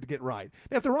expected to get right.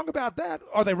 Now, if they're wrong about that,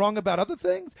 are they wrong about other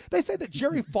things? They say that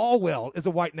Jerry Falwell is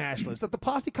a white nationalist, that the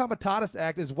Posse Comitatus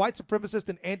Act is white supremacist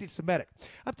and anti-Semitic.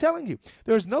 I'm telling you,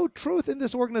 there's no truth in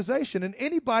this organization and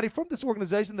anybody from this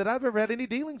organization that I've ever had any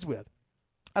dealings with.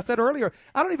 I said earlier,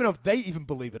 I don't even know if they even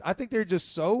believe it. I think they're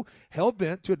just so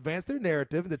hell-bent to advance their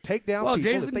narrative and to take down people. Well,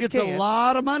 Jason gets a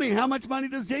lot of money. How much money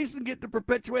does Jason get to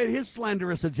perpetuate his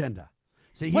slanderous agenda?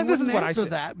 See, he wouldn't answer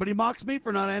that, but he mocks me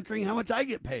for not answering how much I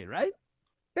get paid, right?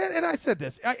 And I said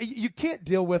this, you can't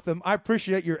deal with them. I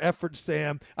appreciate your efforts,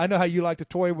 Sam. I know how you like to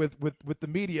toy with the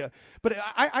media. But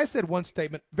I said one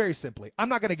statement very simply. I'm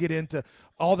not going to get into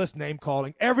all this name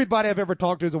calling. Everybody I've ever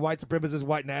talked to is a white supremacist,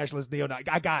 white nationalist, neo-Nazi.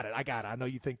 I got it. I know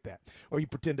you think that, or you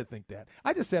pretend to think that.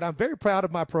 I just said I'm very proud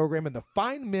of my program and the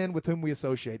fine men with whom we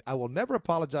associate. I will never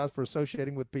apologize for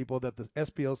associating with people that the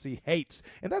SPLC hates.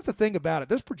 And that's the thing about it.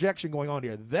 There's projection going on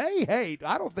here. They hate.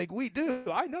 I don't think we do.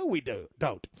 I know we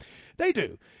don't. They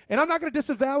do. And I'm not going to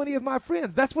disavow any of my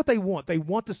friends. That's what they want. They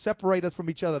want to separate us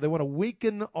from each other. They want to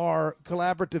weaken our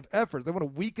collaborative efforts. They want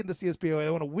to weaken the CSPOA.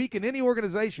 They want to weaken any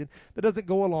organization that doesn't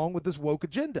go along with this woke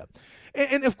agenda.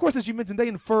 And of course, as you mentioned, they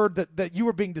inferred that you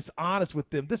were being dishonest with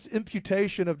them. This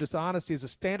imputation of dishonesty is a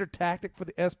standard tactic for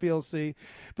the SPLC.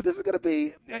 But this is going to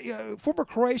be, former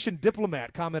Croatian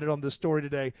diplomat commented on this story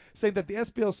today, saying that the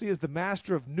SPLC is the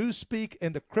master of newspeak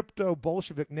and the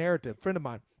crypto-Bolshevik narrative. A friend of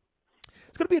mine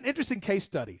It's going to be an interesting case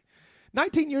study.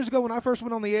 19 years ago when I first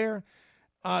went on the air,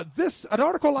 an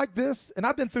article like this, and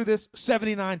I've been through this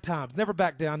 79 times, never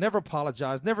backed down, never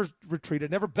apologized, never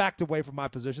retreated, never backed away from my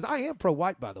positions. I am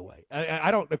pro-white, by the way. I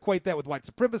don't equate that with white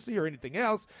supremacy or anything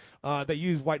else. They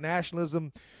use white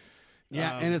nationalism.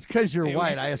 Yeah, and it's because you're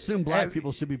white. I assume black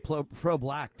people should be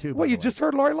pro-black, too. Well, you just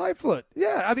heard Lori Lightfoot.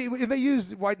 Yeah, I mean, they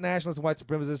use white nationalists and white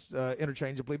supremacists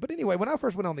interchangeably. But anyway, when I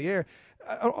first went on the air,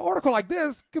 an article like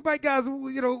this could make guys,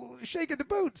 shaking the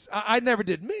boots. I never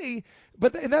did me,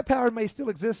 and that power may still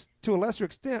exist to a lesser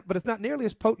extent, but it's not nearly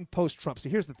as potent post-Trump. See,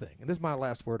 here's the thing, and this is my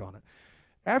last word on it.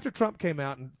 After Trump came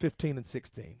out in 15 and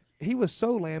 16, he was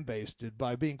so lambasted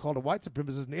by being called a white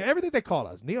supremacist, everything they call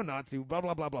us, neo-Nazi, blah,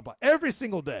 blah, blah, blah, blah, every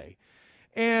single day.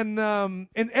 And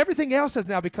everything else has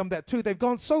now become that too. They've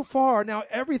gone so far now.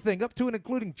 Everything up to and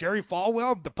including Jerry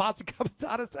Falwell, the Posse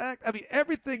Comitatus Act. I mean,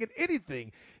 everything and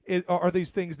anything are these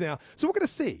things now. So we're going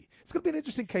to see. It's going to be an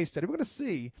interesting case study. We're going to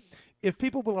see if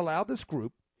people will allow this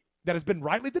group that has been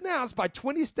rightly denounced by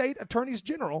 20 state attorneys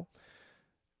general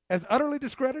as utterly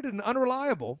discredited and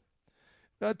unreliable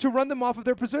to run them off of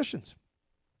their positions.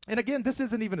 And again, this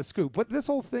isn't even a scoop. This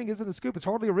whole thing isn't a scoop. It's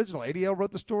hardly original. ADL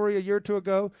wrote the story a year or two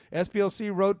ago.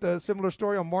 SPLC wrote a similar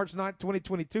story on March 9th,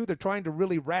 2022. They're trying to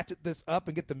really ratchet this up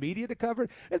and get the media to cover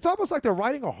it. It's almost like they're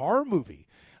writing a horror movie.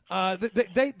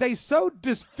 They so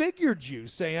disfigured you,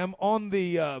 Sam, on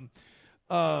the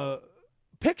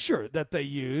picture that they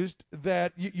used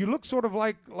that you look sort of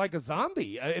like a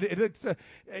zombie. It's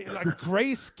like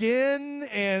gray skin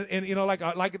and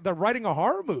like they're writing a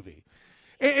horror movie.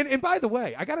 And by the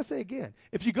way, I got to say again,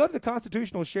 if you go to the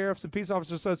Constitutional Sheriffs and Peace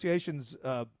Officers Association's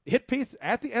hit piece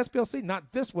at the SPLC,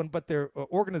 not this one, but their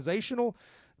organizational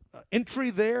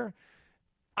entry there,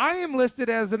 I am listed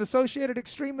as an associated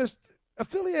extremist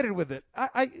affiliated with it.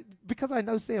 Because I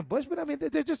know Sam Bushman. I mean,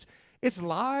 they're just, it's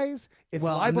lies. It's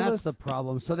libelous. And that's the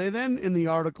problem. So they then in the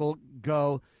article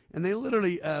go and they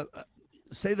literally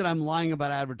say that I'm lying about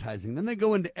advertising. Then they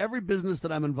go into every business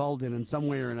that I'm involved in some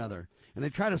way or another. And they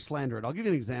try to slander it. I'll give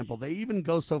you an example. They even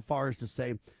go so far as to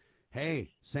say,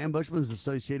 hey, Sam Bushman is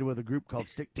associated with a group called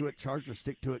Stick to It Charts or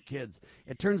Stick to It Kids.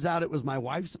 It turns out it was my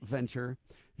wife's venture.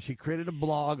 She created a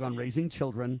blog on raising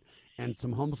children, and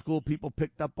some homeschool people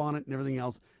picked up on it and everything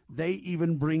else. They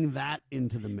even bring that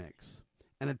into the mix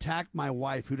and attack my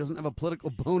wife, who doesn't have a political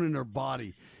bone in her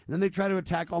body. And then they try to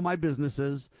attack all my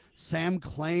businesses. Sam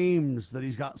claims that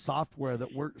he's got software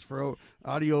that works for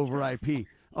audio over IP.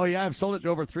 Oh, yeah, I've sold it to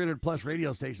over 300-plus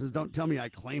radio stations. Don't tell me I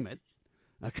claim it.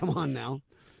 Come on now.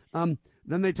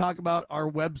 Then they talk about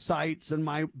our websites and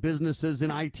my businesses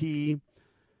in IT.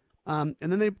 And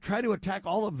then they try to attack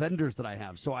all the vendors that I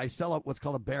have. So I sell what's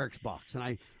called a barracks box, and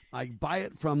I buy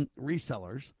it from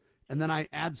resellers, and then I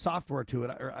add software to it,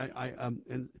 or I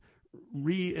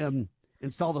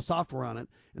install the software on it,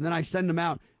 and then I send them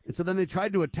out. And so then they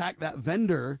tried to attack that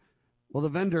vendor. Well, the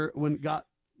vendor,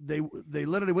 they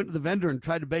literally went to the vendor and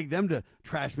tried to beg them to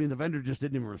trash me, and the vendor just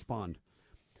didn't even respond.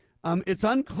 It's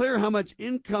unclear how much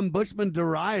income Bushman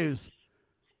derives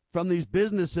from these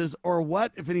businesses or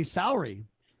what, if any, salary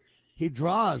he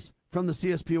draws from the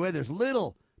CSPOA. There's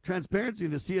little transparency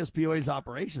in the CSPOA's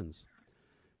operations.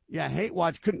 Yeah, Hate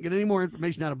Watch couldn't get any more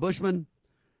information out of Bushman.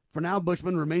 For now,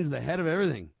 Bushman remains the head of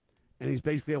everything, and he's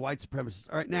basically a white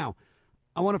supremacist. All right, now,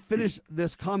 I want to finish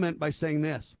this comment by saying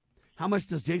this. How much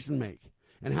does Jason make?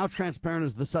 And how transparent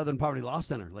is the Southern Poverty Law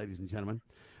Center, ladies and gentlemen?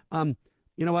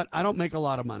 You know what? I don't make a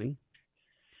lot of money.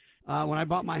 When I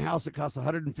bought my house, it cost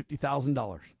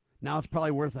 $150,000. Now it's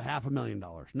probably worth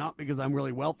 $500,000. Not because I'm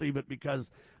really wealthy, but because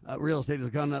real estate has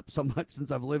gone up so much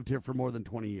since I've lived here for more than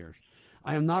 20 years.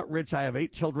 I am not rich. I have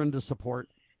 8 children to support.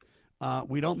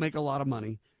 We don't make a lot of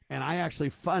money. And I actually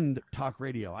fund talk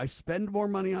radio. I spend more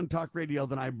money on talk radio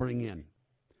than I bring in.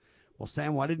 Well,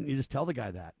 Sam, why didn't you just tell the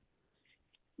guy that?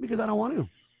 Because I don't want to.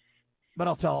 But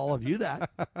I'll tell all of you that.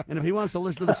 And if he wants to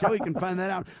listen to the show, he can find that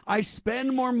out. I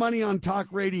spend more money on talk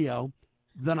radio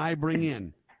than I bring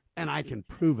in. And I can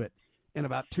prove it in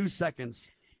about 2 seconds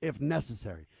if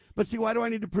necessary. But see, why do I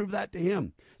need to prove that to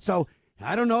him? So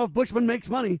I don't know if Bushman makes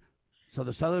money. So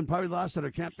the Southern Poverty Law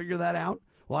Center can't figure that out.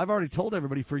 Well, I've already told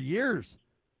everybody for years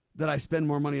that I spend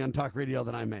more money on talk radio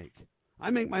than I make.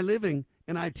 I make my living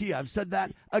in IT. I've said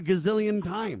that a gazillion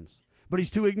times. But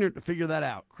he's too ignorant to figure that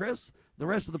out. Chris, the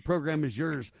rest of the program is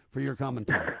yours for your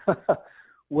commentary.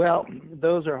 Well,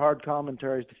 those are hard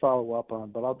commentaries to follow up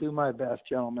on, but I'll do my best,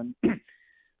 gentlemen.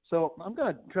 So I'm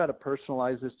going to try to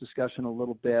personalize this discussion a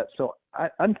little bit. So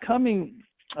I'm coming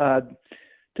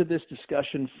to this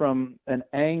discussion from an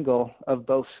angle of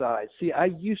both sides. See, I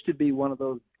used to be one of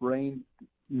those brain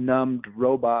numbed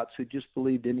robots who just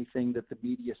believed anything that the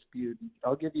media spewed.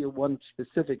 I'll give you one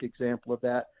specific example of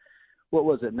that. What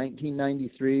was it,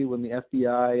 1993, when the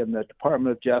FBI and the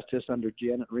Department of Justice under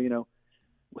Janet Reno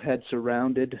had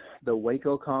surrounded the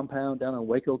Waco compound down in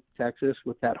Waco, Texas,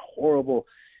 with that horrible,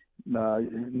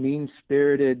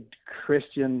 mean-spirited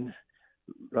Christian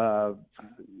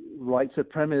white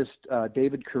supremacist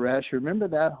David Koresh. Remember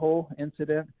that whole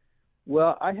incident?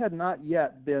 Well, I had not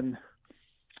yet been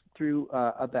through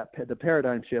the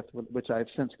paradigm shift, which I've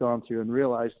since gone through, and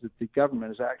realized that the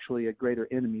government is actually a greater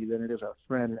enemy than it is our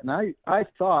friend. And I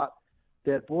thought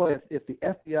that, boy, if the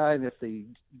FBI and if the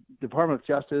Department of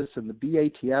Justice and the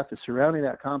BATF is surrounding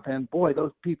that compound, boy,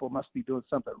 those people must be doing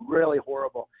something really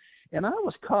horrible. And I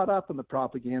was caught up in the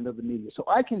propaganda of the media. So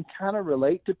I can kind of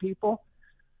relate to people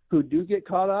who do get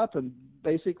caught up and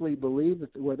basically believe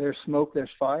that where there's smoke, there's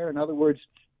fire. In other words,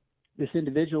 this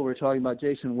individual we're talking about,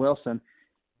 Jason Wilson,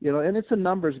 and it's a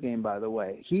numbers game, by the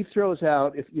way. He throws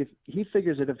out, if he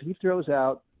figures that if he throws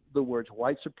out the words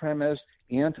white supremacist,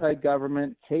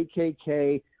 anti-government,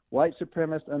 KKK, white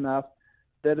supremacist enough,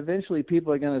 that eventually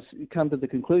people are going to come to the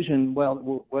conclusion,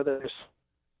 well, whether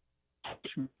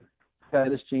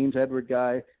this James Edward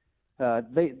guy,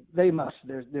 they must.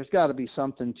 There's got to be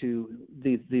something to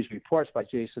these reports by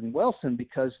Jason Wilson,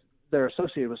 because they're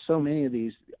associated with so many of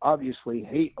these obviously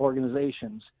hate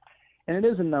organizations, and it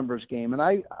is a numbers game. And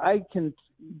I can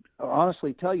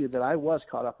honestly tell you that I was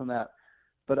caught up in that,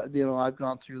 but I've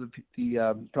gone through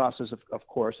the process of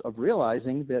course of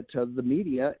realizing that the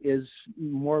media is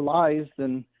more lies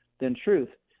than truth.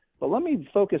 But let me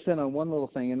focus in on one little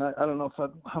thing, and I don't know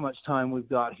how much time we've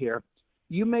got here.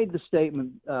 You made the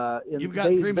statement. You've got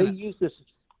 3 minutes.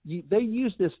 They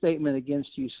used this statement against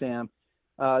you, Sam.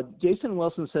 Jason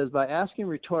Wilson says, by asking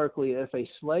rhetorically if a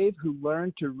slave who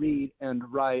learned to read and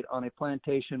write on a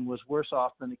plantation was worse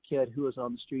off than a kid who was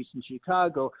on the streets in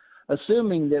Chicago,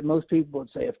 assuming that most people would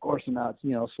say, of course not,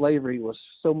 slavery was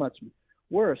so much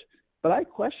worse. But I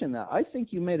question that. I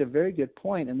think you made a very good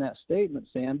point in that statement,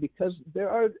 Sam, because there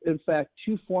are, in fact,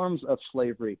 2 forms of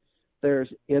slavery.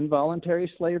 There's involuntary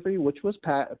slavery, which was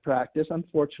practiced,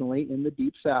 unfortunately, in the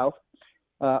Deep South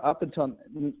up until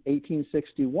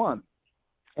 1861.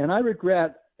 And I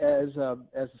regret, as a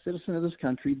citizen of this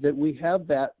country, that we have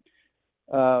that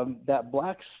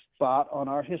black spot on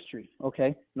our history,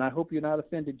 okay? And I hope you're not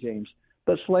offended, James.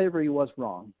 But slavery was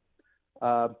wrong.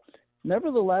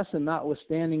 Nevertheless, and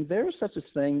notwithstanding, there is such a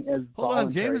thing as Hold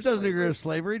on, James doesn't agree with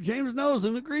slavery. James knows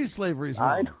and agrees slavery is wrong.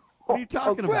 I know. What are you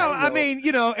talking about? Well, I mean,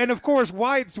 and of course,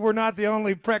 whites were not the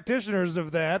only practitioners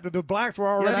of that. The blacks were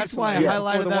already. Yeah, that's why I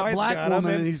highlighted that black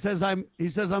woman, and he says I'm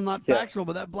not factual,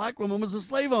 but that black woman was a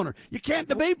slave owner. You can't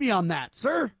debate me on that,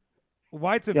 sir.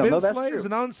 Whites have been slaves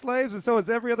and owned slaves, and so has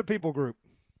every other people group.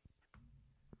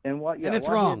 And it's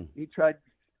wrong. He tried,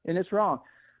 and it's wrong.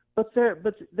 But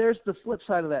there's the flip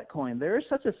side of that coin. There is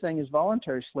such a thing as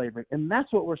voluntary slavery, and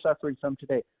that's what we're suffering from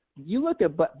today. You look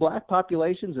at black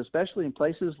populations, especially in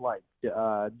places like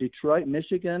Detroit,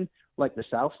 Michigan, like the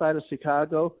south side of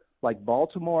Chicago, like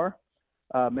Baltimore,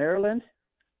 Maryland.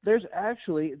 They're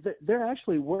actually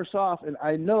worse off. And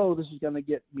I know this is going to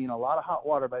get me in a lot of hot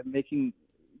water by making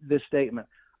this statement.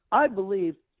 I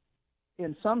believe,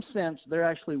 in some sense, they're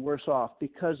actually worse off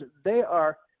because they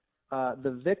are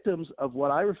the victims of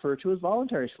what I refer to as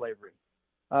voluntary slavery.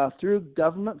 Through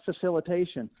government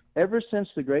facilitation. Ever since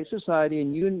the Great Society,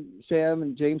 and you and Sam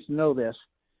and James know this,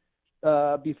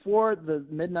 before the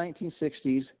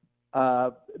mid-1960s,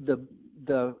 the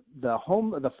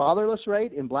fatherless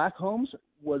rate in black homes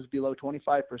was below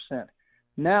 25%.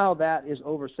 Now that is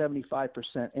over 75%,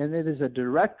 and it is a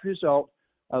direct result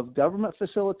of government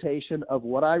facilitation of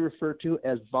what I refer to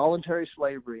as voluntary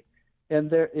slavery. And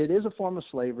it is a form of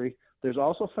slavery. There's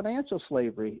also financial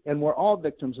slavery, and we're all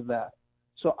victims of that.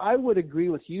 So I would agree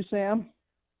with you, Sam,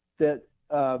 that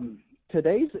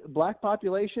today's black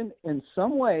population in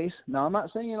some ways, now I'm not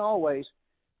saying in all ways,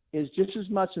 is just as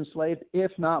much enslaved,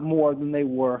 if not more, than they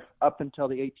were up until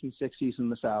the 1860s in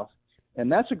the South.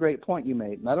 And that's a great point you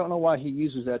made. And I don't know why he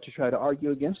uses that to try to argue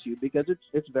against you, because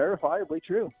it's verifiably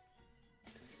true.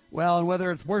 Well, and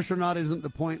whether it's worse or not isn't the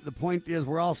point. The point is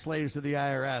we're all slaves to the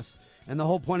IRS. And the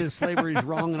whole point is slavery is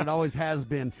wrong, and it always has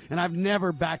been. And I've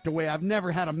never backed away. I've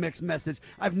never had a mixed message.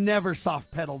 I've never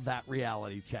soft-pedaled that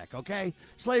reality check, okay?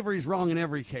 Slavery is wrong in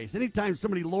every case. Anytime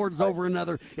somebody lords over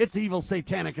another, it's evil,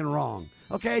 satanic, and wrong.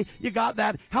 Okay? You got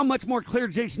that? How much more clear,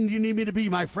 Jason, do you need me to be,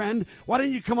 my friend? Why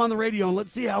don't you come on the radio and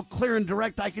let's see how clear and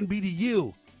direct I can be to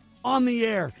you on the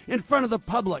air, in front of the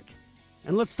public.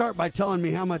 And let's start by telling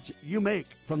me how much you make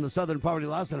from the Southern Poverty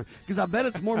Law Center, because I bet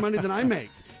it's more money than I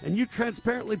make. and you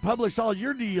transparently publish all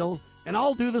your deal, and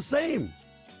I'll do the same.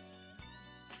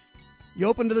 You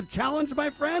open to the challenge, my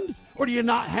friend, or do you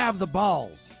not have the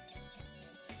balls?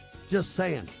 Just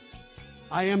saying.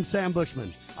 I am Sam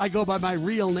Bushman. I go by my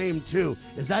real name, too.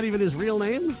 Is that even his real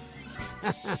name?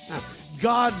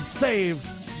 God save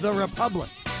the Republic.